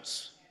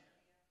cycles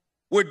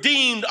were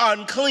deemed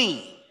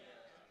unclean.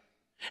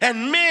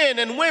 And men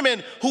and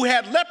women who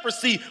had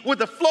leprosy with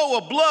the flow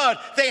of blood,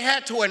 they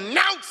had to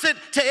announce it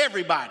to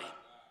everybody.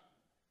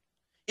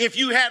 If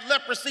you had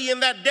leprosy in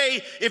that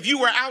day, if you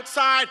were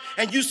outside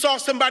and you saw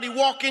somebody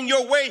walking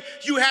your way,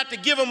 you had to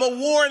give them a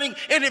warning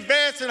in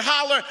advance and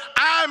holler,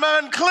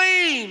 "I'm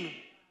unclean."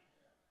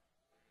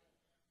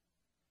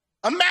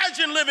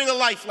 Imagine living a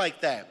life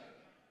like that,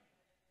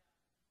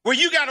 where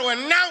you got to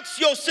announce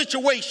your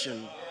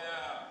situation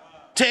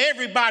to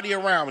everybody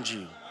around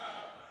you.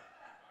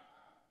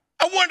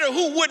 I wonder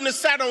who wouldn't have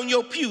sat on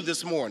your pew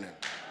this morning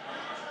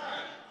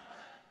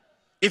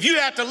if you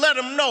had to let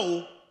them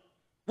know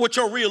what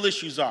your real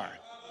issues are.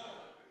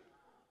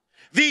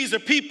 These are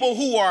people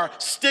who are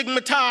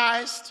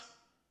stigmatized,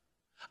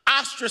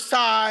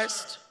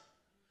 ostracized,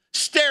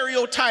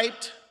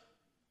 stereotyped,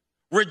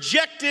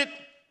 rejected,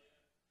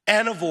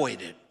 and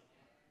avoided.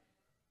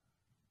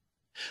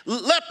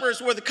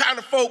 Lepers were the kind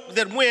of folk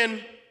that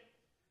when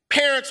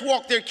parents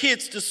walked their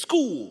kids to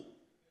school,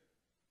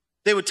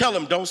 they would tell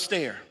them, "Don't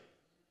stare."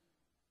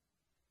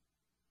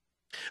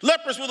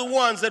 Lepers were the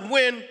ones that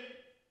when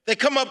they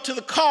come up to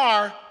the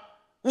car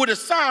with a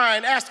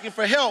sign asking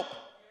for help,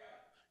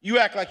 you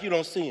act like you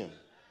don't see them.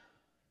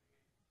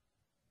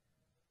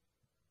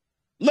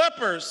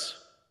 Lepers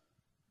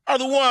are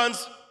the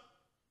ones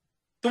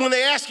that when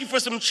they ask you for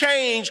some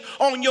change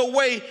on your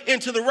way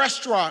into the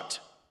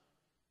restaurant,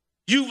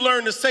 you've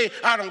learned to say,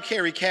 "I don't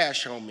carry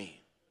cash on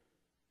me."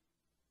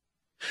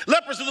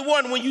 Lepers are the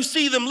one when you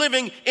see them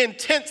living in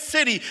tent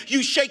city,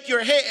 you shake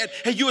your head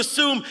and you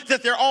assume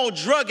that they're all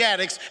drug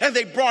addicts and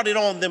they brought it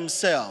on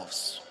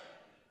themselves.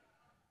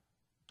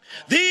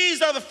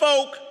 These are the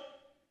folk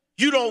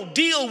you don't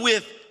deal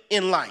with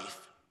in life.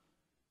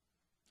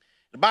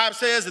 The Bible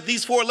says that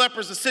these 4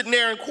 lepers are sitting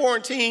there in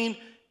quarantine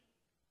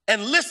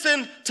and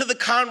listen to the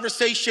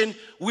conversation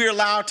we're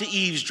allowed to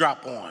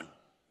eavesdrop on.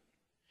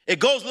 It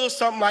goes a little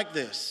something like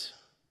this.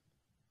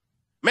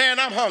 Man,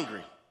 I'm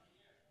hungry.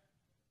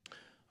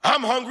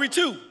 I'm hungry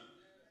too.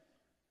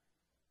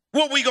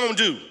 What we gonna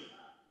do?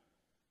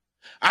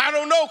 I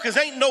don't know, because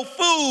ain't no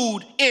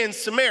food in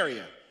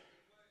Samaria.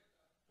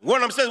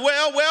 One of them says,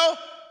 well,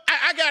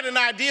 I got an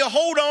idea.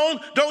 Hold on,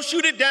 don't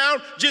shoot it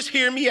down, just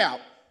hear me out.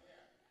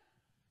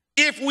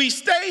 If we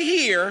stay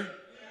here,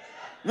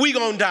 we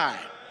gonna die.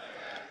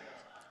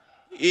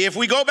 If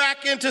we go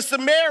back into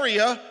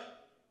Samaria,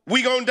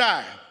 we gonna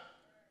die.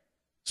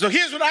 So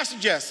here's what I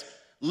suggest.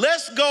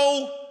 Let's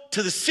go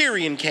to the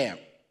Syrian camp.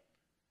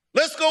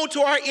 Let's go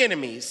to our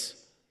enemies.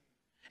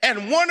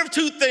 And one of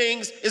 2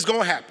 things is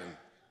gonna happen.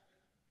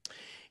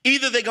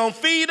 Either they're gonna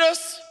feed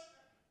us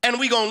and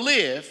we gonna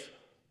live,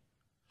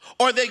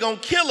 or they're gonna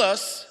kill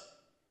us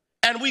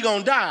and we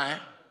gonna die.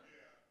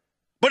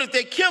 But if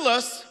they kill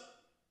us,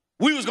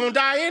 we was gonna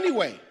die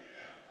anyway.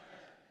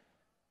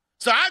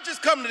 So I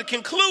just come to the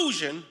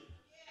conclusion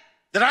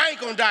that I ain't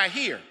gonna die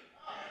here.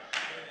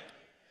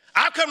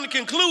 I've come to the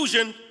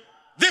conclusion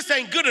this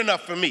ain't good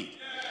enough for me.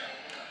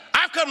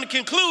 I've come to the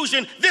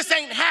conclusion this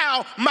ain't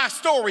how my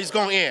story's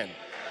gonna end.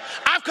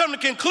 I've come to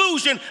the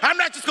conclusion I'm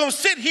not just gonna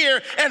sit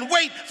here and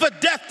wait for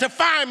death to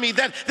find me,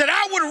 that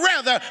I would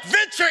rather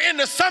venture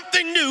into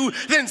something new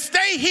than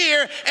stay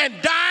here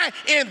and die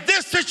in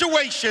this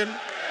situation.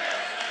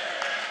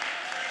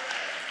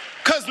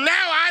 Because now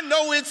I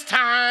know it's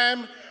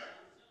time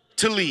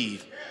to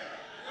leave.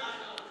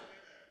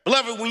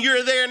 Beloved, when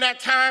you're there in that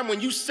time,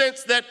 when you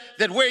sense that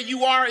where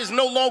you are is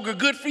no longer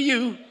good for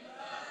you,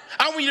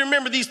 I want you to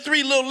remember these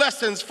 3 little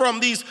lessons from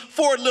these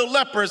 4 little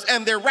lepers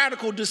and their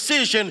radical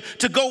decision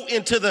to go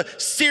into the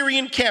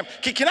Syrian camp.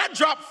 Can I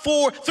drop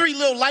 3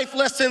 little life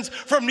lessons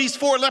from these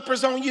 4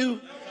 lepers on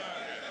you?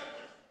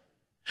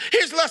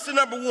 Here's lesson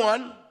number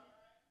 1.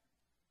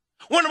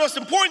 One of the most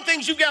important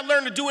things you've got to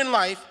learn to do in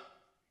life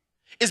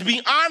is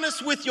be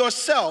honest with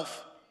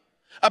yourself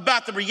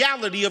about the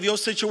reality of your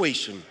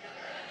situation.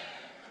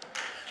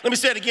 Let me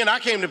say it again. I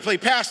came to play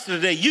pastor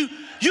today.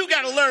 You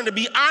got to learn to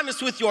be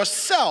honest with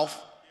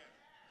yourself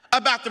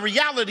about the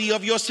reality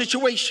of your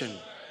situation.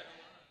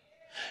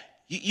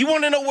 You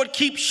want to know what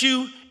keeps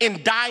you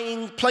in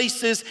dying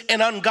places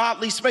and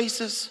ungodly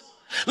spaces?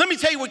 Let me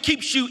tell you what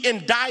keeps you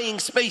in dying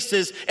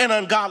spaces and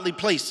ungodly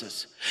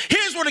places.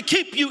 Here's what will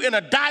keep you in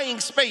a dying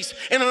space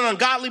in an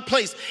ungodly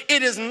place.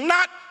 It is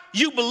not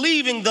you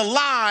believing the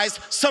lies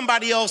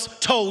somebody else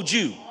told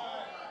you.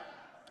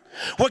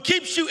 What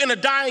keeps you in a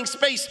dying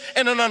space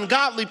in an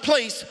ungodly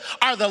place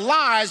are the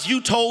lies you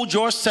told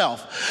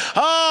yourself.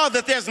 Oh,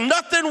 that there's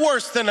nothing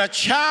worse than a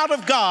child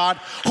of God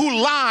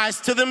who lies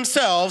to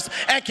themselves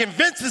and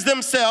convinces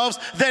themselves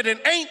that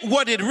it ain't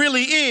what it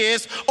really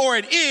is, or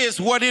it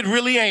is what it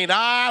really ain't.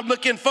 I'm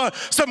looking for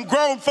some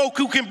grown folk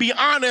who can be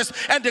honest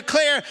and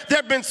declare there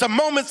have been some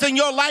moments in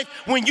your life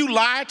when you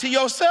lied to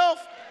yourself.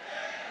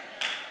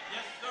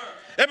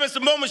 There have been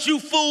some moments you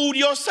fooled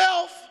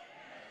yourself.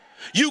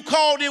 You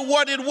called it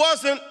what it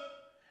wasn't,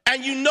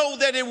 and you know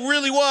that it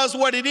really was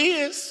what it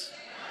is.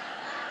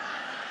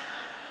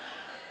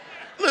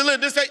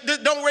 Look,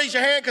 don't raise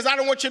your hand because I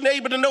don't want your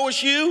neighbor to know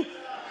it's you.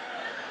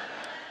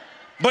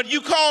 But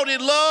you called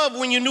it love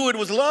when you knew it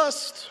was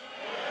lust.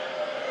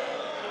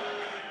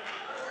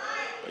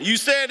 You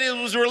said it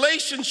was a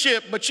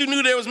relationship, but you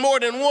knew there was more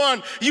than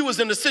one. You was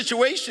in a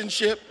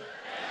situationship.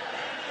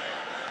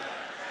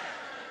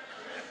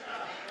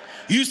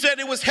 You said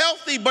it was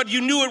healthy, but you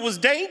knew it was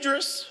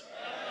dangerous.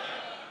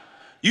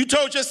 You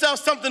told yourself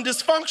something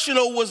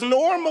dysfunctional was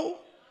normal.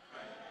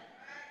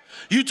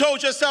 You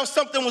told yourself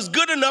something was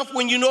good enough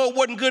when you know it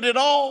wasn't good at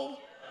all.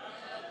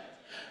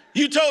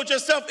 You told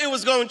yourself it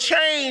was going to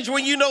change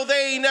when you know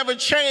they ain't never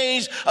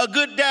changed a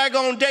good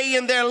daggone day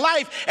in their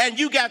life, and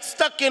you got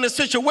stuck in a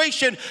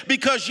situation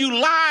because you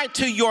lied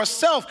to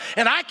yourself.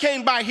 And I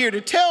came by here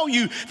to tell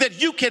you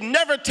that you can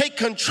never take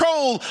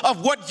control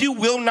of what you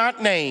will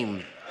not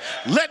name.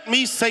 Let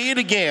me say it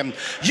again.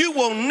 You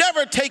will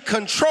never take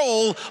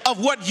control of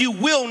what you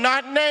will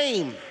not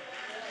name.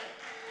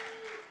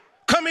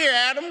 Come here,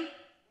 Adam.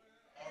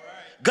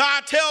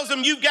 God tells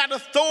him you've got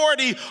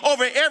authority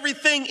over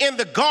everything in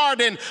the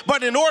garden,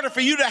 but in order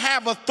for you to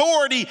have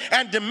authority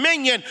and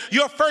dominion,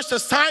 your first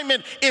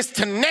assignment is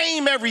to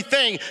name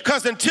everything,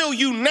 because until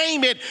you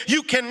name it,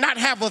 you cannot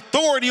have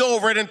authority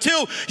over it.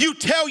 Until you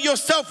tell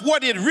yourself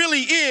what it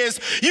really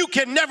is, you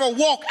can never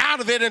walk out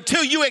of it.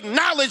 Until you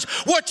acknowledge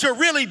what you're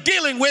really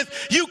dealing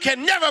with, you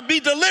can never be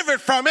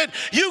delivered from it.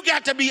 You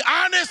got to be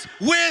honest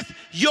with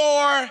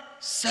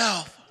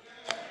yourself.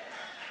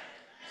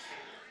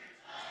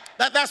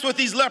 That's what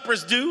these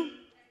lepers do.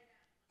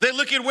 They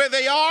look at where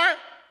they are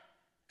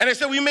and they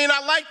say, we may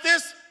not like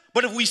this,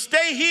 but if we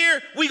stay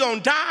here, we're going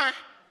to die.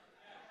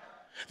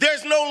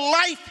 There's no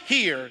life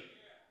here.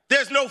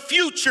 There's no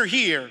future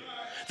here.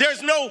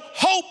 There's no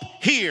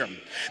hope here.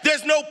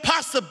 There's no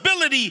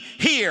possibility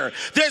here.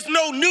 There's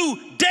no new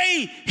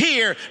day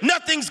here.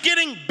 Nothing's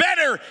getting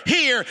better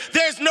here.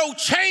 There's no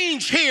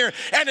change here.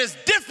 And as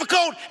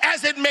difficult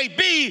as it may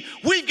be,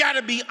 we've got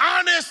to be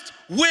honest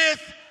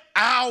with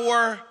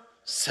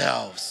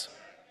ourselves.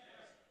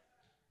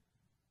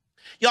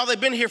 Y'all, they've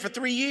been here for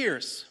 3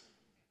 years.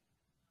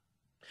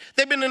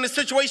 They've been in this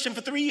situation for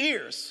 3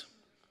 years.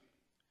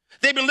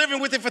 They've been living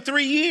with it for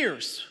 3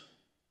 years.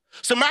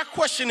 So my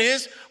question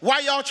is, why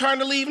y'all trying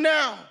to leave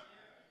now?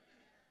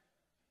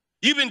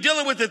 You've been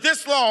dealing with it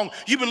this long.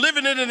 You've been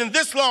living in it in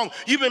this long.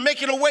 You've been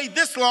making a way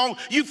this long.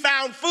 You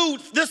found food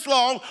this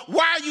long.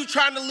 Why are you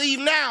trying to leave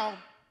now?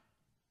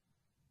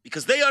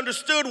 Because they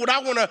understood what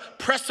I want to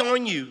press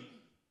on you.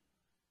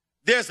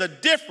 There's a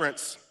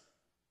difference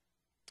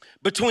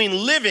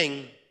between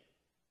living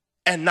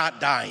and not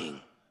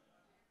dying.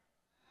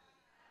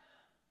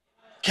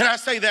 Can I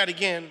say that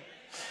again?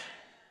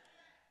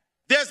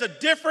 There's a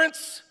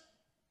difference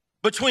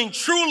between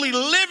truly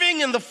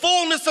living in the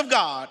fullness of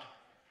God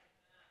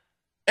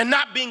and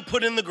not being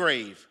put in the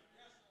grave.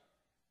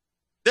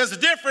 There's a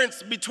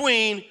difference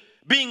between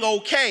being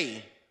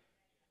okay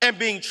and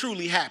being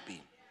truly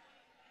happy.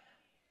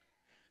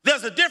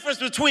 There's a difference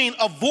between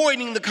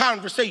avoiding the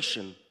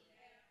conversation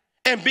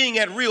and being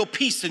at real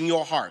peace in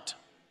your heart.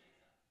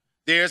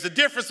 There's a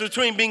difference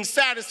between being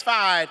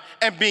satisfied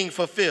and being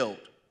fulfilled.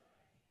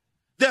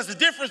 There's a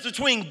difference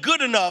between good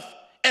enough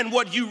and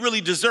what you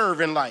really deserve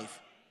in life.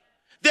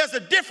 There's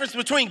a difference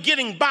between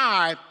getting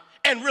by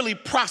and really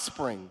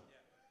prospering.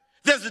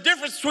 There's a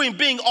difference between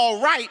being all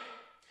right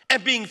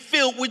and being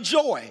filled with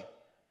joy.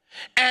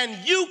 And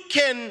you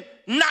can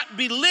not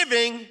be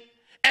living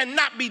and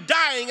not be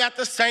dying at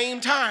the same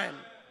time.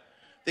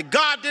 That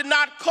God did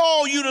not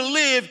call you to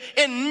live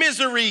in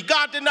misery.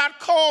 God did not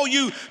call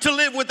you to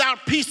live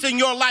without peace in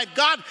your life.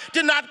 God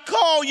did not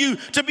call you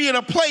to be in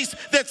a place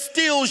that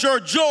steals your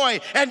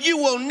joy. And you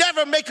will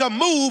never make a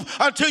move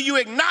until you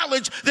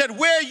acknowledge that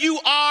where you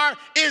are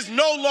is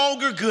no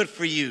longer good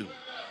for you.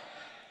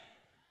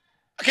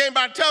 I came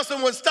by to tell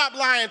someone, stop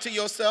lying to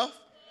yourself.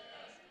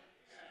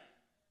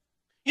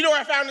 You know where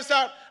I found this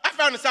out? I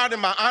found this out in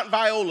my Aunt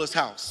Viola's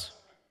house.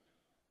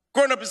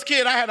 Growing up as a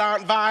kid, I had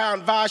Aunt Vi.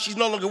 Aunt Vi, she's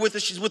no longer with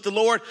us. She's with the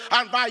Lord.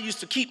 Aunt Vi used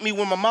to keep me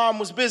when my mom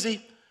was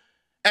busy.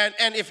 And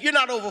if you're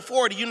not over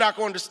 40, you're not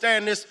going to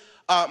understand this.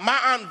 My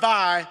Aunt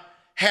Vi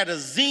had a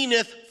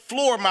Zenith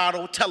floor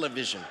model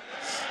television.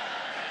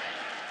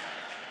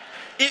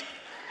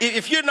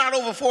 If you're not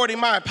over 40,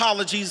 my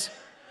apologies.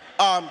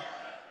 A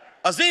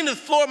Zenith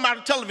floor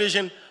model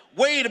television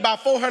weighed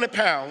about 400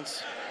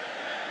 pounds.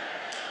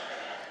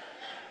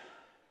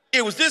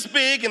 It was this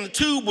big and the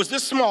tube was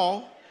this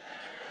small.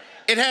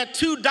 It had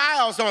 2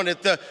 dials on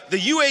it, the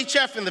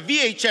UHF and the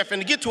VHF,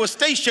 and to get to a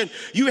station,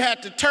 you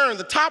had to turn.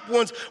 The top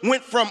ones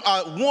went from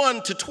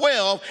 1 to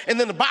 12, and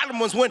then the bottom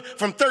ones went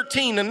from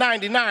 13 to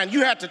 99.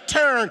 You had to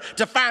turn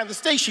to find the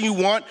station you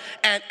want,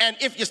 and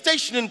if your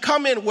station didn't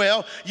come in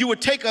well, you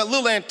would take a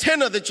little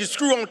antenna that you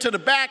screw onto the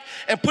back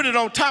and put it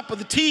on top of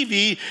the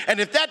TV, and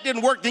if that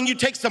didn't work, then you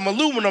take some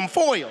aluminum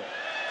foil.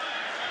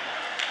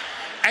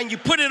 And you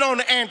put it on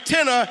the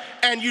antenna,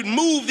 and you'd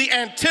move the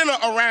antenna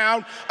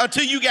around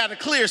until you got a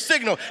clear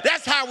signal.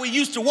 That's how we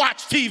used to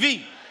watch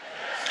TV.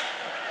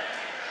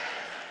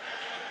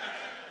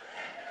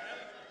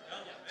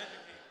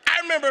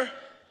 I remember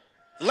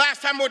the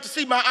last time I went to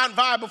see my Aunt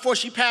Vi before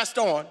she passed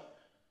on,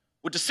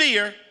 went to see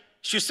her.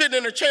 She was sitting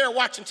in her chair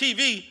watching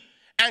TV,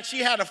 and she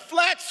had a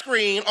flat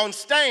screen on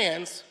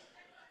stands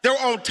that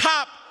were on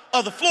top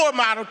of the floor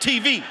model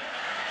TV.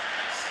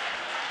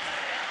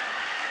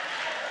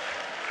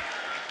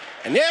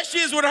 And there she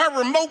is with her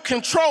remote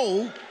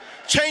control,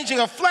 changing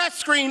a flat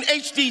screen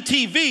HD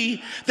TV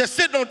that's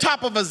sitting on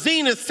top of a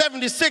Zenith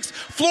 76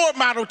 floor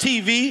model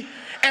TV,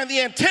 and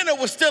the antenna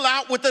was still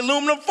out with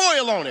aluminum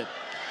foil on it.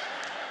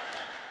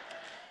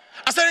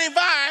 I said, Aunt Vi,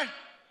 I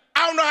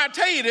don't know how to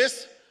tell you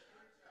this,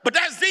 but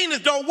that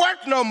Zenith don't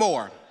work no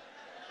more.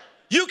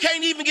 You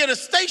can't even get a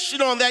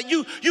station on that.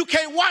 You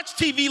can't watch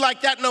TV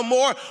like that no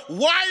more.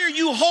 Why are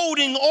you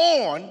holding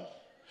on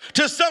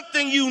to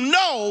something you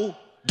know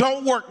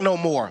don't work no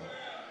more?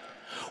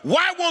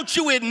 Why won't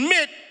you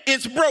admit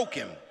it's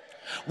broken?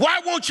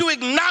 Why won't you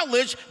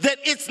acknowledge that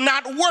it's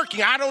not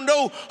working? I don't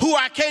know who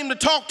I came to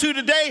talk to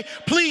today.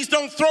 Please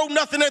don't throw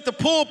nothing at the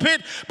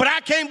pulpit, but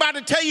I came by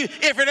to tell you,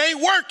 if it ain't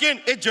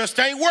working, it just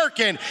ain't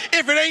working.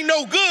 If it ain't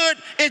no good,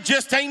 it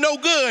just ain't no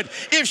good.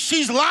 If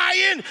she's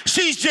lying,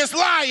 she's just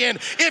lying.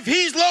 If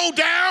he's low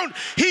down,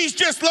 he's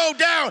just low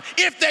down.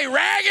 If they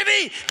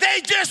raggedy, they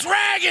just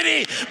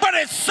raggedy. But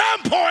at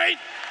some point,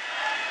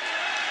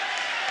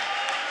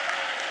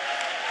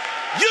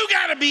 you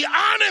got to be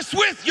honest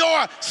with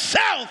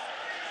yourself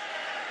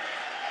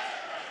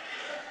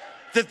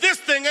that this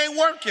thing ain't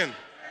working.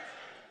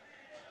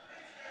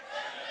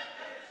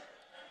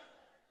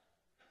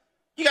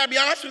 You got to be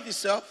honest with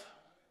yourself.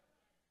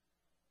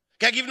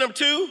 Got to give you number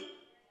 2.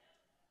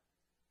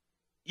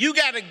 You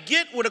got to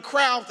get with a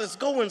crowd that's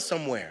going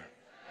somewhere.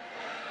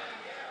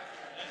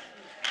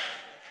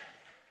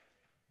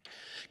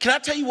 Can I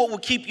tell you what will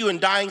keep you in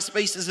dying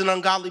spaces and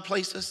ungodly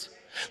places?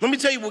 Let me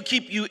tell you what will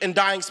keep you in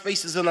dying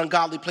spaces and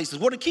ungodly places.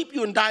 What will keep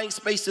you in dying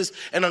spaces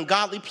and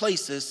ungodly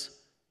places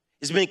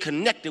is being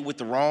connected with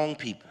the wrong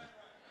people.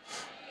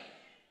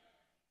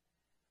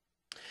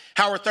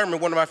 Howard Thurman,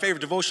 one of my favorite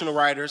devotional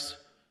writers,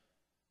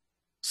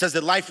 says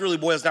that life really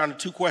boils down to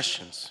two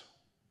questions.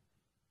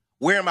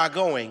 Where am I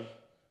going,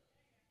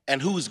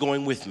 and who's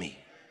going with me?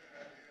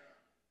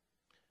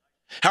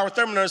 Howard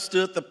Thurman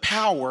understood the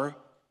power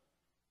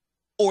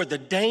or the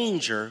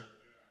danger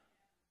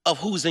of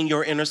who's in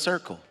your inner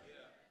circle.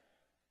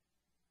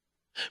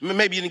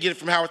 Maybe you didn't get it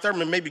from Howard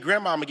Thurman, maybe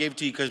grandmama gave it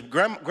to you, because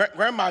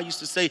grandma used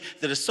to say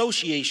that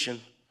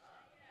association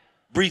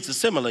breeds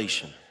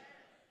assimilation.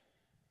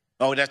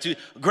 Oh, that's too.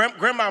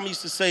 Grandmama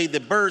used to say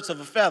that birds of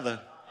a feather.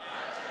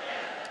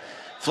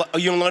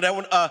 You don't know that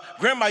one?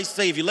 Grandma used to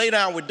say if you lay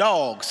down with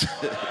dogs,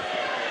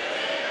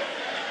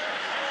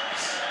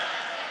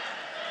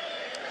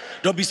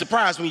 don't be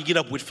surprised when you get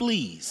up with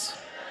fleas.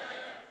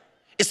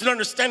 It's an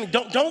understanding.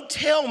 Don't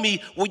tell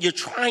me what you're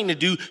trying to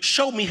do.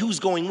 Show me who's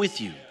going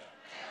with you.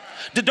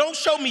 Don't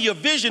show me your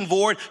vision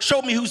board.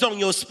 Show me who's on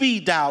your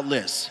speed dial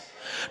list.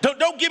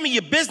 Don't give me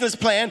your business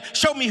plan.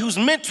 Show me who's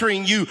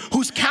mentoring you,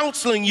 who's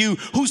counseling you,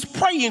 who's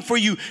praying for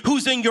you,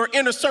 who's in your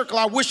inner circle.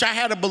 I wish I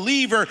had a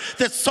believer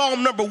that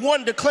Psalm number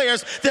 1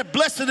 declares that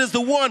blessed is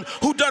the one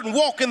who doesn't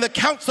walk in the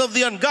counsel of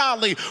the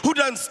ungodly, who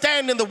doesn't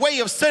stand in the way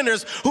of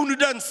sinners, who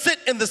doesn't sit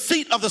in the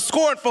seat of the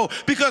scornful,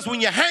 because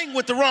when you hang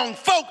with the wrong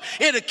folk,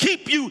 it'll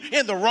keep you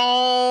in the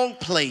wrong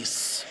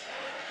place.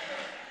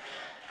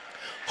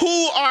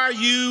 Who are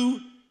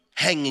you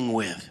hanging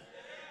with?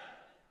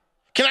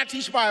 Can I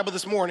teach Bible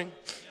this morning?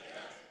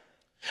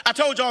 I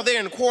told y'all they're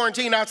in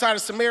quarantine outside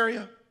of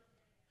Samaria.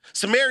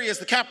 Samaria is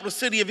the capital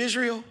city of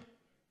Israel.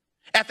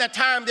 At that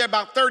time, there are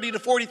about 30 to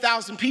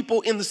 40,000 people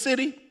in the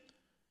city.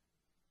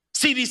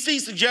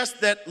 CDC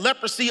suggests that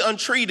leprosy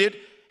untreated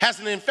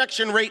has an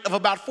infection rate of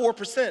about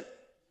 4%.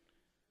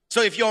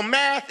 So if your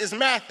math is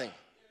mathing,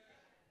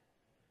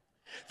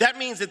 that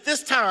means at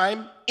this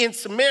time in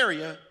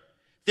Samaria,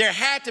 there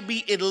had to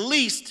be at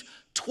least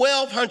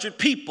 1,200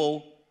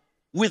 people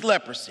with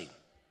leprosy.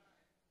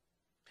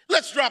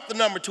 Let's drop the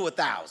number to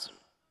 1,000.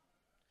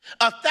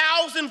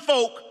 1,000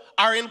 folk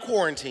are in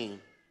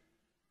quarantine,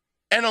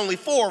 and only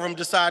 4 of them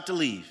decide to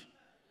leave.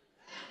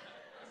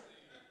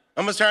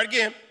 I'm gonna start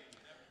again.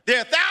 There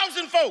are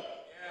 1,000 folk,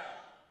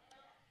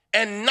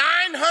 and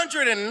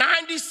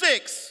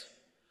 996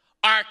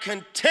 are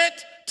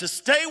content to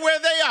stay where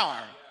they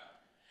are,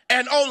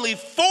 and only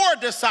 4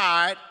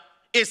 decide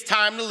it's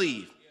time to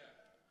leave.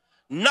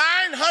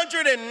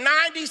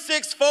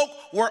 996 folk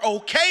were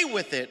okay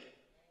with it,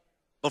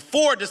 but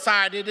 4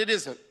 decided it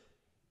isn't.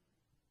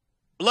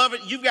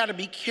 Beloved, you've got to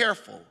be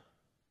careful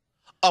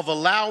of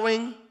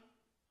allowing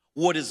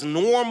what is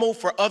normal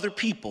for other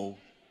people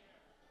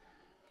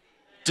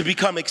to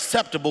become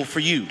acceptable for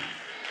you.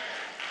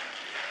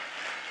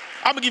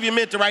 I'm gonna give you a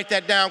minute to write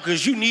that down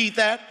because you need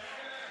that.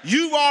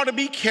 You ought to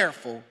be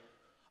careful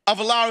of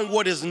allowing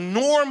what is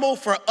normal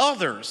for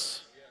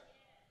others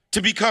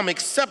to become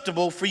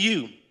acceptable for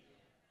you.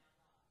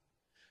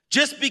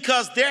 Just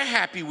because they're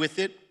happy with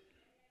it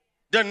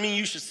doesn't mean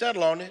you should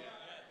settle on it.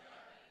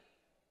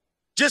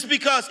 Just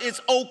because it's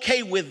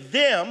okay with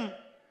them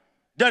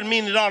doesn't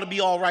mean it ought to be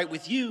all right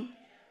with you.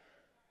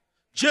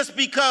 Just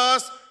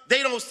because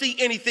they don't see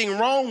anything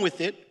wrong with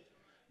it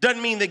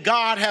doesn't mean that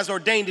God has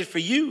ordained it for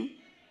you.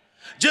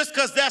 Just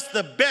because that's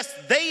the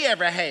best they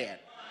ever had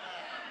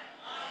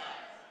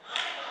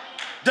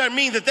doesn't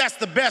mean that that's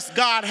the best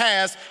God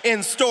has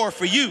in store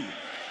for you.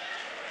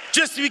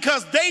 Just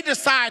because they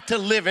decide to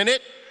live in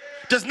it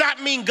does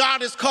not mean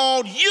God has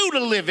called you to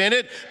live in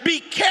it. Be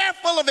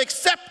careful of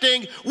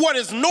accepting what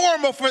is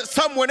normal for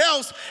someone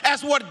else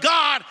as what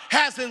God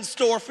has in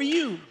store for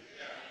you.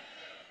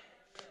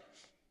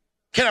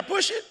 Can I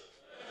push it?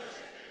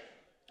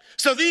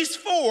 So these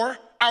 4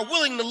 are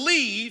willing to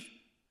leave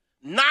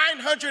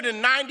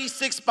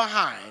 996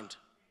 behind.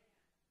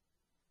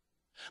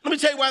 Let me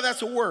tell you why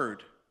that's a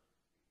word.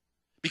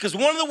 Because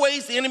one of the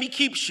ways the enemy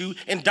keeps you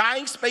in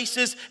dying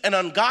spaces and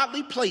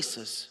ungodly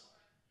places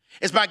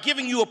is by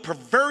giving you a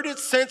perverted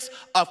sense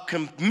of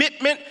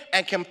commitment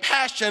and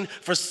compassion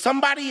for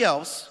somebody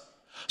else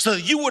so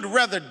that you would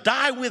rather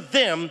die with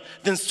them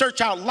than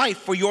search out life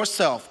for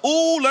yourself.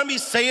 Ooh, let me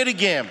say it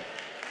again.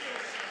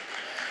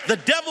 The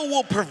devil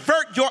will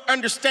pervert your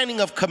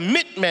understanding of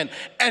commitment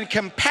and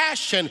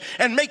compassion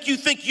and make you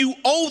think you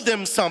owe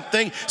them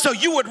something, so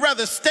you would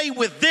rather stay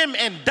with them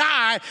and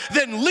die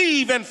than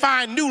leave and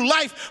find new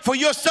life for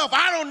yourself.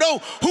 I don't know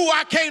who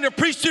I came to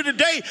preach to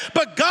today,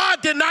 but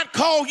God did not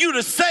call you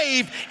to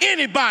save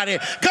anybody.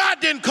 God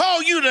didn't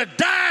call you to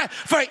die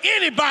for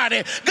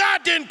anybody.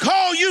 God didn't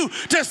call you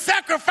to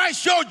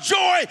sacrifice your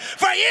joy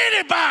for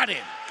anybody.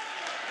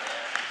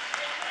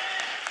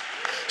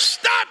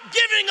 Stop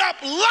giving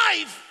up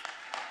life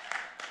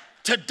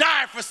to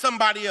die for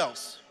somebody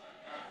else.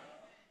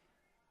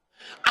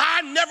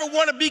 I never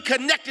want to be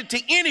connected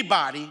to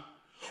anybody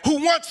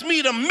who wants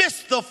me to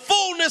miss the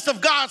fullness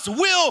of God's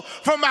will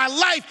for my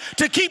life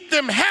to keep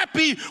them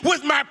happy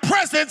with my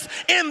presence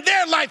in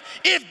their life.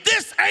 If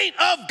this ain't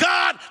of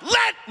God,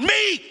 let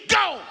me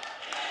go.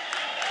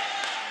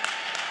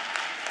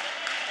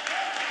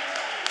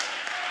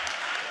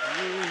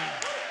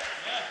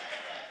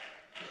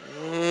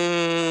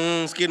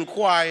 It's getting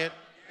quiet.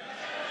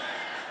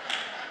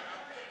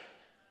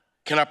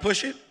 Can I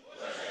push it?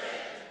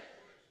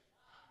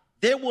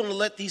 They're willing to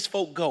let these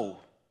folk go.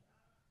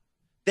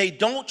 They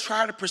don't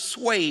try to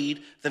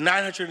persuade the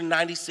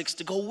 996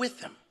 to go with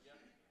them.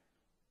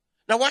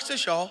 Now watch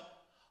this, y'all.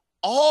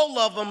 All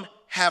of them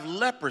have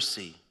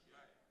leprosy,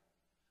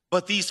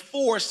 but these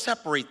 4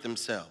 separate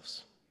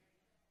themselves.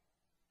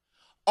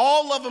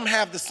 All of them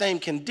have the same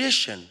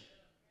condition,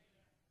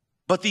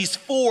 but these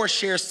 4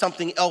 share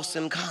something else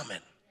in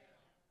common.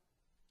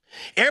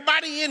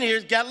 Everybody in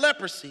here's got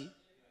leprosy,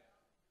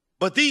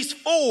 but these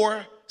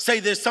 4 say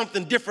there's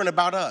something different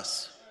about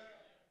us.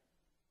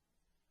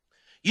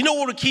 You know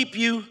what will keep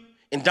you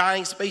in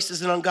dying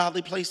spaces and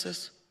ungodly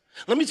places?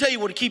 Let me tell you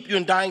what will keep you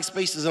in dying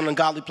spaces and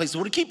ungodly places.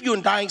 What will keep you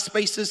in dying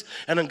spaces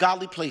and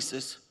ungodly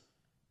places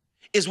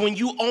is when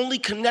you only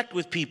connect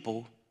with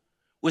people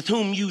with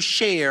whom you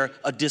share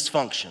a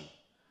dysfunction.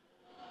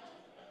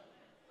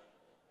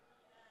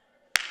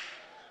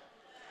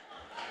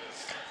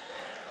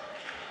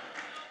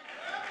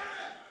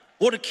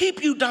 What will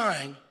keep you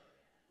dying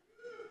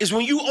is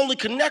when you only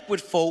connect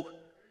with folk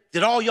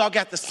that all y'all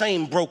got the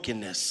same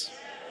brokenness.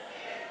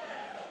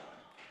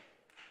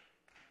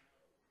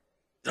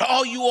 That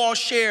all you all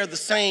share the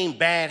same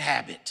bad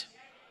habit.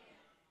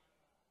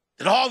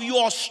 That all of you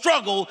all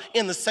struggle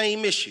in the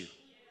same issue.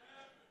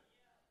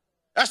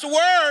 That's the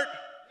word.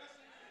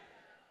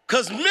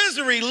 Because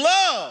misery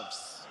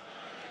loves.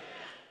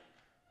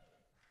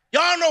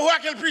 Y'all know who I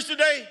can preach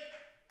today?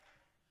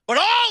 But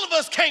all of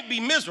us can't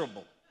be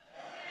miserable.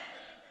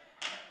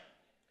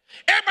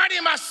 Everybody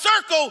in my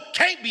circle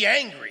can't be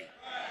angry.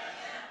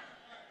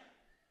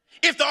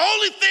 If the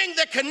only thing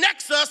that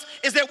connects us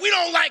is that we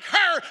don't like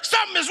her,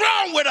 something is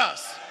wrong with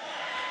us.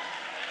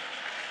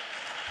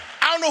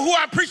 I don't know who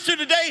I preach to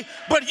today,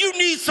 but you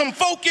need some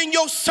folk in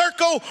your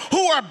circle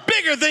who are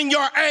bigger than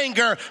your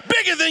anger,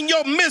 bigger than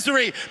your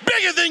misery,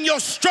 bigger than your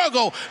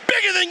struggle,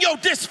 bigger than your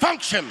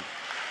dysfunction.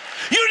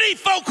 You need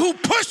folk who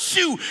push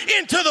you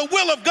into the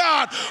will of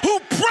God, who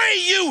pray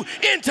you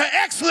into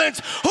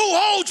excellence, who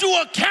hold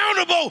you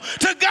accountable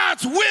to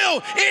God's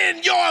will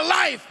in your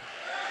life.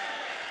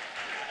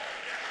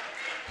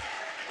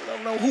 I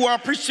don't know who I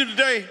preach to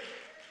today,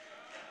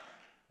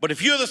 but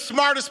if you're the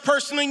smartest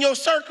person in your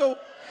circle's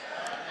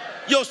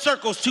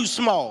too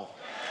small.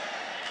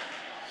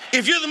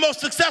 If you're the most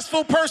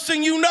successful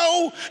person you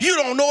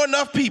don't know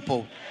enough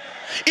people.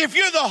 If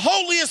you're the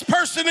holiest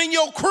person in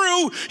your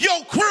crew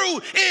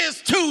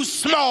is too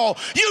small.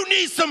 You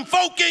need some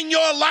folk in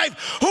your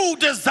life who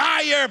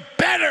desire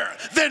better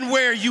than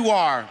where you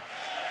are.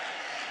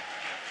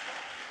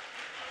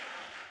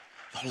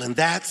 Well, and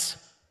that's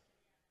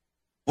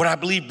what I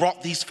believe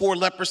brought these 4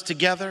 lepers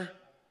together.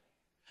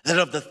 That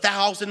of the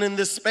 1,000 in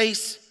this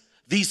space,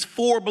 these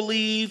 4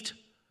 believed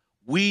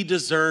we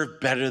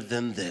deserve better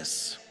than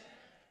this.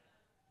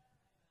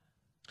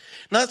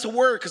 Now that's a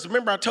word, because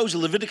remember I told you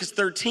Leviticus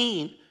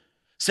 13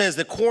 says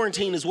that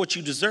quarantine is what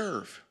you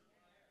deserve.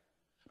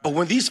 But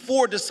when these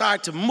 4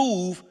 decide to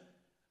move,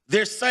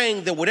 they're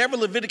saying that whatever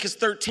Leviticus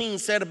 13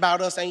 said about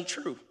us ain't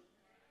true.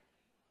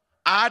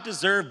 I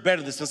deserve better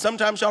than this. And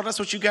sometimes, y'all, that's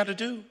what you got to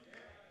do.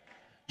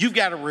 You've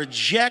got to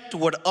reject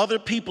what other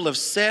people have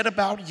said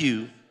about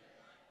you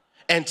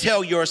and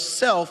tell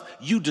yourself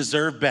you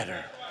deserve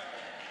better.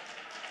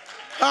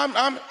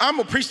 I'm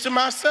gonna preach to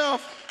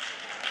myself.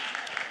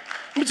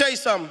 Let me tell you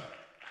something.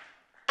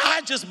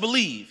 I just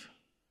believe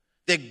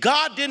that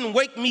God didn't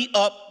wake me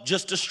up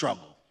just to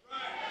struggle.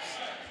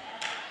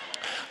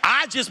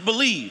 I just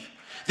believe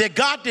that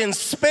God didn't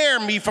spare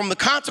me from the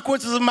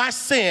consequences of my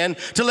sin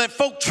to let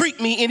folk treat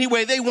me any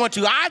way they want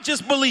to. I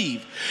just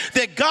believe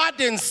that God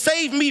didn't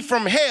save me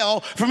from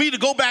hell for me to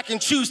go back and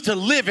choose to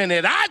live in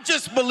it. I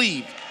just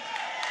believe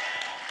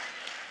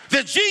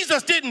that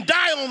Jesus didn't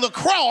die on the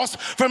cross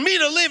for me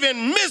to live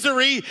in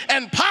misery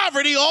and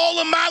poverty all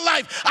of my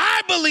life.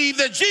 I believe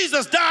that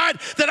Jesus died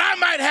that I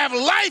might have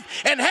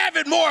life and have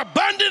it more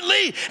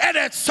abundantly. And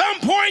at some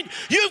point,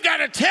 you've got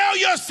to tell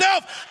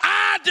yourself,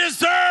 I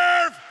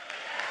deserve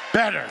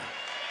better.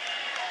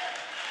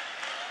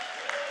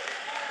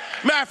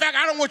 Matter of fact,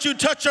 I don't want you to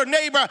touch your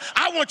neighbor.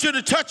 I want you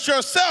to touch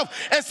yourself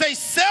and say,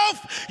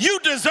 self, you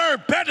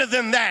deserve better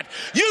than that.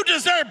 You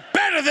deserve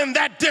better than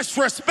that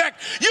disrespect.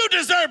 You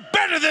deserve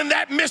better than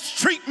that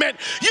mistreatment.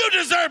 You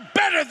deserve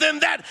better than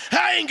that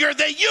anger.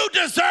 That you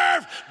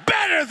deserve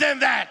better than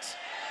that.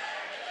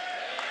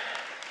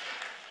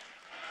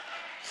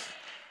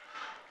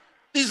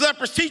 These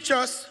lepers teach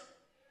us,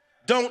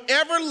 don't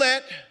ever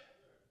let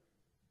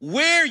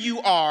where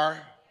you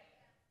are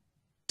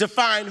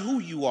define who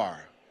you are.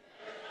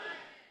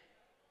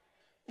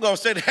 I'm going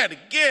to say that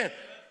again.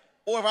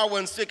 Or if I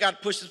wasn't sick,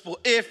 I'd push this for.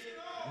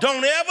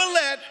 Don't ever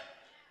let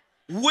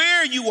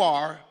where you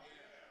are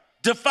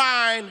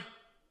define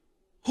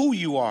who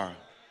you are.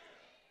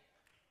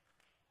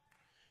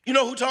 You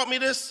know who taught me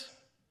this?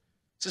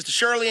 Sister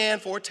Shirley Ann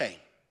Forte.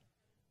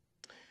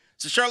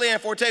 Sister Shirley Ann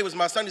Forte was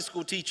my Sunday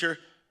school teacher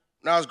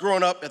when I was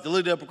growing up at the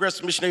Little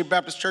Progressive Missionary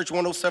Baptist Church,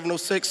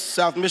 10706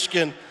 South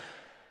Michigan,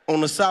 on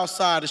the south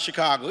side of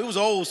Chicago. It was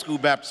an old school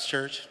Baptist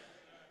church.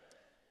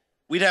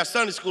 We'd have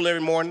Sunday school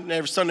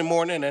every Sunday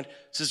morning, and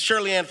Sister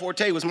Shirley Ann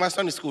Forte was my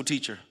Sunday school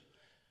teacher.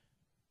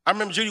 I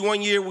remember, Judy,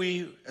 one year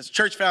we, as a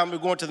church family,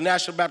 were going to the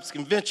National Baptist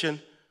Convention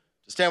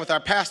to stand with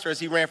our pastor as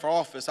he ran for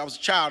office. I was a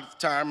child at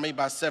the time, maybe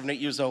about 7, 8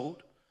 years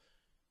old.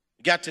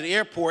 We got to the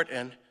airport,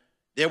 and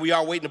there we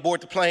are waiting to board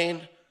the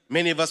plane.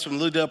 Many of us from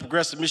the Little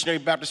Progressive Missionary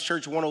Baptist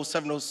Church,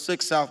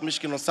 10706 South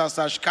Michigan on the south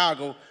side of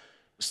Chicago, were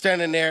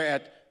standing there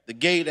at the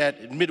gate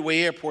at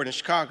Midway Airport in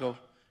Chicago.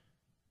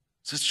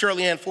 Sister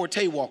Shirley Ann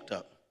Forte walked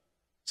up.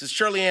 Sister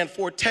Shirley Ann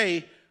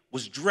Forte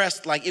was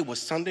dressed like it was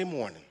Sunday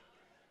morning.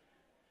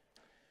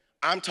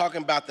 I'm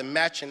talking about the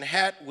matching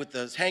hat with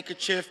the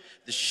handkerchief,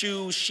 the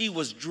shoes. She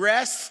was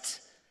dressed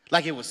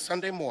like it was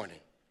Sunday morning.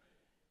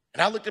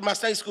 And I looked at my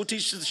Sunday school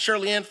teacher, Sister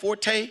Shirley Ann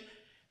Forte, and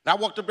I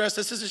walked up there and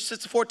said,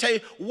 Sister Forte,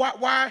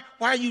 why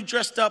are you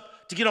dressed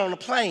up to get on a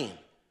plane?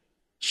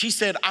 She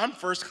said, I'm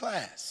first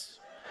class.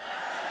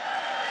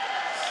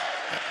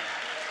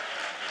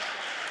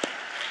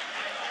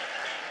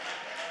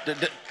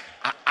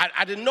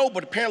 I didn't know,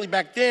 but apparently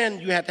back then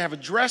you had to have a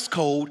dress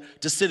code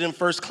to sit in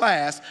first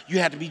class. You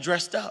had to be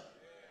dressed up.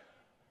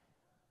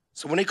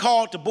 So when they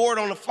called to board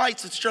on the flight,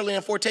 Sister Shirley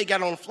Ann Forte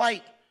got on the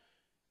flight.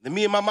 Then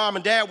me and my mom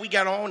and dad, we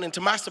got on, and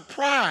to my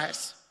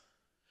surprise,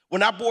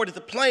 when I boarded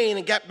the plane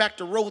and got back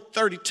to row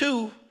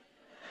 32,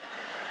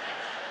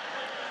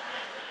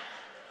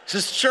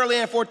 Sister Shirley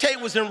Ann Forte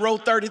was in row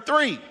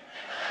 33.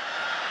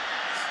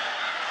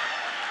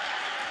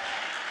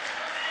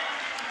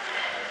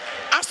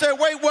 I said,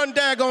 wait one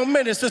daggone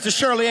minute, Sister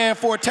Shirley Ann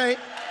Forte.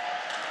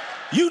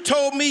 You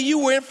told me you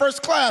were in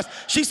first class.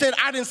 She said,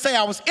 I didn't say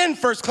I was in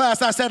first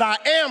class. I said, I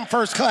am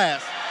first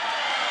class.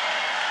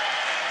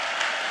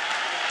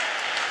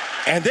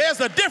 And there's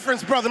a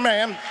difference, brother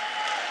man.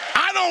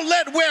 I don't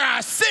let where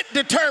I sit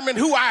determine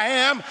who I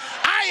am.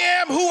 I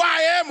am who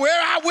I am,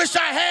 where I wish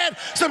I had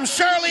some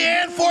Shirley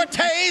Ann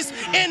Fortes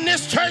in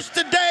this church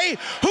today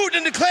who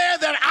can declare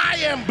that I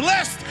am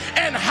blessed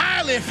and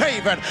highly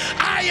favored.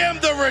 I am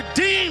the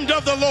redeemed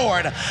of the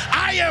Lord.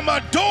 I am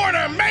a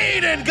daughter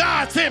made in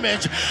God's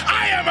image.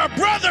 I am a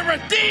brother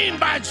redeemed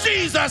by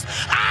Jesus.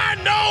 I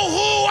know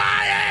who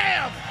I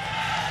am.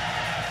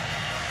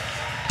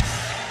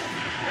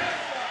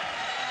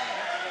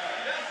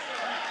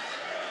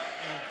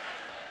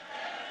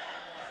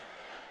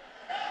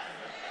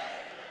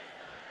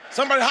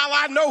 Somebody holler,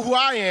 I know who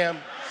I am.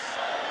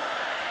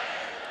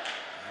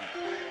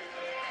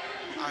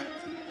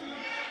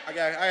 I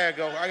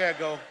gotta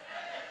go.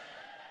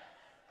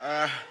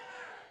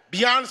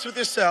 Be honest with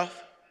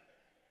yourself.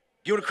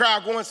 Get with the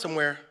crowd going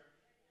somewhere.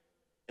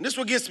 And this is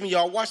what gets me,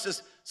 y'all. Watch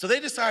this. So they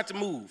decide to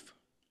move.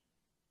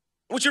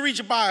 I want you to read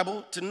your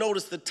Bible to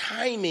notice the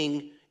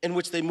timing in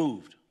which they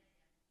moved.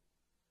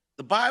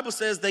 The Bible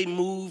says they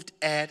moved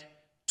at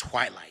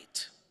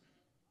twilight.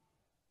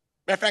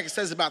 Matter of fact, it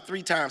says about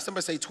 3 times.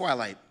 Somebody say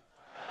twilight.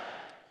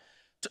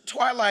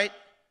 Twilight,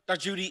 Dr.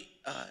 Judy,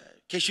 in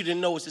case you didn't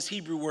know, it's this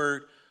Hebrew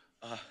word.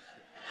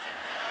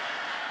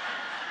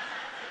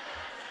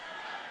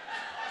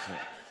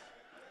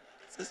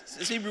 It's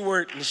this Hebrew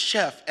word,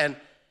 neshef, and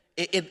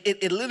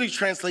it literally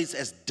translates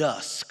as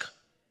dusk.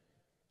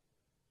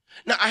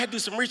 Now, I had to do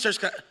some research.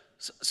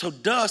 So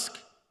dusk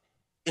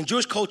in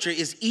Jewish culture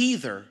is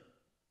either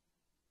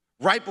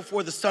right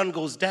before the sun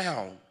goes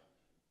down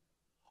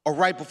or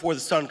right before the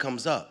sun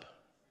comes up.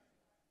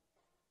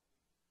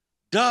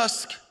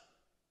 Dusk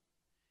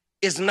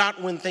is not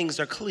when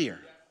things are clear.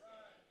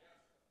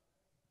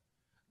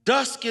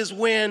 Dusk is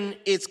when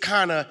it's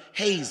kind of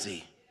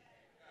hazy.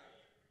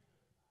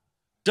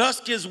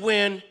 Dusk is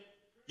when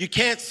you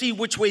can't see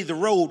which way the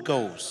road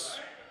goes.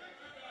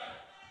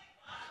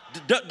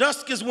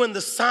 Dusk is when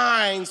the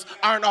signs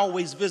aren't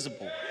always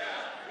visible.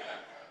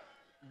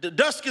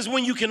 Dusk is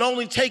when you can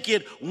only take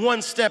it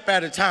one step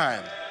at a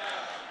time.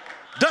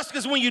 Dusk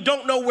is when you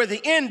don't know where the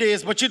end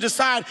is, but you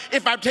decide,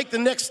 if I take the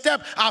next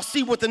step, I'll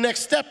see what the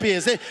next step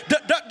is.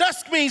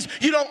 Dusk means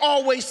you don't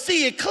always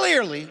see it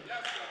clearly,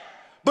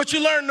 but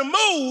you learn to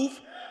move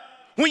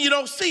when you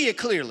don't see it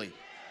clearly.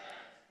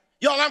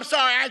 Y'all, I'm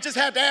sorry, I just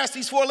had to ask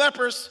these 4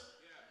 lepers,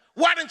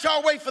 why didn't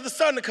y'all wait for the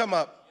sun to come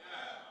up?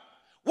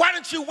 Why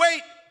didn't you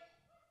wait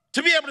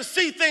to be able to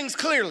see things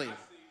clearly?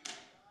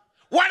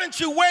 Why didn't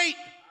you wait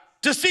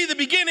to see the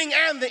beginning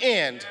and the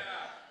end?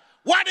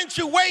 Why didn't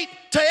you wait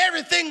till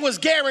everything was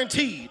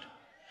guaranteed?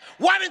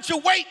 Why didn't you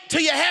wait till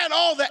you had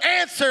all the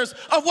answers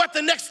of what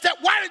the next step?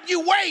 Why didn't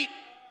you wait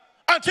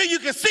until you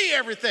could see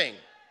everything?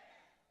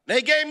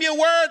 They gave me a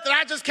word that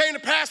I just came to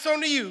pass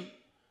on to you.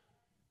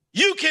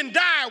 You can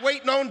die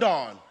waiting on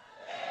dawn.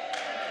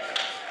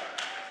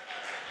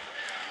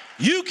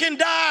 You can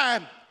die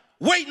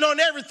waiting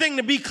on everything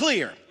to be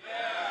clear.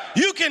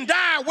 You can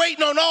die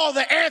waiting on all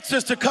the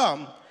answers to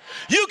come.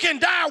 You can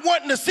die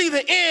wanting to see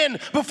the end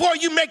before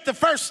you make the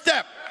first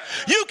step.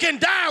 You can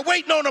die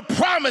waiting on a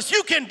promise.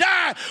 You can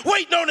die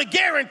waiting on a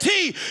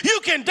guarantee. You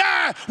can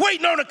die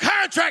waiting on a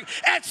contract.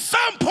 At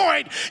some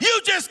point,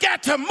 you just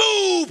got to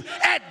move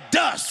at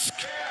dusk.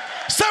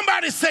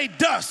 Somebody say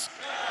dusk.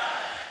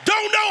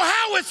 Don't know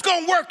how it's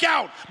going to work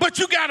out, but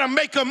you got to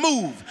make a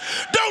move.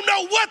 Don't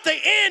know what the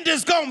end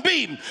is going to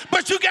be,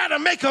 but you got to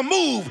make a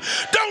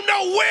move. Don't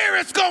know where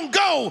it's going to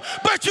go,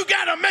 but you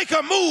got to make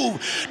a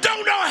move.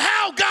 Don't know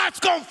how God's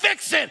going to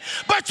fix it,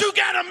 but you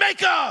got to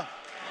make a...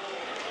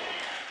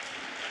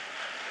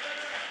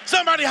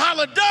 Somebody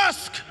holler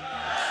dusk.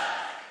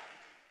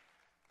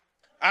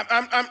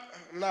 I'm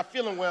not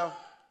feeling well,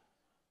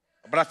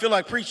 but I feel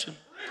like preaching.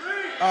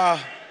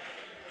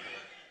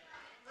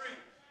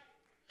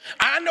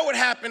 I know what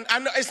happened. I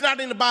know it's not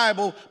in the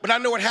Bible, but I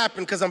know what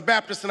happened because I'm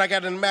Baptist and I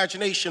got an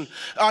imagination.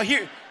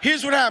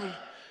 Here's what happened.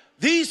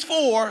 These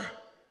 4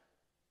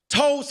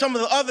 told some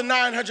of the other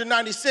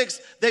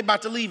 996 they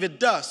about to leave at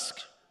dusk.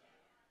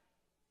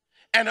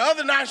 And the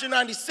other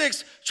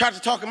 996 tried to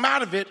talk them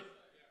out of it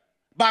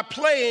by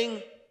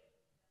playing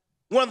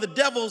one of the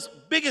devil's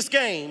biggest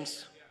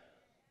games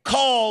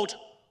called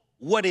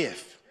What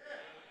If?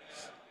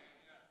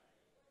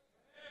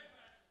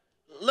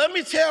 Let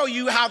me tell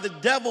you how the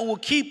devil will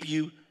keep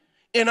you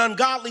in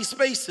ungodly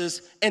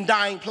spaces and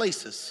dying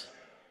places.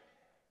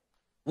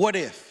 What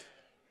if?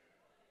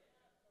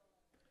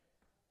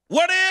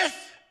 What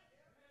if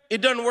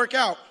it doesn't work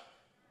out?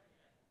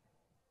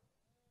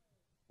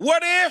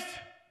 What if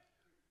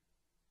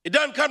it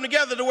doesn't come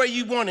together the way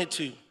you want it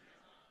to?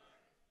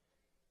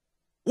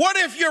 What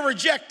if you're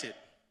rejected?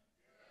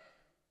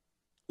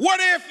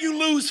 What if you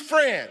lose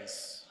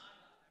friends?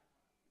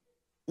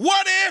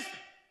 What if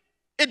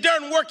it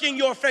doesn't work in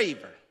your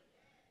favor?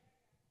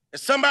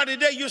 There's somebody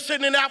today, you're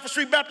sitting in Alfred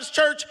Street Baptist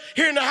Church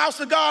here in the house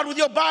of God with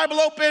your Bible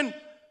open,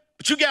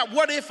 but you got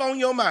what if on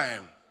your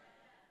mind.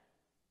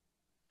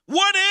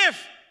 What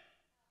if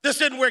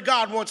this isn't where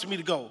God wants me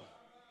to go?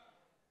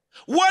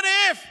 What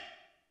if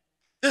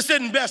this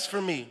isn't best for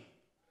me?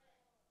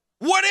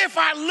 What if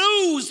I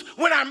lose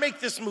when I make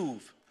this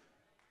move?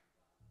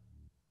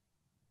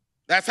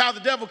 That's how the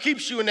devil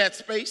keeps you in that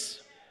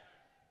space.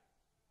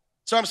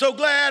 So I'm so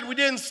glad we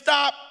didn't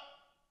stop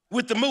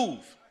with the move.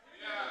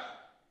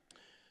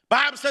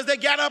 Bible says they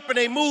got up and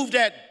they moved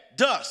at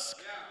dusk.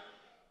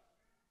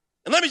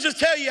 And let me just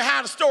tell you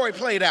how the story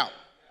played out.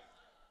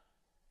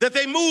 That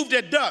they moved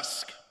at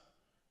dusk.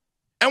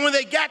 And when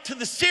they got to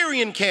the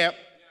Syrian camp,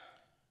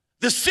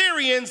 the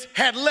Syrians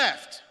had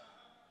left.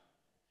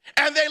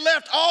 And they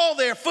left all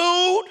their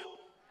food,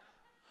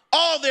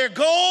 all their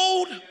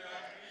gold,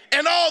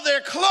 and all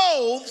their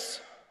clothes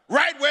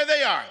right where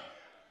they are.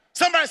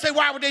 Somebody say,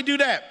 why would they do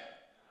that?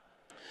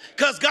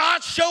 Because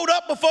God showed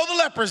up before the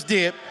lepers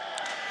did,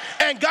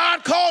 and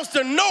God caused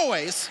a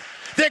noise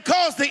that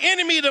caused the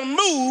enemy to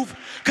move,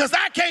 because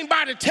I came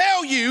by to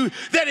tell you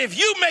that if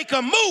you make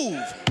a move,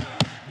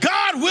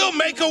 God will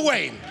make a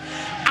way.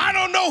 I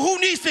don't know who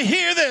needs to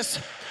hear this,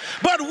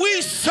 but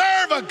we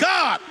serve a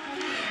God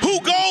who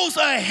goes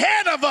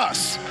ahead of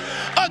us,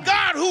 a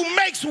God who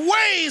makes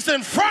ways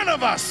in front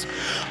of us,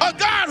 a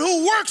God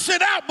who works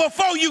it out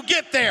before you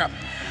get there.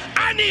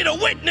 I need a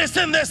witness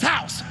in this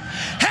house.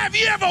 Have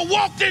you ever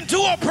walked into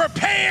a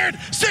prepared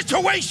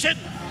situation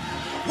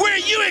where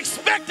you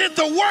expected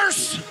the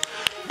worst,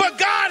 but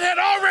God had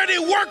already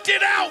worked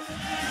it out?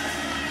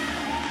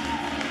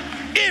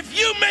 If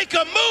you make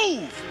a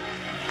move,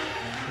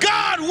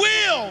 God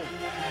will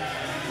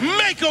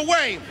make a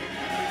way.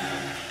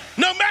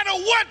 No matter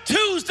what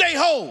Tuesday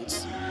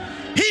holds,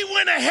 he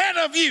went ahead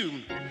of you.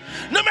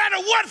 No matter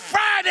what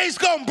Friday's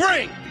gonna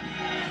bring,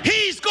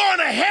 he's going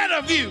ahead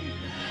of you.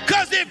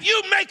 Because if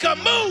you make a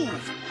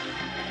move,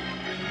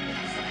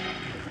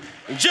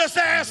 just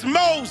ask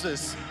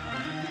Moses.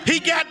 He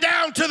got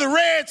down to the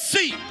Red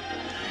Sea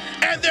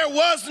and there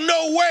was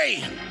no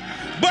way,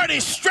 but he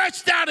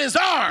stretched out his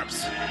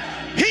arms.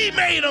 He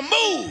made a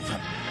move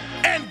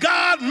and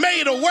God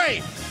made a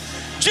way.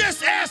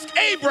 Just ask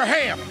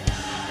Abraham.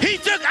 He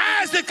took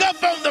Isaac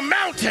up on the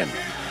mountain,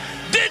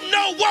 didn't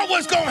know what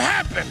was going to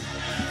happen,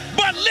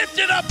 but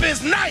lifted up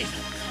his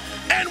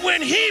knife. And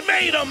when he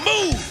made a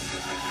move,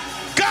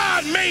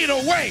 God made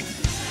a way.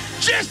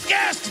 Just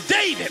ask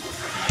David.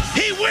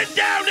 He went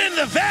down in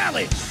the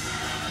valley,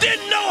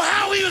 didn't know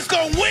how he was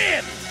going to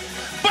win,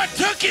 but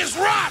took his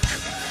rock.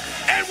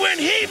 And when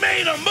he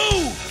made a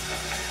move,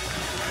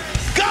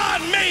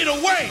 God made a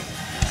way.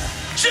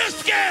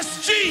 Just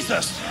ask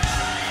Jesus.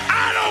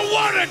 I don't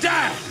want to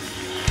die,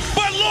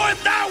 but Lord,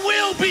 thy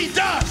will be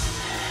done.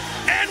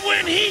 And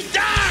when he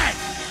died,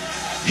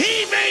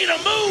 he made a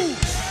move.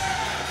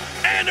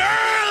 And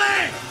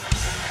early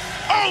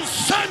on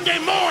Sunday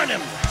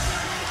morning,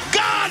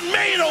 God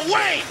made a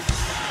way.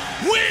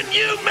 When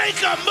you make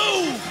a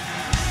move,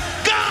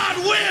 God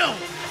will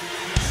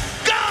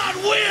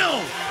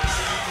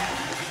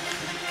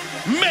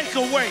make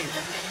a way.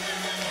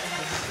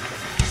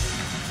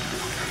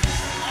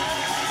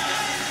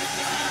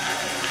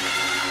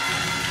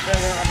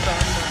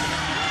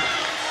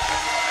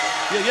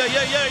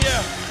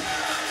 Yeah.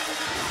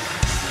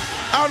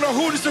 I don't know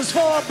who this is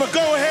for, but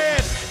go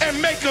ahead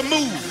and make a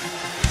move.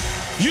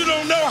 You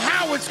don't know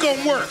how it's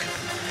gonna work.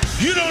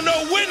 You don't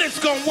know when it's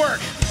gonna work.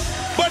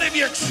 But if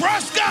you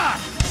trust God,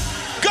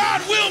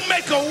 God will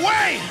make a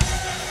way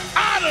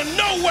out of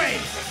no way.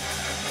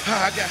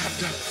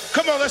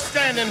 Come on, let's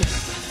stand and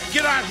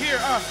get out here.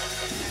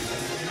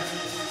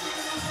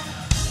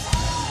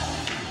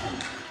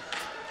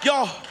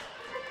 Y'all,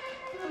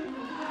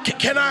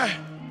 can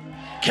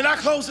I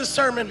close this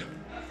sermon?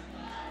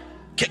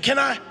 Can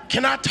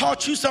I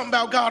taught you something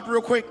about God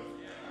real quick?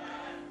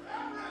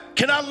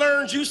 Can I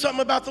learn you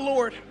something about the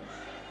Lord?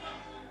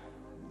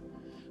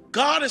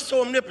 God is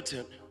so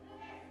omnipotent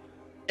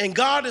and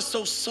God is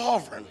so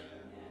sovereign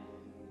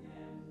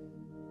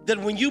that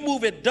when you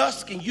move at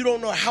dusk and you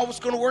don't know how it's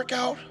going to work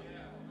out,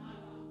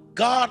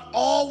 God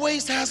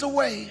always has a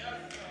way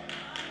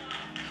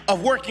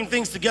of working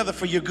things together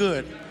for your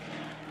good.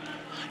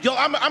 Yo,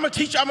 I'm gonna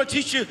teach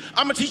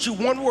you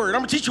one word.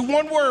 I'm gonna teach you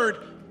one word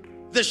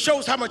that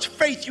shows how much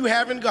faith you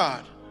have in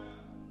God.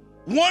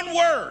 One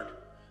word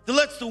that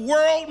lets the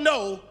world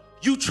know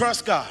you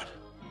trust God.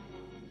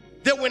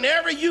 That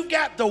whenever you've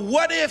got the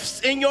what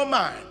ifs in your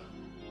mind,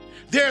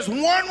 there's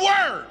one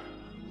word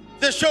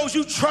that shows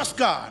you trust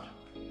God.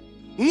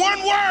 One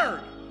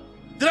word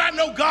that I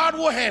know God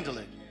will handle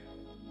it.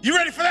 You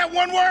ready for that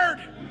one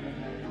word?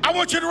 I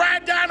want you to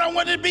write down. I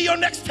want it to be your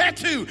next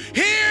tattoo.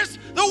 Here's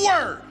the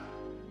word.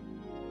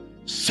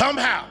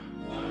 Somehow.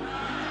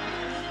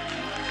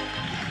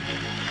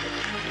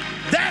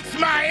 That's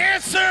my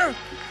answer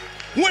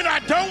when I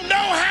don't know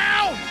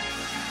how.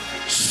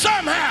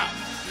 Somehow.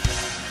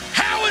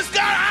 How is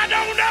God? I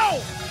don't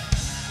know.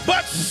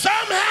 But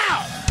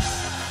somehow,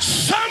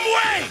 some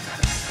way,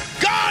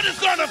 God is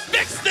going to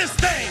fix this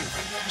thing.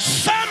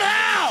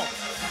 Somehow,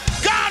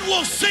 God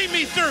will see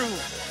me through.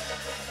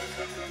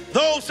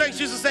 Those things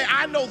used to say,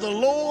 I know the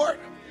Lord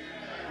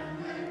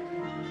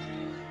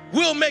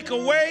will make a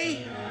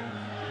way.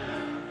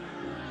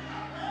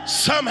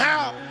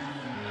 Somehow,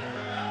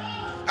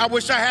 I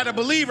wish I had a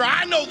believer.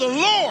 I know the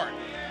Lord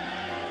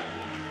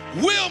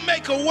will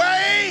make a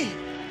way.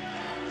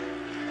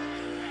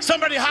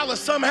 Somebody holler,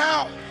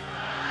 somehow.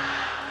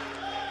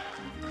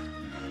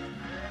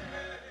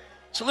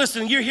 So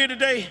listen, you're here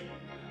today.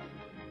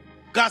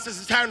 God says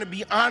it's time to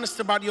be honest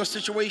about your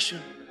situation.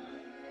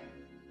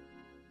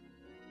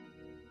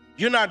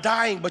 You're not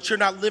dying, but you're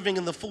not living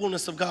in the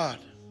fullness of God.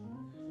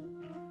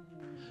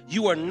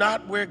 You are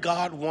not where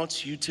God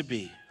wants you to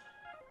be.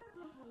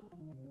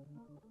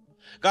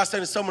 God said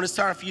to someone, it's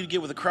time for you to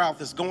get with a crowd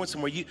that's going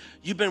somewhere.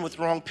 You've been with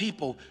the wrong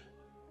people.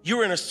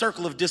 You're in a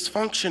circle of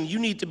dysfunction. You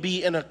need to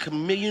be in a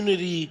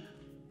community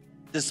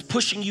that's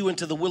pushing you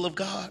into the will of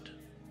God.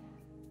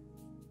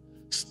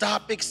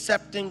 Stop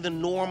accepting the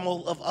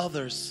normal of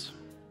others.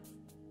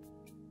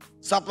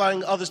 Stop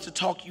allowing others to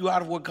talk you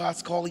out of what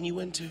God's calling you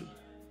into.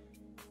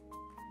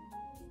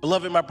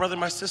 Beloved, my brother,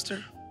 my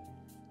sister,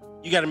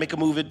 you got to make a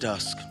move at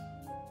dusk.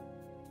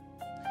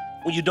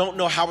 When you don't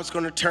know how it's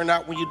going to turn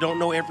out, when you don't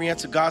know every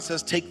answer, God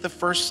says, take the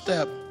first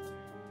step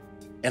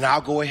and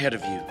I'll go ahead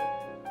of you.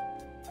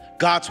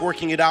 God's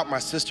working it out, my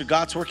sister.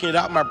 God's working it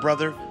out, my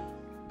brother.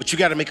 But you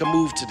got to make a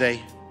move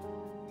today.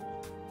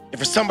 And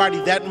for somebody,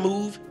 that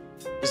move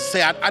is to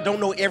say, I don't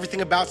know everything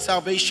about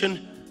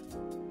salvation,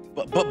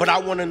 but I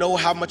want to know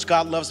how much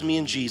God loves me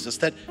in Jesus.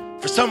 That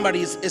for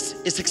somebody,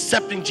 it's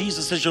accepting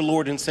Jesus as your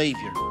Lord and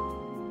Savior.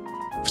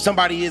 For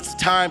somebody, it's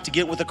time to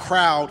get with a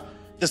crowd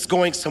that's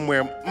going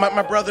somewhere.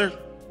 My brother,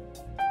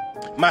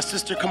 my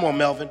sister, come on,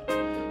 Melvin.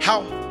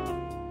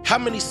 How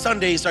many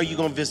Sundays are you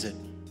going to visit?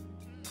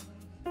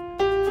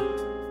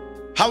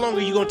 How long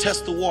are you going to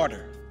test the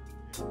water?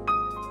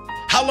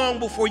 How long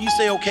before you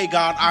say, okay,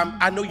 God,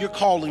 I know you're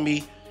calling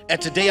me,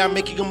 and today I'm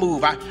making a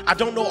move. I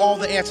don't know all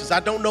the answers. I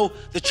don't know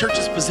the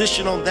church's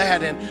position on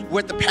that and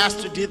what the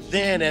pastor did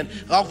then and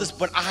all this,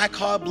 but I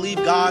believe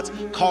God's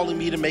calling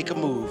me to make a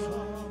move.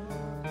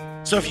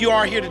 So if you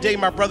are here today,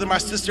 my brother, my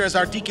sister, as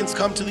our deacons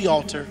come to the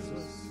altar,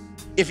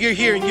 if you're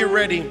here and you're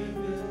ready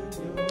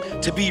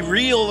to be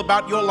real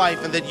about your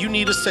life and that you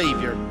need a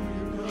Savior,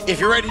 if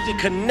you're ready to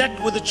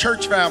connect with a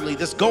church family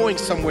that's going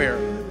somewhere,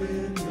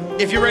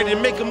 if you're ready to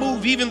make a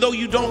move even though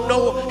you don't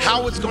know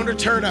how it's going to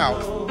turn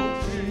out,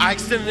 I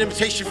extend an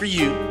invitation for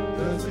you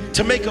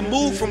to make a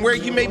move from where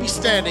you may be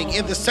standing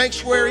in the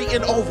sanctuary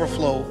in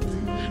overflow.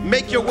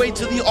 Make your way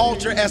to the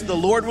altar as the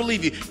Lord will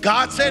lead you.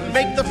 God said,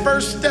 make the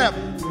first step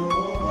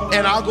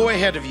and I'll go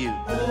ahead of you.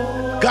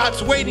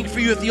 God's waiting for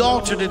you at the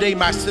altar today,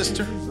 my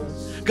sister.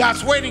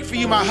 God's waiting for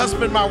you, my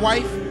husband, my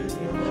wife.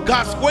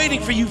 God's waiting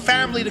for you,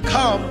 family, to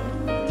come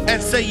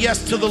and say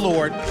yes to the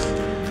Lord.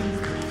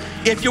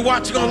 If you're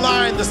watching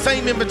online, the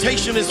same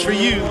invitation is for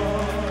you.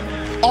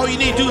 All you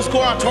need to do is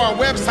go out to our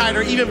website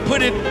or even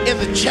put it in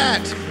the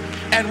chat,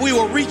 and we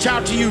will reach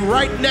out to you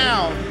right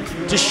now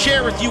to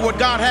share with you what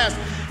God has.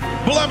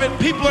 Beloved,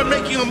 people are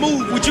making a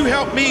move. Would you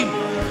help me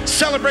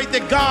celebrate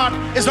that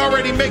God is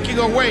already making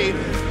a way?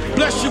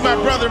 Bless you, my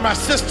brother, my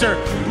sister,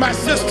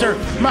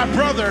 my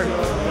brother.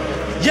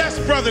 Yes,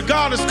 brother,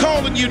 God is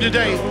calling you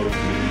today.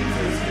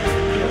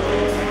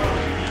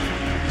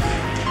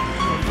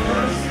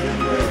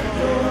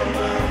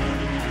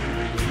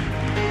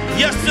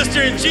 Yes,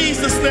 sister, in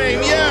Jesus'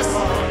 name. Yes.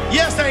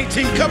 Yes,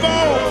 auntie, come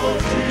on.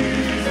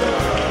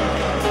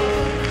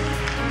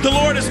 The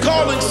Lord is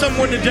calling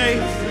someone today.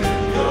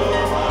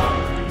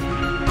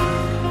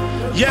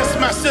 Yes,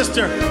 my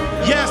sister.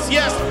 Yes,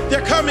 yes,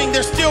 they're coming.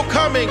 They're still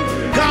coming.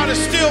 God is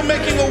still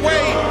making a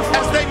way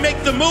as they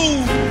make the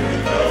move.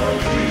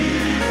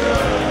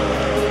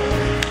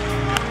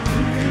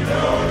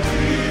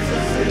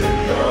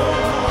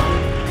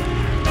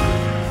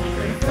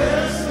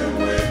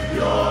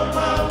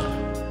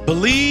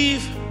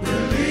 Believe.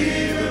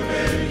 Believe him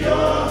in your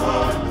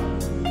heart.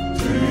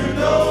 Do you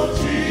know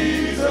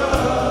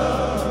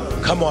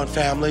Jesus? Come on,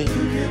 family.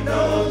 Do you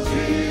know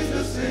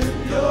Jesus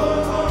in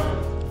your heart?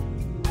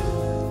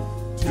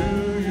 Do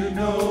you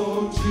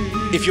know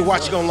Jesus? If you're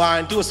watching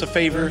online, do us a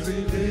favor.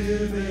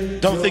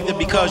 Don't think that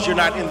because you're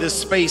not in this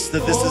space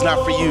that this is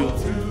not for you.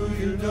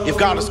 If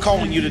God is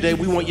calling you today,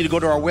 we want you to go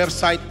to our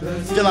website,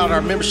 fill out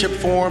our membership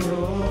form.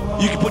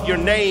 You can put your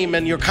name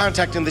and your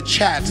contact in the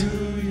chat.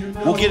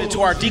 We'll get it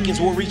to our deacons.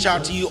 We'll reach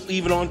out to you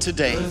even on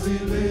today.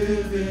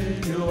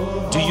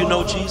 Do you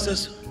know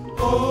Jesus?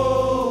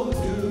 Oh,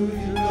 do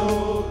you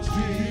know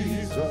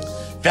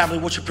Jesus? Family,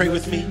 won't you pray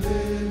with me?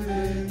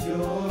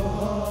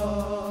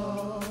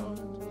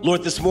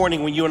 Lord, this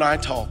morning when you and I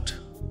talked,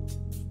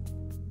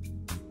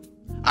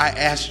 I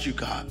asked you,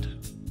 God,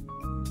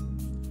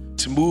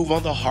 to move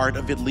on the heart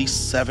of at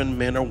least 7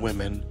 men or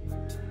women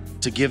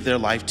to give their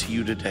life to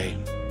you today.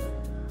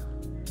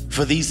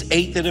 For these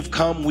 8 that have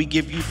come, we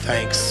give you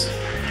thanks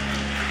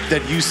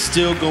that you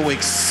still go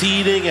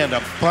exceeding and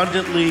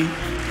abundantly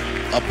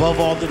above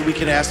all that we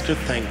can ask or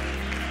think.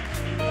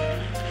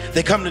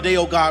 They come today,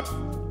 oh God,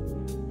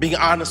 being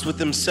honest with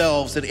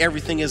themselves that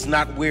everything is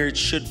not where it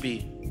should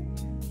be.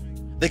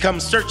 They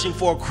come searching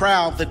for a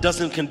crowd that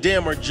doesn't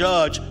condemn or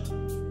judge,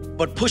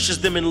 but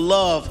pushes them in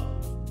love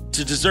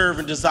to deserve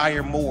and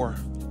desire more.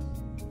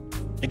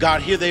 And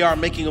God, here they are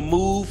making a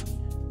move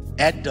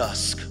at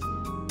dusk.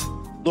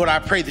 Lord, I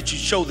pray that you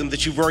show them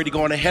that you've already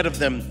gone ahead of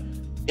them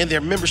in their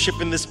membership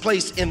in this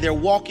place, in their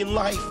walk in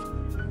life.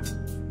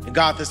 And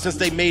God, that since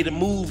they made a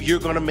move, you're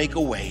gonna make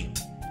a way.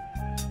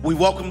 We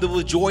welcome them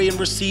with joy and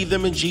receive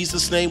them in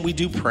Jesus' name we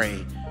do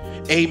pray.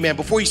 Amen.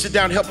 Before you sit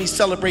down, help me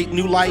celebrate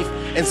new life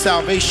and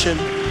salvation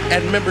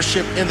and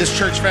membership in this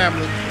church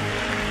family.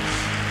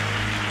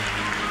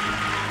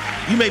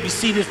 You may be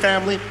seated,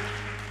 family.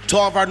 To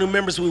all of our new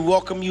members, we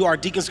welcome you. Our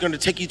deacons are going to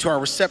take you to our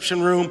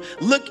reception room.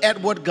 Look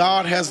at what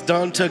God has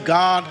done. To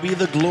God be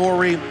the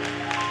glory.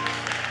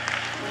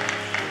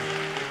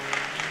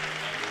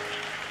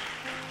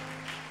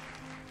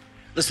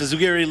 Listen, as we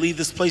get ready to leave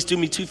this place, do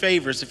me 2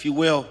 favors, if you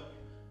will.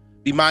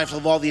 Be mindful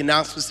of all the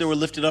announcements that were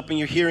lifted up in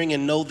your hearing,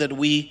 and know that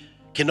we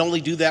can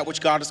only do that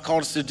which God has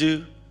called us to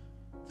do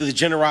through the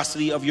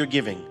generosity of your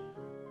giving,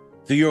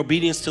 through your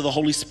obedience to the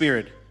Holy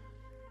Spirit.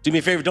 Do me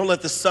a favor, don't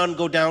let the sun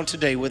go down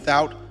today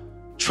without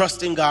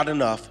trusting God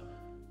enough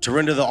to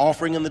render the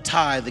offering and the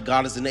tithe that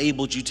God has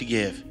enabled you to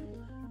give.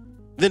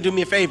 Then do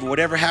me a favor,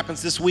 whatever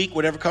happens this week,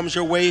 whatever comes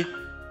your way,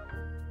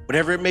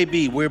 whatever it may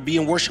be, we'll be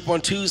in worship on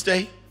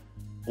Tuesday,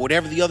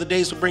 whatever the other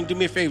days will bring, do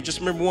me a favor, just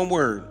remember one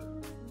word: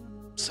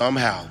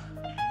 somehow.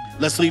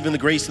 Let's leave in the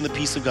grace and the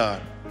peace of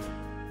God.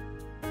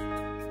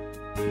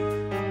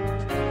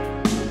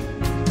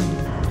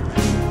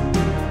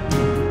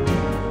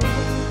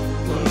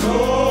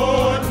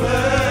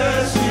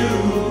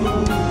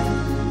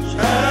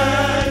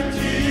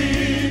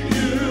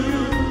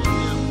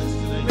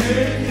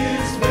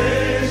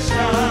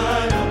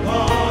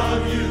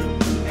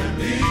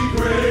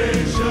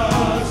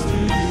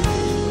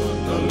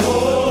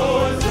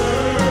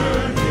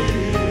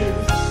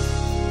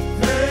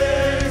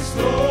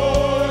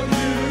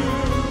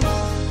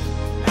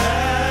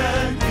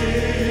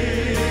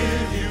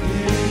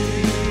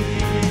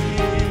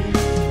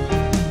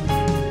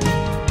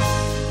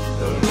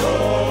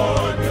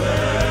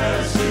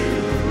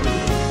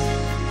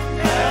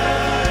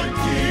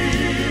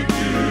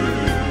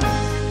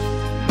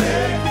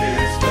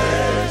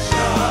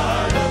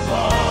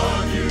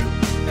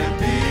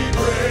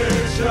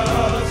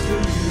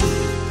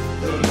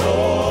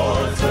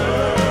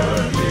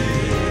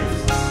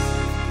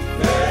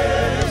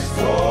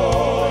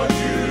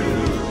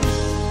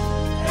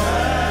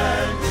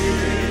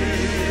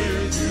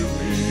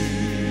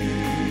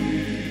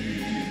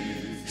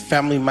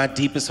 Family, my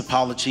deepest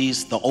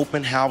apologies. The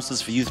open houses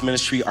for youth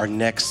ministry are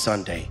next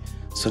Sunday.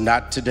 So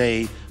not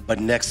today, but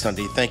next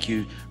Sunday. Thank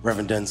you,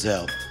 Reverend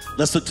Denzel.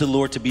 Let's look to the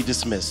Lord to be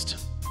dismissed.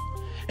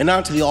 And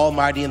now to the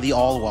Almighty and the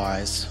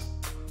All-Wise,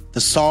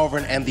 the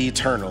Sovereign and the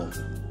Eternal,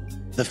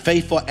 the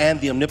faithful and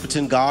the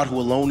omnipotent God who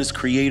alone is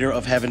creator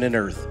of heaven and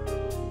earth.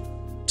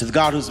 To the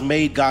God who's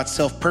made God's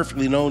self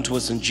perfectly known to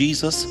us in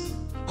Jesus,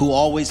 who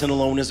always and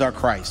alone is our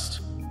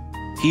Christ.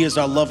 He is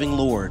our loving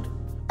Lord,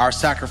 our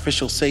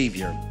sacrificial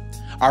Savior,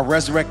 our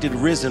resurrected,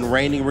 risen,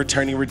 reigning,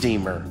 returning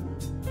Redeemer.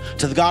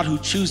 To the God who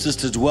chooses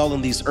to dwell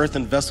in these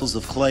earthen vessels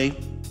of clay,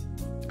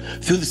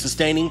 through the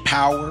sustaining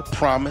power,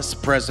 promise,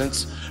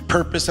 presence,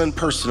 purpose, and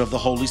person of the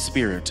Holy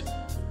Spirit.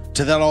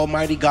 To that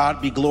Almighty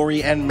God be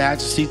glory and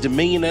majesty,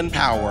 dominion and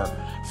power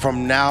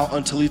from now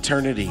until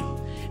eternity.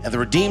 And the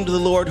redeemed of the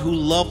Lord who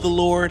loved the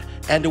Lord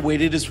and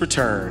awaited his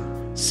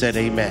return said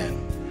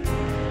amen.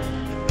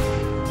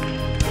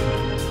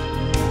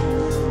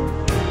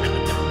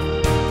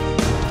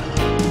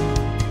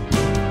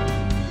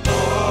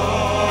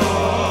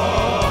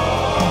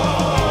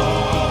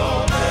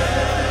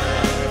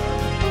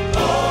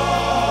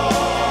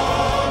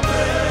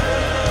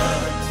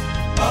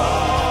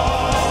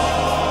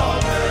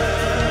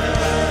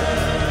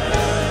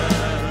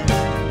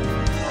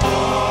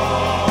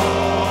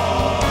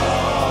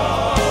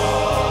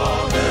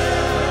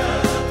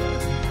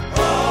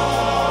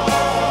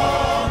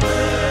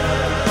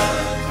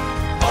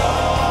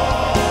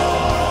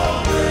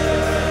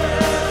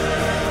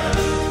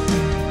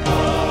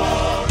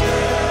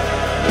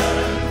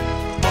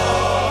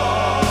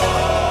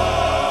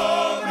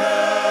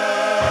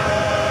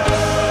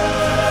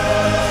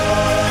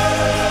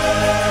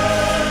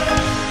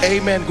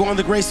 Amen. Go in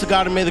the grace of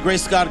God, and may the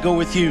grace of God go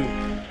with you.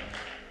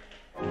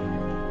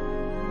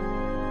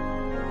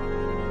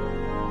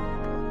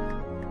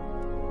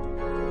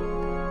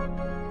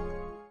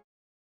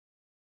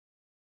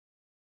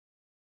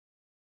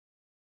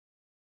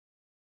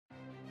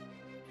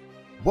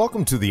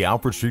 Welcome to the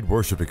Alfred Street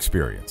Worship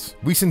Experience.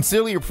 We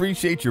sincerely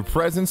appreciate your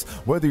presence,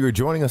 whether you're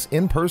joining us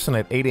in person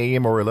at 8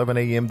 a.m. or 11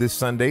 a.m. this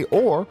Sunday,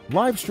 or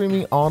live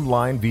streaming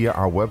online via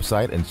our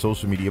website and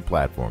social media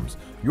platforms.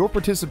 Your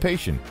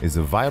participation is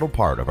a vital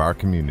part of our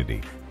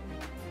community.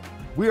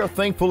 We are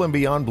thankful and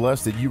beyond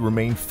blessed that you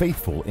remain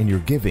faithful in your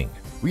giving.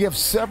 We have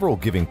several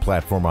giving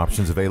platform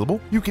options available.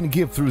 You can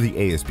give through the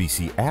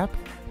ASBC app,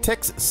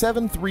 text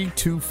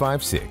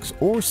 73256,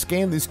 or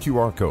scan this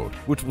QR code,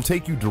 which will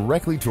take you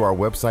directly to our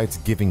website's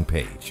giving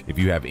page. If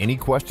you have any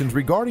questions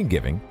regarding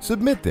giving,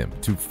 submit them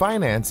to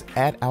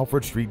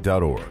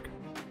finance@alfredstreet.org.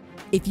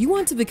 If you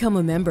want to become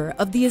a member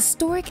of the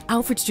historic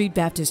Alfred Street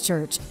Baptist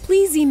Church,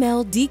 please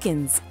email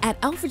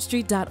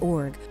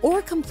deacons@alfredstreet.org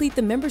or complete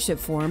the membership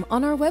form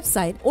on our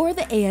website or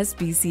the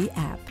ASBC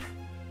app.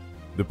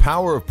 The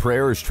power of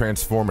prayer is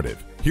transformative.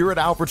 Here at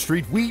Alfred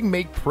Street, we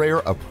make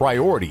prayer a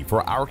priority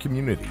for our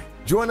community.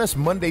 Join us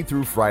Monday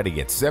through Friday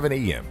at 7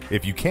 a.m.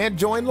 If you can't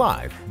join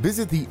live,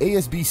 visit the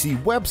ASBC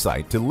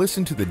website to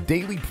listen to the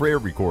daily prayer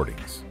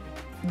recordings.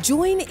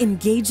 Join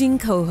engaging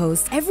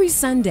co-hosts every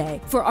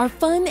Sunday for our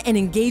fun and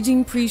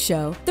engaging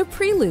pre-show, The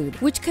Prelude,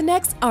 which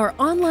connects our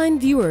online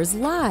viewers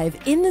live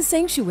in the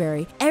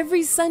sanctuary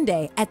every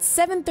Sunday at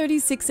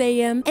 7:36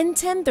 a.m. and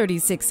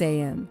 10:36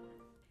 a.m.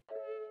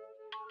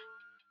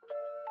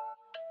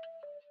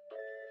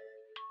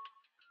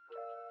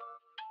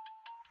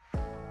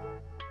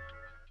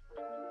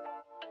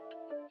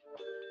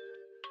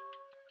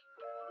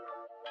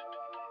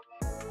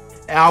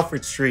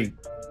 Alfred Street,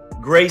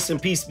 grace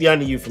and peace be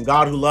unto you from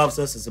God who loves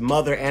us as a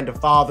mother and a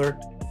father,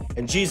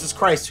 and Jesus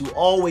Christ who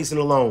always and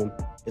alone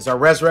is our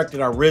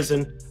resurrected, our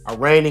risen, our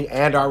reigning,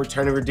 and our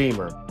returning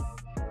Redeemer.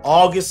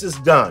 August is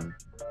done.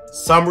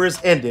 Summer is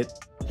ended.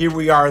 Here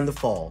we are in the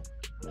fall.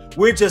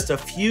 We're just a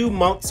few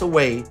months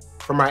away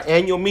from our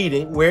annual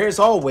meeting where, as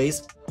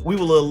always, we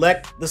will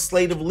elect the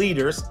slate of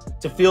leaders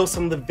to fill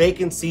some of the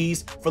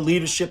vacancies for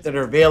leadership that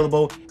are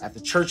available at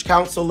the church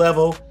council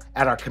level,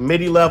 at our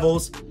committee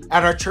levels,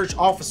 at our church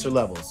officer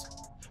levels.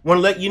 I want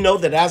to let you know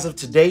that as of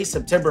today,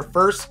 September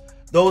 1st,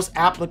 those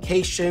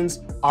applications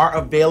are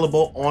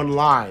available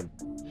online.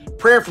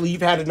 Prayerfully,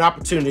 you've had an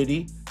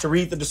opportunity to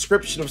read the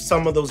description of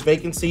some of those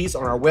vacancies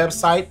on our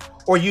website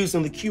or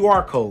using the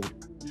QR code.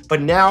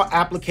 But now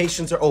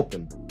applications are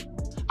open.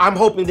 I'm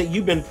hoping that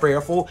you've been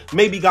prayerful.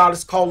 Maybe God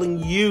is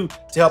calling you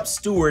to help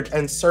steward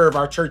and serve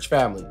our church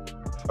family.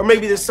 Or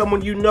maybe there's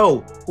someone you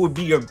know who would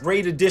be a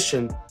great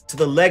addition to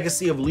the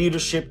legacy of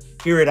leadership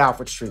here at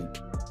Alfred Street.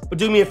 But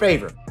do me a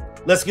favor.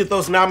 Let's get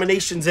those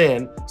nominations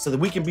in so that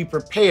we can be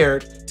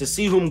prepared to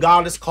see whom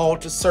God has called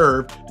to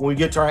serve when we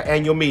get to our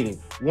annual meeting.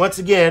 Once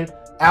again,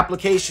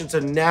 applications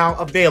are now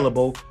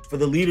available for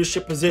the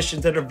leadership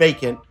positions that are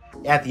vacant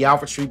at the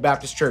Alfred Street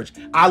Baptist Church.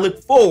 I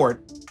look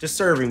forward to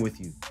serving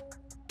with you.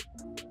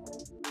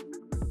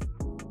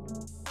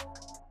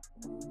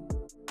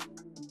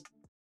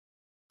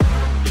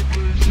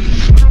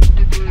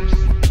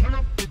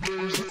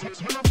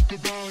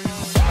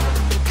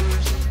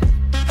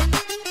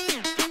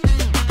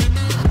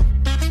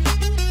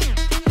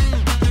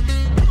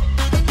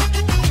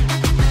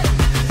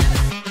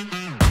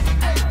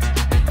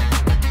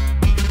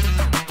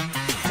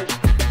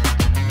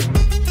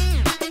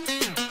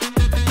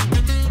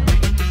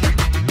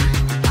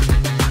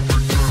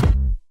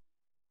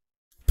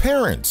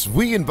 Parents,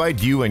 we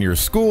invite you and your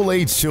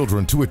school-age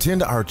children to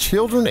attend our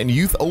Children and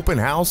Youth Open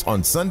House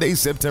on Sunday,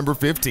 September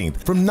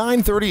 15th from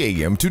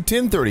 9:30 a.m. to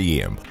 10:30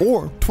 a.m.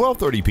 or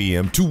 12:30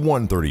 p.m. to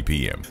 1:30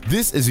 p.m.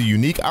 This is a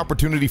unique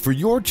opportunity for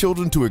your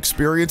children to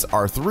experience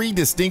our 3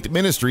 distinct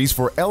ministries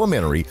for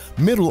elementary,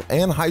 middle,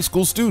 and high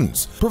school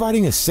students,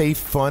 providing a safe,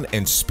 fun,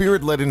 and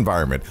spirit-led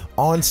environment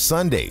on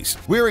Sundays.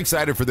 We're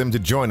excited for them to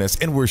join us,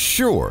 and we're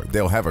sure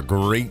they'll have a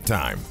great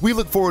time. We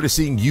look forward to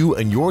seeing you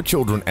and your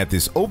children at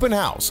this open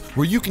house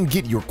where you can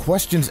get your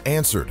questions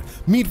answered,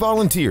 meet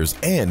volunteers,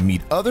 and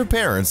meet other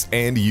parents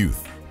and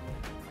youth.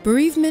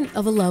 Bereavement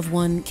of a loved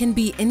one can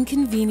be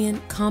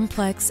inconvenient,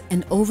 complex,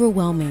 and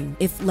overwhelming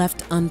if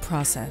left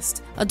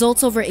unprocessed.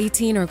 Adults over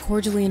 18 are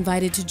cordially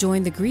invited to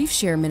join the Grief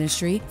Share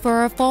Ministry for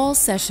our fall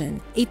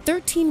session, a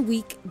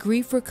 13-week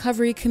grief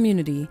recovery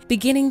community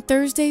beginning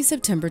Thursday,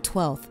 September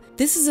 12th.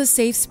 This is a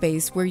safe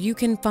space where you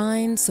can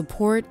find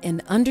support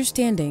and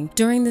understanding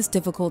during this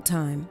difficult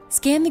time.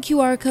 Scan the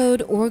QR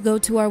code or go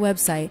to our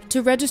website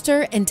to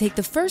register and take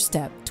the first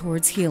step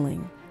towards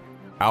healing.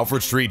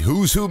 Alfred Street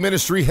Who's Who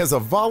Ministry has a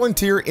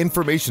volunteer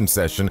information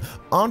session,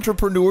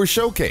 Entrepreneur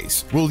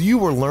Showcase. Will you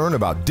will learn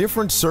about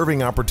different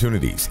serving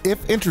opportunities?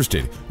 If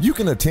interested, you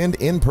can attend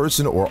in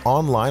person or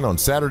online on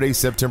Saturday,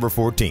 September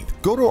 14th.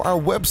 Go to our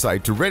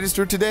website to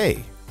register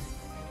today.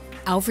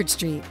 Alfred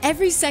Street.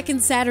 Every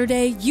second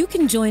Saturday, you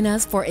can join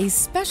us for a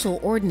special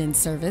ordinance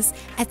service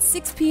at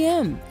 6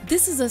 p.m.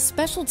 This is a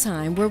special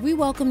time where we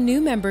welcome new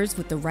members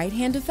with the right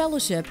hand of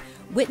fellowship,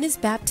 witness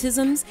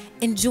baptisms,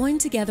 and join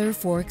together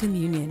for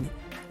communion.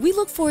 We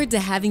look forward to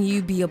having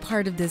you be a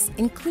part of this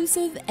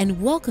inclusive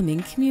and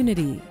welcoming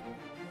community.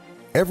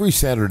 Every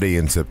Saturday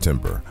in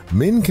September,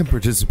 men can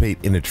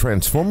participate in a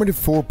transformative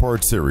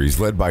 4-part series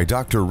led by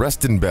Dr.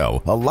 Reston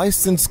Bell, a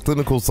licensed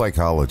clinical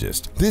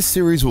psychologist. This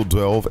series will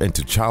delve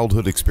into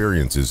childhood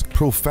experiences'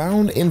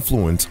 profound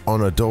influence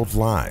on adult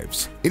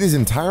lives. It is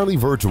entirely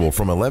virtual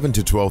from 11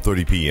 to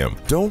 12:30 p.m.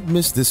 Don't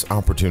miss this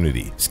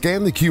opportunity.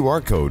 Scan the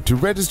QR code to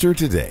register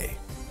today.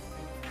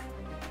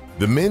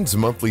 The men's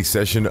monthly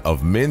session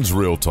of Men's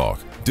Real Talk,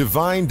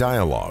 Divine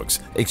Dialogues,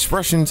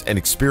 Expressions and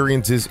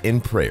Experiences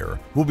in Prayer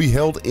will be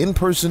held in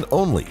person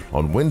only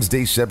on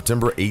Wednesday,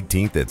 September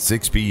 18th at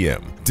 6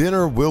 p.m.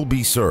 Dinner will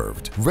be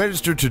served.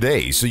 Register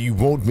today so you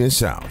won't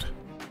miss out.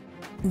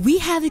 We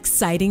have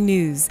exciting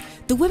news.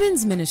 The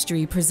Women's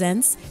Ministry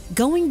presents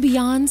Going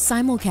Beyond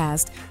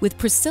Simulcast with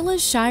Priscilla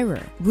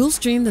Shirer. We'll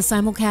stream the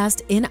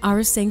simulcast in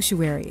our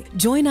sanctuary.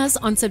 Join us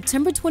on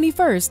September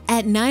 21st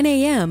at 9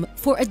 a.m.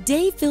 for a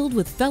day filled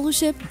with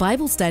fellowship,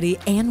 Bible study,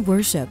 and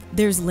worship.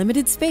 There's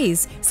limited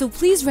space, so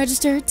please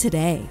register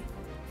today.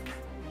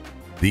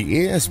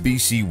 The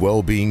ASBC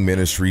Wellbeing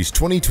Ministries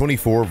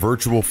 2024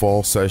 virtual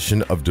fall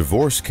session of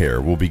Divorce Care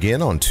will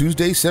begin on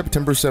Tuesday,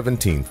 September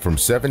 17th from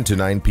 7 to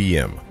 9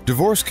 p.m.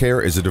 Divorce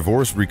Care is a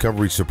divorce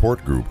recovery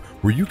support group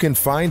where you can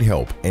find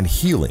help and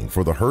healing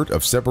for the hurt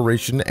of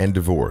separation and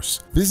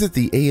divorce. Visit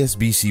the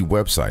ASBC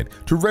website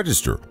to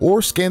register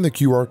or scan the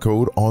QR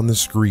code on the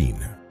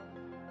screen.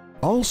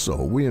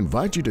 Also, we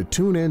invite you to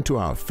tune in to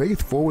our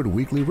Faith Forward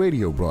weekly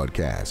radio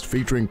broadcast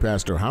featuring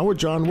Pastor Howard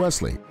John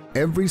Wesley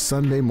every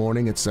Sunday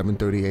morning at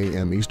 7:30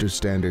 a.m. Eastern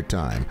Standard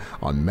Time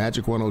on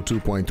Magic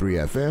 102.3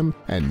 FM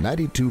and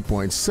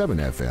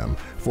 92.7 FM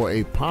for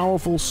a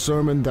powerful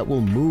sermon that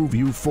will move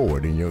you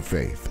forward in your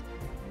faith.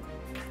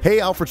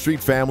 Hey, Alfred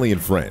Street family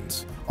and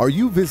friends. Are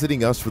you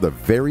visiting us for the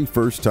very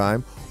first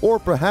time? Or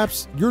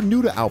perhaps you're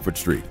new to Alfred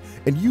Street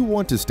and you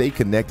want to stay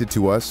connected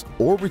to us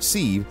or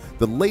receive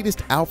the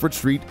latest Alfred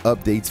Street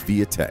updates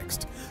via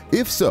text.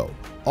 If so,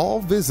 all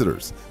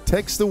visitors,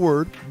 text the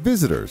word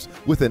visitors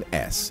with an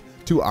S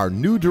to our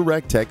new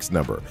direct text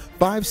number,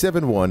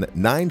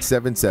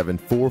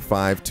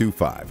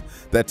 571-977-4525.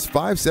 That's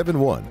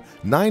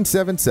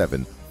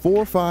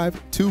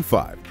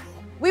 571-977-4525.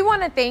 We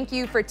want to thank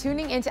you for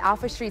tuning into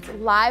Alfred Street's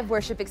live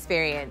worship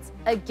experience.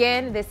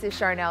 Again, this is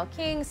Charnel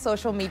King,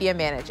 Social Media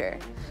Manager.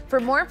 For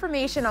more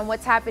information on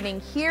what's happening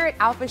here at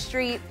Alfred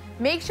Street,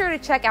 make sure to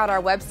check out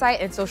our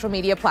website and social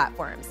media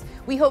platforms.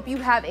 We hope you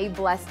have a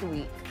blessed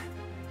week.